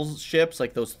shuttle ships,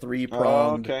 like those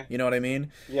 3-pronged. You know what I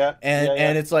mean? Yeah.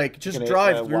 And it's like just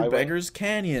drive through Beggar's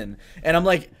Canyon, and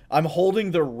I'm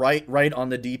holding the right on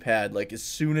the D-pad like as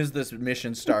soon as this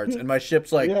mission starts, and my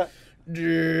ship's like.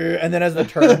 And then as the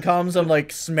turn comes, I'm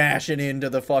like smashing into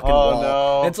the fucking wall.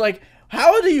 No. It's like,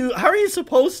 how are you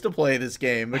supposed to play this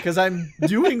game? Because I'm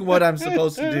doing what I'm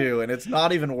supposed to do, and it's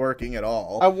not even working at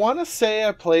all. I want to say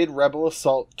I played Rebel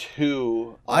Assault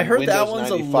 2 on I heard Windows that one's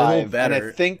 95, a little better. And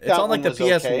I think it's on like the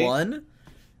PS1. Okay.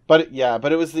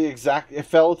 But it was it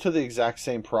fell to the exact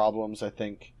same problems, I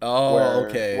think.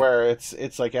 Where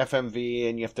it's like FMV,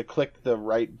 and you have to click the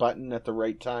right button at the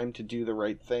right time to do the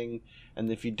right thing. And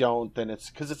if you don't, then it's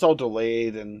because it's all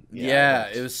delayed. And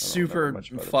it was super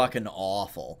fucking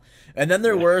awful. And then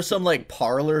there were some like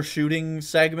parlor shooting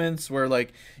segments where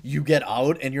like you get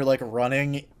out and you're like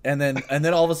running, and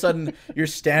then all of a sudden you're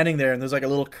standing there and there's like a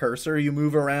little cursor you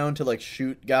move around to like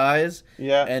shoot guys.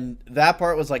 Yeah. And that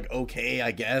part was like okay,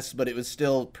 I guess, but it was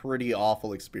still pretty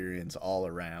awful experience all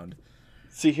around.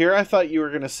 See, here I thought you were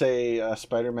gonna say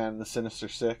Spider-Man and the Sinister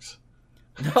Six.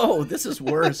 No, this is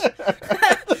worse.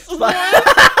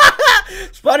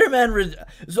 Spider-Man.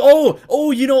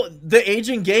 You know, the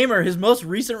aging gamer. His most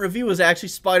recent review was actually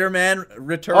Spider-Man: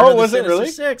 Return of the Sinister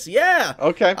Six. Yeah.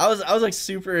 Okay. I was like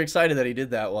super excited that he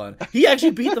did that one. He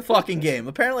actually beat the fucking game.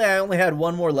 Apparently, I only had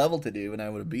one more level to do, and I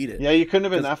would have beat it. Yeah, you couldn't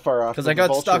have been that far off because I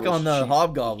got stuck on the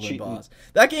Hobgoblin boss.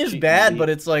 That game's bad, but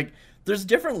it's like. There's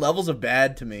different levels of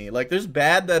bad to me. Like, there's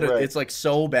bad that it's like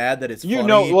so bad that it's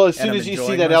funny. Well, as soon as you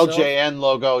see that LJN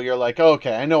logo, you're like, oh,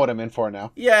 okay, I know what I'm in for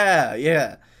now.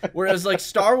 Yeah. Whereas, like,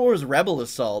 Star Wars Rebel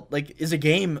Assault, like, is a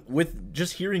game with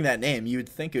just hearing that name, you would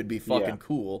think it would be fucking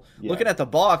cool. Yeah. Looking at the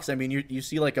box, I mean, you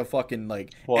see, like, a fucking,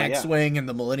 like, X-Wing and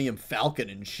the Millennium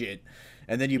Falcon and shit.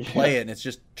 And then you play it, and it's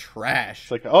just trash.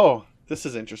 It's like, oh, this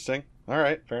is interesting. All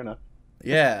right, fair enough.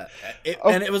 Yeah,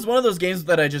 and it was one of those games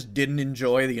that I just didn't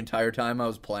enjoy the entire time I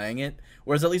was playing it.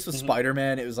 Whereas at least with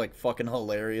Spider-Man, it was like fucking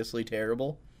hilariously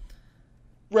terrible.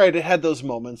 Right, it had those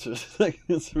moments.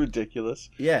 It's ridiculous.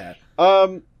 Yeah.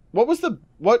 What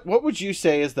would you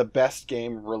say is the best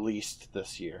game released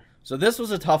this year? So this was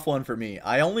a tough one for me.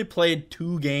 I only played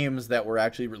 2 games that were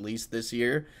actually released this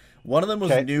year. One of them was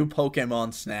new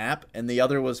Pokemon Snap, and the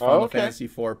other was Final Fantasy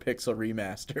IV Pixel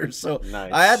Remaster. So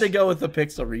I had to go with the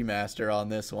Pixel Remaster on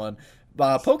this one.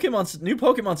 New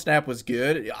Pokemon Snap was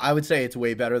good. I would say it's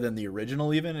way better than the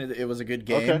original even. It was a good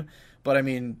game. Okay. But, I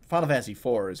mean, Final Fantasy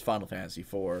IV is Final Fantasy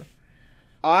IV.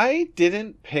 I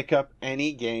didn't pick up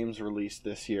any games released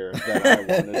this year that I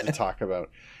wanted to talk about.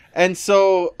 And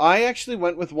so I actually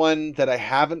went with one that I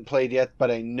haven't played yet,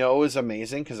 but I know is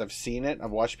amazing because I've seen it.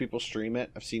 I've watched people stream it.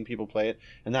 I've seen people play it.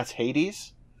 And that's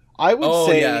Hades. I would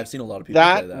say I've seen a lot of people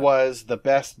play that. Was the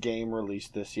best game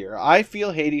released this year. I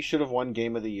feel Hades should have won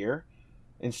Game of the Year.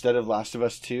 instead of Last of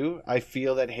Us 2. I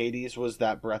feel that Hades was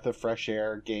that breath of fresh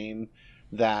air game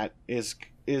that is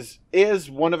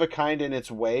one of a kind in its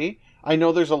way. I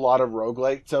know there's a lot of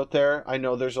roguelites out there. I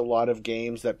know there's a lot of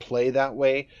games that play that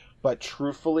way, but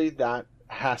truthfully, that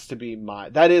has to be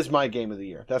that is my game of the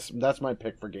year. That's my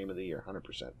pick for game of the year,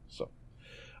 100%. So,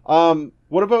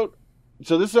 what about?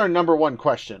 So this is our number one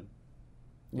question.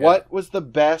 Yeah. What was the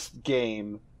best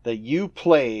game that you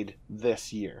played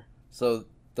this year? So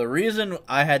the reason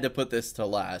I had to put this to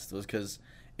last was because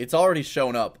it's already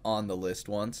shown up on the list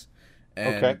once,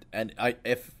 and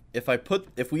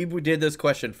if we did this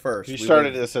question first, you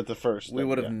started this at the first, we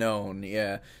would have known,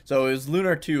 yeah. So it was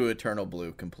Lunar 2 Eternal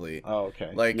Blue complete. Oh,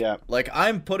 okay. Like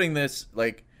I'm putting this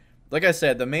like I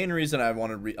said, the main reason I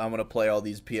want to play all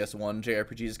these PS1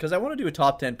 JRPGs is because I want to do a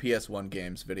top 10 PS1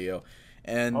 games video.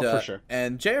 And for sure.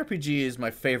 And JRPG is my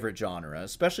favorite genre,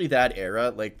 especially that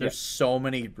era. Like there's so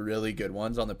many really good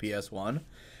ones on the PS1.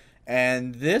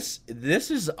 And this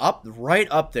is right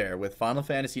up there with Final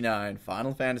Fantasy IX,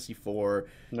 Final Fantasy IV,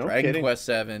 Dragon Quest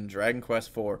VII, Dragon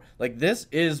Quest IV. Like this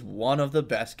is one of the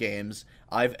best games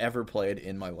I've ever played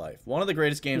in my life. One of the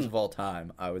greatest games of all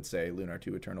time, I would say Lunar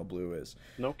 2 Eternal Blue is.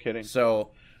 No kidding. So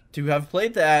to have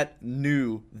played that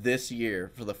new this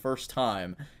year for the first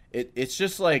time, it's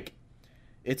just like,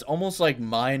 it's almost like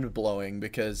mind-blowing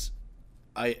because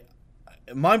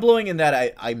mind-blowing in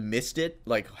that I missed it.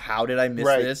 Like, how did I miss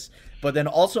this? But then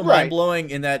also mind-blowing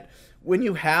in that when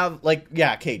you have,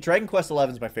 Dragon Quest XI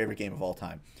is my favorite game of all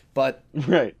time. But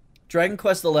Dragon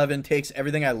Quest XI takes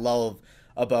everything I love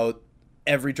about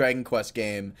every Dragon Quest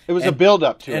game. It was a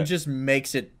build-up to it. And just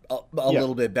makes it a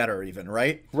little bit better even,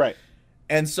 right? Right.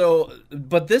 And so,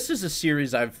 but this is a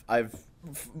series I've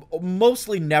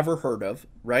mostly never heard of,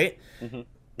 right? Mm-hmm.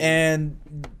 And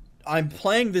I'm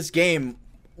playing this game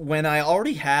when I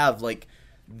already have like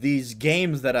these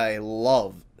games that I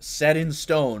love set in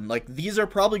stone. Like these are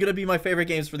probably going to be my favorite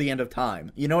games for the end of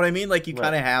time. You know what I mean? Like you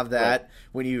kind of have that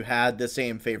when you had the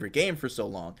same favorite game for so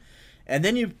long. And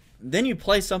then you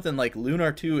play something like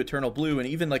Lunar 2 Eternal Blue, and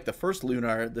even like the first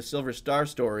Lunar, the Silver Star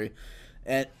story,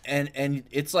 and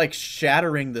it's like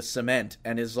shattering the cement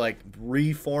and is like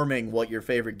reforming what your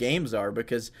favorite games are,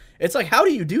 because it's like, how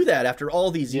do you do that after all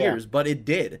these years? But it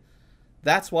did.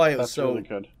 That's why it was so really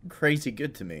good. Crazy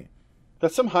good to me.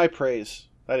 That's some high praise.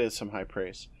 That is some high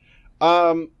praise.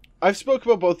 I've spoke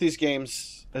about both these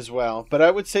games as well, but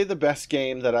I would say the best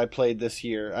game that I played this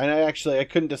year, and I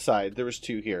couldn't decide. There was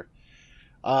two here.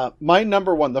 My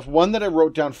number one, the one that I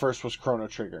wrote down first, was Chrono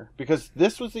Trigger, because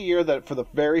this was the year that for the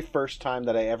very first time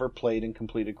that I ever played and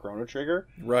completed Chrono Trigger.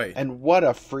 Right. And what a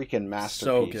freaking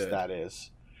masterpiece that is.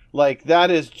 Like,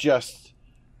 that is just,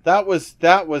 that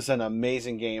was an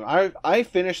amazing game. I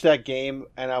finished that game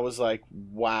and I was like,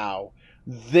 wow,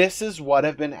 this is what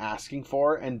I've been asking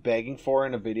for and begging for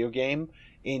in a video game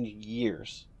in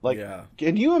years. Like,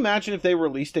 can you imagine if they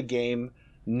released a game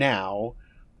now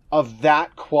of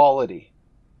that quality?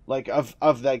 Like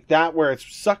of like that, where it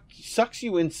sucks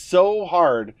you in so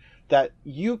hard that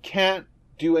you can't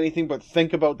do anything but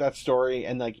think about that story,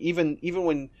 and like even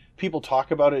when people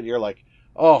talk about it, you're like,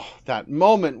 oh, that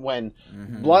moment when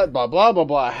blah blah blah blah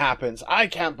blah happens, I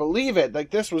can't believe it. Like,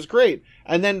 this was great.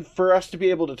 And then for us to be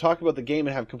able to talk about the game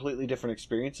and have completely different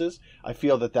experiences, I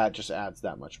feel that just adds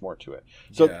that much more to it.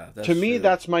 So to me,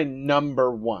 that's my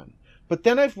number one. But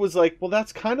then I was like, well,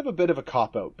 that's kind of a bit of a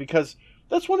cop-out, because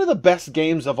that's one of the best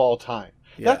games of all time.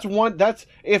 Yeah. That's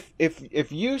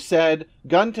if you said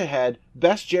gun to head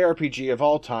best JRPG of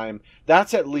all time,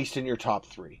 that's at least in your top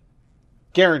 3.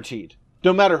 Guaranteed.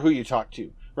 No matter who you talk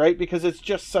to, right? Because it's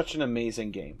just such an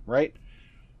amazing game, right?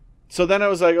 So then I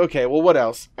was like, okay, well, what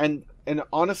else? And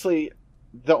honestly,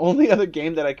 the only other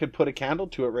game that I could put a candle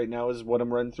to it right now is what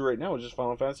I'm running through right now, which is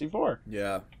Final Fantasy IV.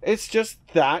 Yeah. It's just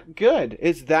that good.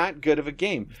 It's that good of a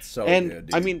game. It's so good,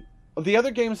 dude. I mean, the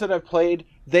other games that I've played,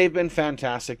 they've been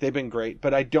fantastic. They've been great,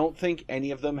 but I don't think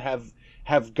any of them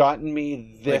have gotten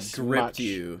me this like gripped much.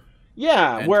 You.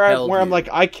 Yeah, where I'm like,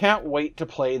 I can't wait to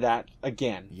play that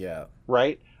again. Yeah.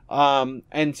 Right?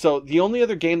 And so the only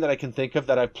other game that I can think of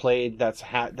that I've played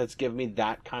that's given me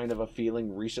that kind of a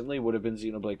feeling recently would have been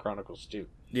Xenoblade Chronicles 2.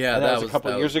 Yeah, and that was a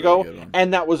couple of years ago,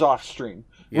 and that was off stream.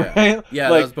 Yeah, right? Yeah,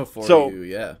 like, that was before you.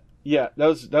 Yeah. Yeah, that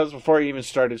was before I even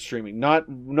started streaming. Not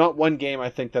one game I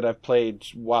think that I've played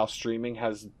while streaming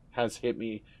has hit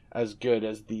me as good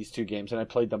as these two games, and I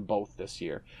played them both this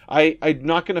year. I'm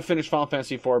not going to finish Final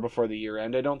Fantasy IV before the year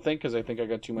end, I don't think, because I think I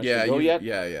got too much to go yet.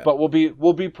 Yeah. But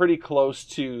we'll be pretty close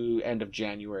to end of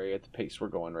January at the pace we're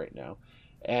going right now.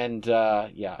 And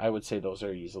I would say those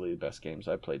are easily the best games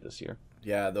I played this year.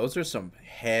 Yeah, those are some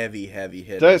heavy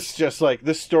hitters. That's just like,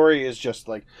 this story is just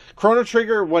like Chrono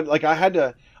Trigger. When like I had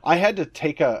to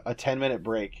take a 10-minute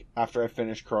break after I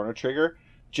finished Chrono Trigger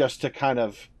just to kind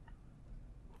of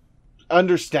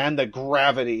understand the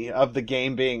gravity of the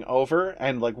game being over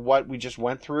and like what we just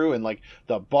went through, and like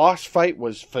the boss fight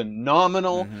was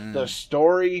phenomenal, the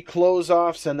story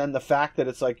close-offs, and then the fact that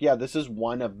it's like, yeah, this is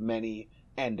one of many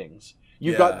endings.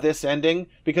 You got this ending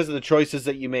because of the choices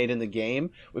that you made in the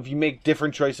game. If you make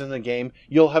different choices in the game,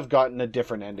 you'll have gotten a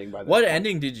different ending by the What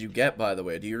ending did you get, by the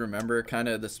way? Do you remember kind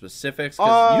of the specifics?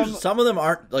 Because some of them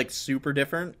aren't like super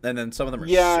different, and then some of them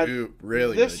are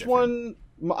really this different. One,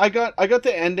 I got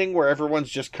the ending where everyone's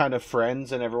just kind of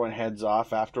friends and everyone heads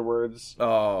off afterwards.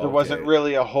 Oh, there wasn't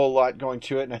really a whole lot going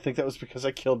to it, and I think that was because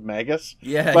I killed Magus.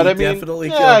 Yeah, but I mean, definitely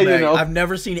killed Magus. I've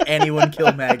never seen anyone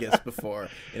kill Magus before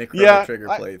in a Chrono Trigger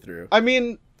playthrough. I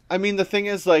mean, the thing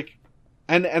is, like,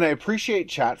 and I appreciate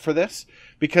chat for this,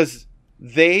 because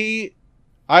that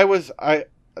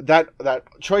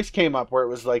choice came up where it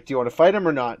was like, do you want to fight him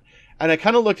or not? And I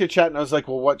kind of looked at chat and I was like,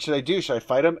 well, what should I do? Should I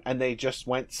fight him? And they just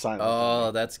went silent.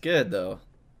 Oh, that's good, though.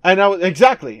 And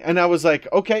I was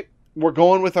like, okay, we're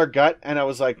going with our gut. And I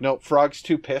was like, nope, Frog's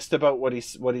too pissed about what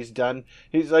he's done.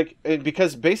 He's like,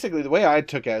 because basically the way I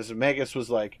took it as Magus was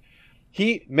like,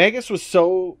 Magus was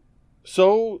so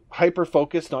hyper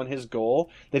focused on his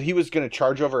goal that he was going to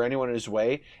charge over anyone in his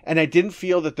way. And I didn't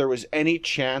feel that there was any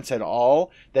chance at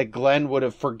all that Glenn would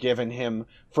have forgiven him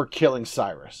for killing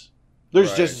Cyrus.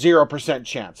 There's just 0%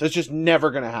 chance. It's just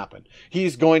never going to happen.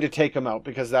 He's going to take him out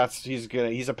because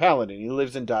he's a paladin. He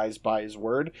lives and dies by his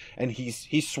word, and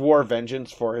he swore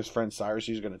vengeance for his friend Cyrus.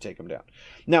 He's going to take him down.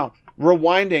 Now,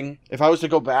 rewinding, if I was to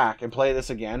go back and play this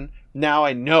again, now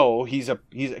I know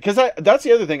because that's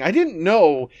the other thing. I didn't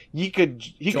know he could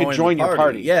join your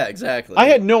party. Yeah, exactly. I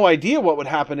had no idea what would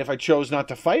happen if I chose not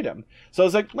to fight him. So I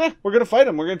was like, we're going to fight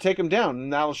him. We're going to take him down,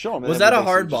 and that'll show him. Was that a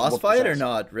hard boss fight or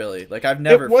not? Really? Like, I've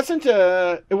never. It wasn't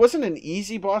an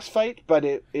easy boss fight, but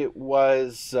it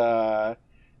was.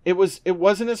 It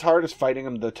wasn't as hard as fighting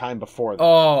him the time before that.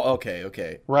 Oh,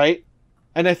 okay. Right,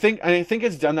 and I think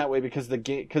it's done that way because the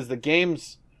game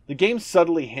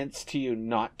subtly hints to you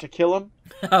not to kill him,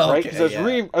 right? Because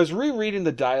I was rereading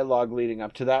the dialogue leading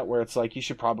up to that, where it's like, you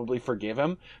should probably forgive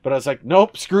him, but I was like,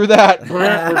 nope, screw that,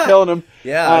 we're killing him.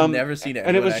 Yeah, I've never seen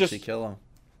anyone actually kill him.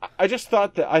 I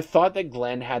thought that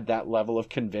Glenn had that level of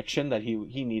conviction that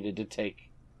he needed to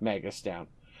take Magus down.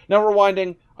 Now,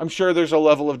 rewinding, I'm sure there's a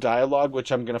level of dialogue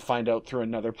which I'm going to find out through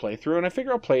another playthrough, and I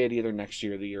figure I'll play it either next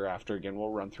year or the year after again.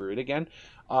 We'll run through it again.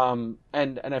 And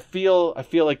I feel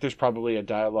like there's probably a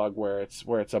dialogue where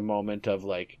it's a moment of,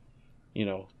 like, you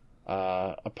know,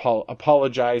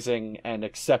 apologizing and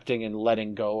accepting and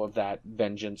letting go of that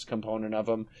vengeance component of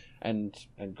him, and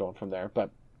going from there. But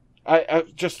I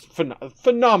just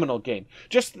phenomenal game.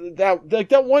 Just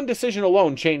that one decision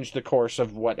alone changed the course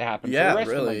of what happened. Yeah, for the rest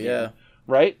really, of my game,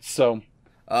 right? So,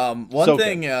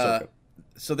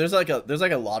 so there's like a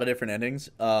lot of different endings.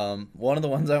 One of the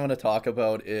ones I want to talk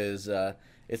about is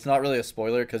it's not really a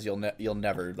spoiler because you'll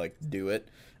never like do it.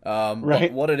 Right.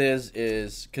 But what it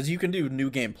is because you can do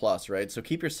New Game Plus, right? So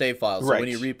keep your save files. So when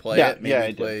you replay it,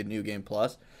 maybe play New Game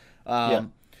Plus.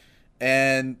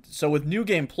 And so with New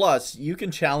Game Plus, you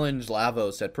can challenge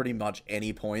Lavos at pretty much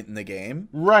any point in the game.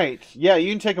 Right. Yeah,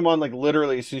 you can take him on like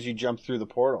literally as soon as you jump through the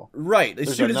portal. Right.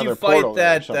 As soon as you fight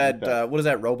that what is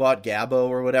that robot Gabbo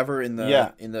or whatever in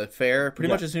the fair? Pretty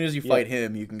much as soon as you fight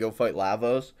him, you can go fight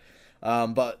Lavos.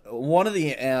 But one of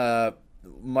the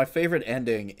my favorite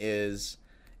ending is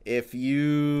if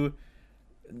you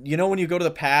know when you go to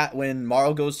the when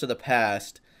Marle goes to the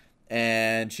past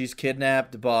and she's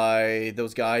kidnapped by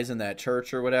those guys in that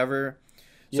church or whatever.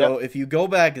 So if you go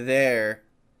back there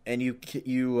and you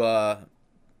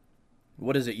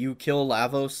what is it? You kill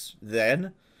Lavos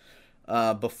then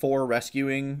before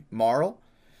rescuing Marle.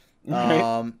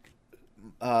 Right.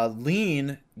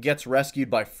 Lean gets rescued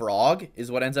by Frog is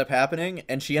what ends up happening,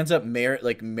 and she ends up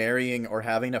marrying or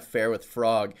having an affair with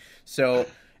Frog. So,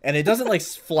 and it doesn't like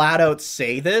flat out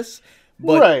say this,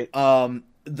 but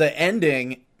the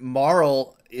ending,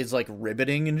 Marle is like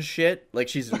ribbiting and shit. Like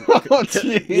she's she's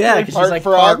like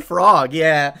part frog.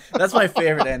 Yeah, that's my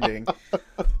favorite ending.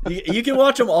 You can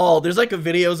watch them all. There's like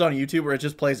videos on YouTube where it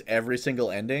just plays every single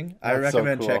ending. I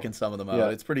recommend checking some of them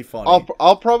out. It's pretty funny.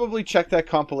 I'll probably check that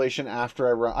compilation after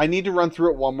I run. I need to run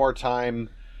through it one more time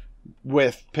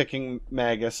with picking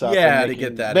Magus up. Yeah, and to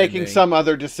get that making ending. some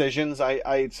other decisions.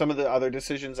 I some of the other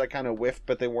decisions I kind of whiffed,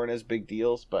 but they weren't as big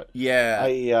deals. But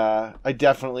yeah, I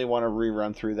definitely want to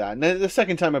rerun through that. And then the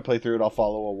second time I play through it, I'll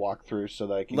follow a walkthrough so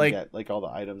that I can get like all the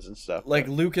items and stuff. Like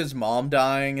Luca's mom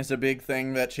dying is a big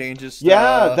thing that changes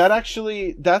stuff.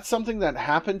 Yeah, that's something that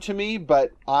happened to me,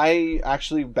 but I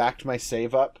actually backed my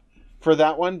save up for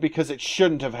that one because it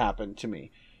shouldn't have happened to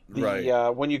me.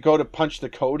 When you go to punch the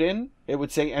code in, it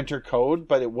would say enter code,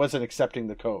 but it wasn't accepting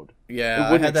the code. Yeah,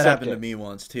 I had that happen to me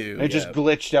once too. It just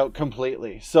glitched out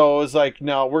completely. So it was like,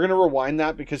 no, we're gonna rewind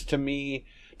that because to me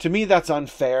that's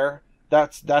unfair.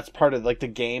 That's part of like the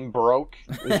game broke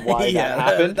is why that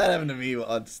happened. That happened to me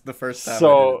once the first time I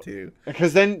did it too.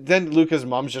 Because then Luca's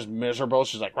mom's just miserable.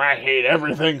 She's like, I hate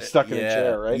everything, stuck in a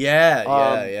chair, right?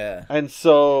 Yeah. And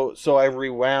so I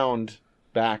rewound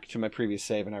back to my previous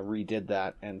save and I redid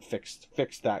that and fixed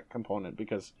that component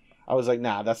because I was like,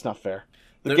 nah, that's not fair.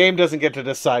 The game doesn't get to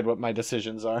decide what my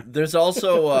decisions are. There's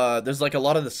also there's like a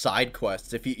lot of the side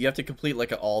quests. If you have to complete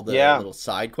like all the little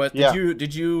side quests.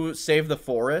 Did you save the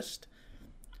forest?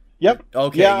 Yep.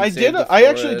 Okay. Yeah, I did. I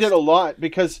actually did a lot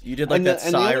because you did like that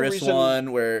Cyrus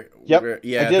one where I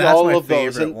did all my of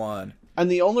those. favorite one.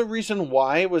 And the only reason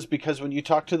why was because when you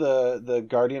talk to the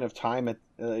Guardian of Time at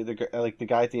the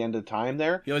guy at the end of time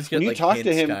there, you always get when like you talk hints,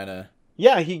 to him, kinda.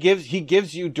 Yeah, he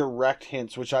gives you direct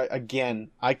hints, which I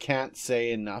can't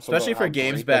say enough. Especially about for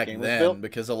games back then,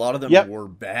 because a lot of them were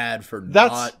bad for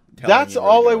that's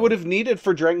all I would have needed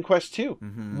for Dragon Quest II.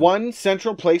 Mm-hmm. One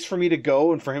central place for me to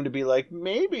go and for him to be like,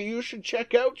 maybe you should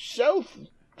check out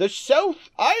the South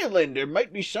Island. There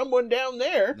might be someone down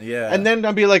there. Yeah. And then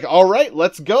I'll be like, all right,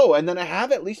 let's go. And then I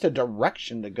have at least a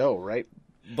direction to go, right?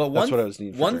 But that's what I was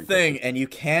needing. One thing, and you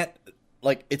can't,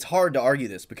 like, it's hard to argue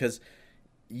this because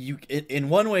in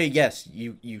one way, yes,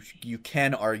 you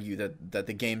can argue that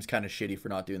the game's kind of shitty for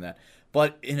not doing that.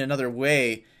 But in another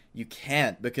way, you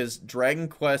can't, because Dragon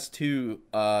Quest 2,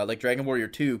 like Dragon Warrior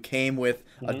 2, came with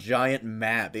a giant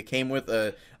map. It came with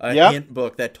a hint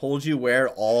book that told you where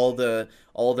all the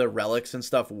relics and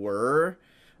stuff were.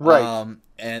 Right.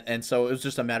 And so it was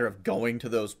just a matter of going to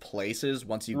those places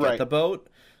once you get the boat.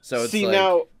 So it's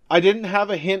now I didn't have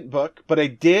a hint book, but I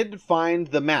did find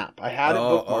the map. I had it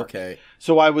bookmarked. Okay.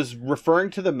 So I was referring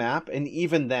to the map, and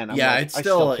even then, it's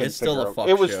still a fuck.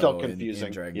 It was still confusing.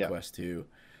 In Dragon Quest 2.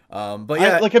 But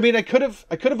yeah, I could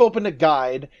have opened a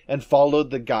guide and followed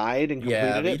the guide and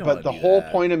completed it. But the whole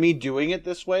point of me doing it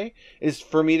this way is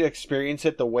for me to experience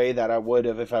it the way that I would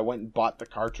have if I went and bought the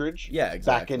cartridge. Yeah,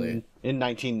 exactly. Back in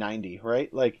 1990,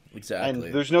 right? Like exactly.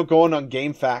 And there's no going on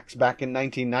GameFAQs back in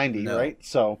 1990, right?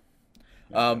 So.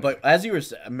 But as you were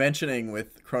mentioning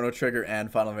with Chrono Trigger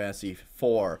and Final Fantasy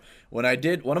IV, when I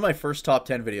did one of my first top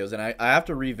 10 videos, and I have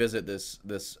to revisit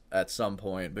this at some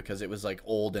point because it was like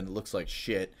old and it looks like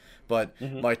shit, but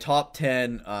my top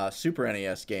 10 Super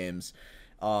NES games,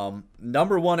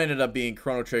 number one ended up being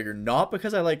Chrono Trigger, not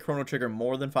because I like Chrono Trigger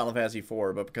more than Final Fantasy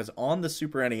IV, but because on the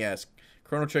Super NES,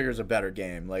 Chrono Trigger is a better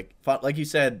game. Like you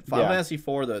said, Final Fantasy IV,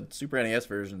 the Super NES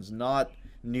version, is not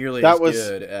nearly as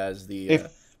good as the...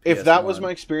 If that was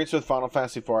my experience with Final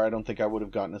Fantasy IV, I don't think I would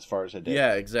have gotten as far as I did.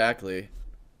 Yeah, exactly.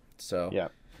 So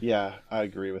yeah, I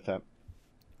agree with that.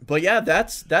 But yeah,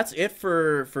 that's it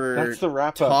for that's the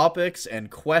wrap up. Topics and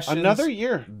questions. Another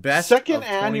year, best second of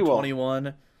annual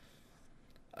 2021.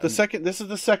 This is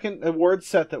the second award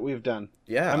set that we've done.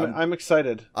 Yeah, I'm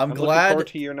excited. I'm glad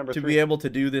to year number 3. Be able to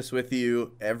do this with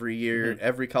you every year,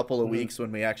 every couple of weeks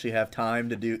when we actually have time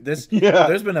to do this. Yeah.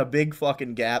 There's been a big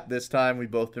fucking gap this time.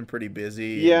 We've both been pretty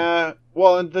busy. Yeah,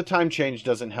 well, and the time change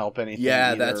doesn't help anything.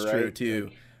 Yeah, either, that's right? true too.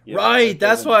 Right,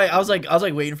 that's why I was like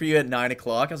waiting for you at 9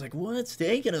 o'clock. I was like, what's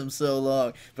taking him so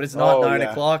long? But it's not 9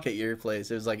 o'clock at your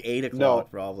place. It was like 8 o'clock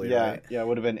probably. Yeah, right? Yeah, it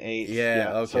would have been 8.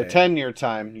 Yeah, okay. So 10 your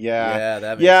time. Yeah,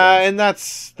 that makes sense. And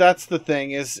that's the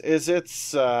thing is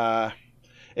it's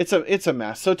a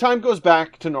mess. So time goes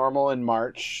back to normal in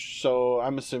March. So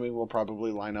I'm assuming we'll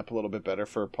probably line up a little bit better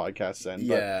for podcasts then.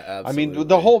 But, absolutely. I mean,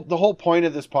 the whole point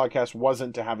of this podcast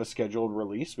wasn't to have a scheduled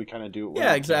release. We kind of do it.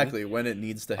 Yeah, exactly. When it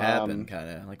needs to happen, kind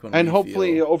of like when. And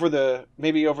hopefully over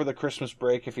the Christmas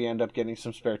break, if you end up getting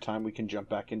some spare time, we can jump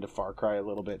back into Far Cry a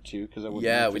little bit too. Because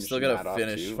we still gotta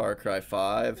finish Far Cry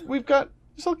 5.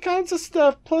 There's all kinds of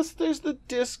stuff. Plus, there's the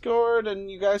Discord, and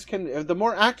you guys can. The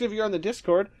more active you're on the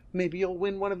Discord, maybe you'll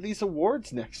win one of these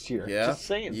awards next year. Yeah, just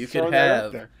saying. You could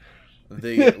have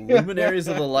the Luminaries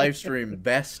of the Livestream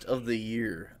Best of the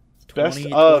Year, Best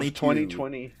of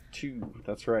 2022.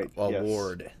 That's right.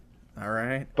 Award. Yes. All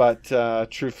right. But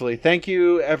truthfully, thank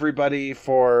you everybody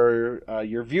for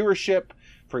your viewership,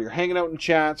 your hanging out in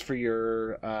chats, for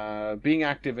your being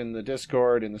active in the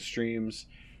Discord, in the streams.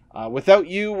 Without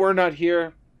you, we're not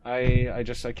here. I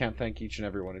can't thank each and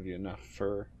every one of you enough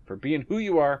for being who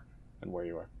you are and where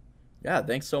you are. Yeah,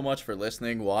 thanks so much for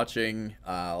listening, watching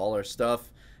all our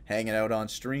stuff, hanging out on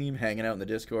stream, hanging out in the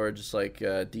Discord, just like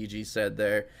DG said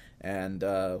there. And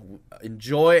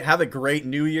enjoy. Have a great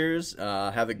New Year's.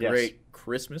 Have a great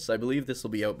Christmas. I believe this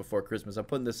will be out before Christmas. I'm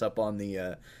putting this up on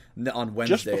the on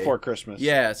Wednesday. Just before Christmas.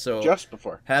 Yeah, so just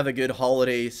before. Have a good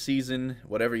holiday season.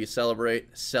 Whatever you celebrate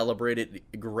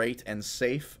it great and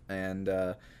safe. And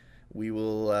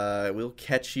we'll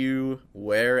catch you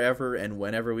wherever and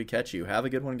whenever we catch you. Have a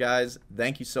good one, guys.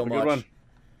 Thank you so much. Good one.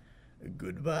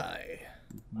 Goodbye.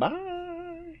 Bye.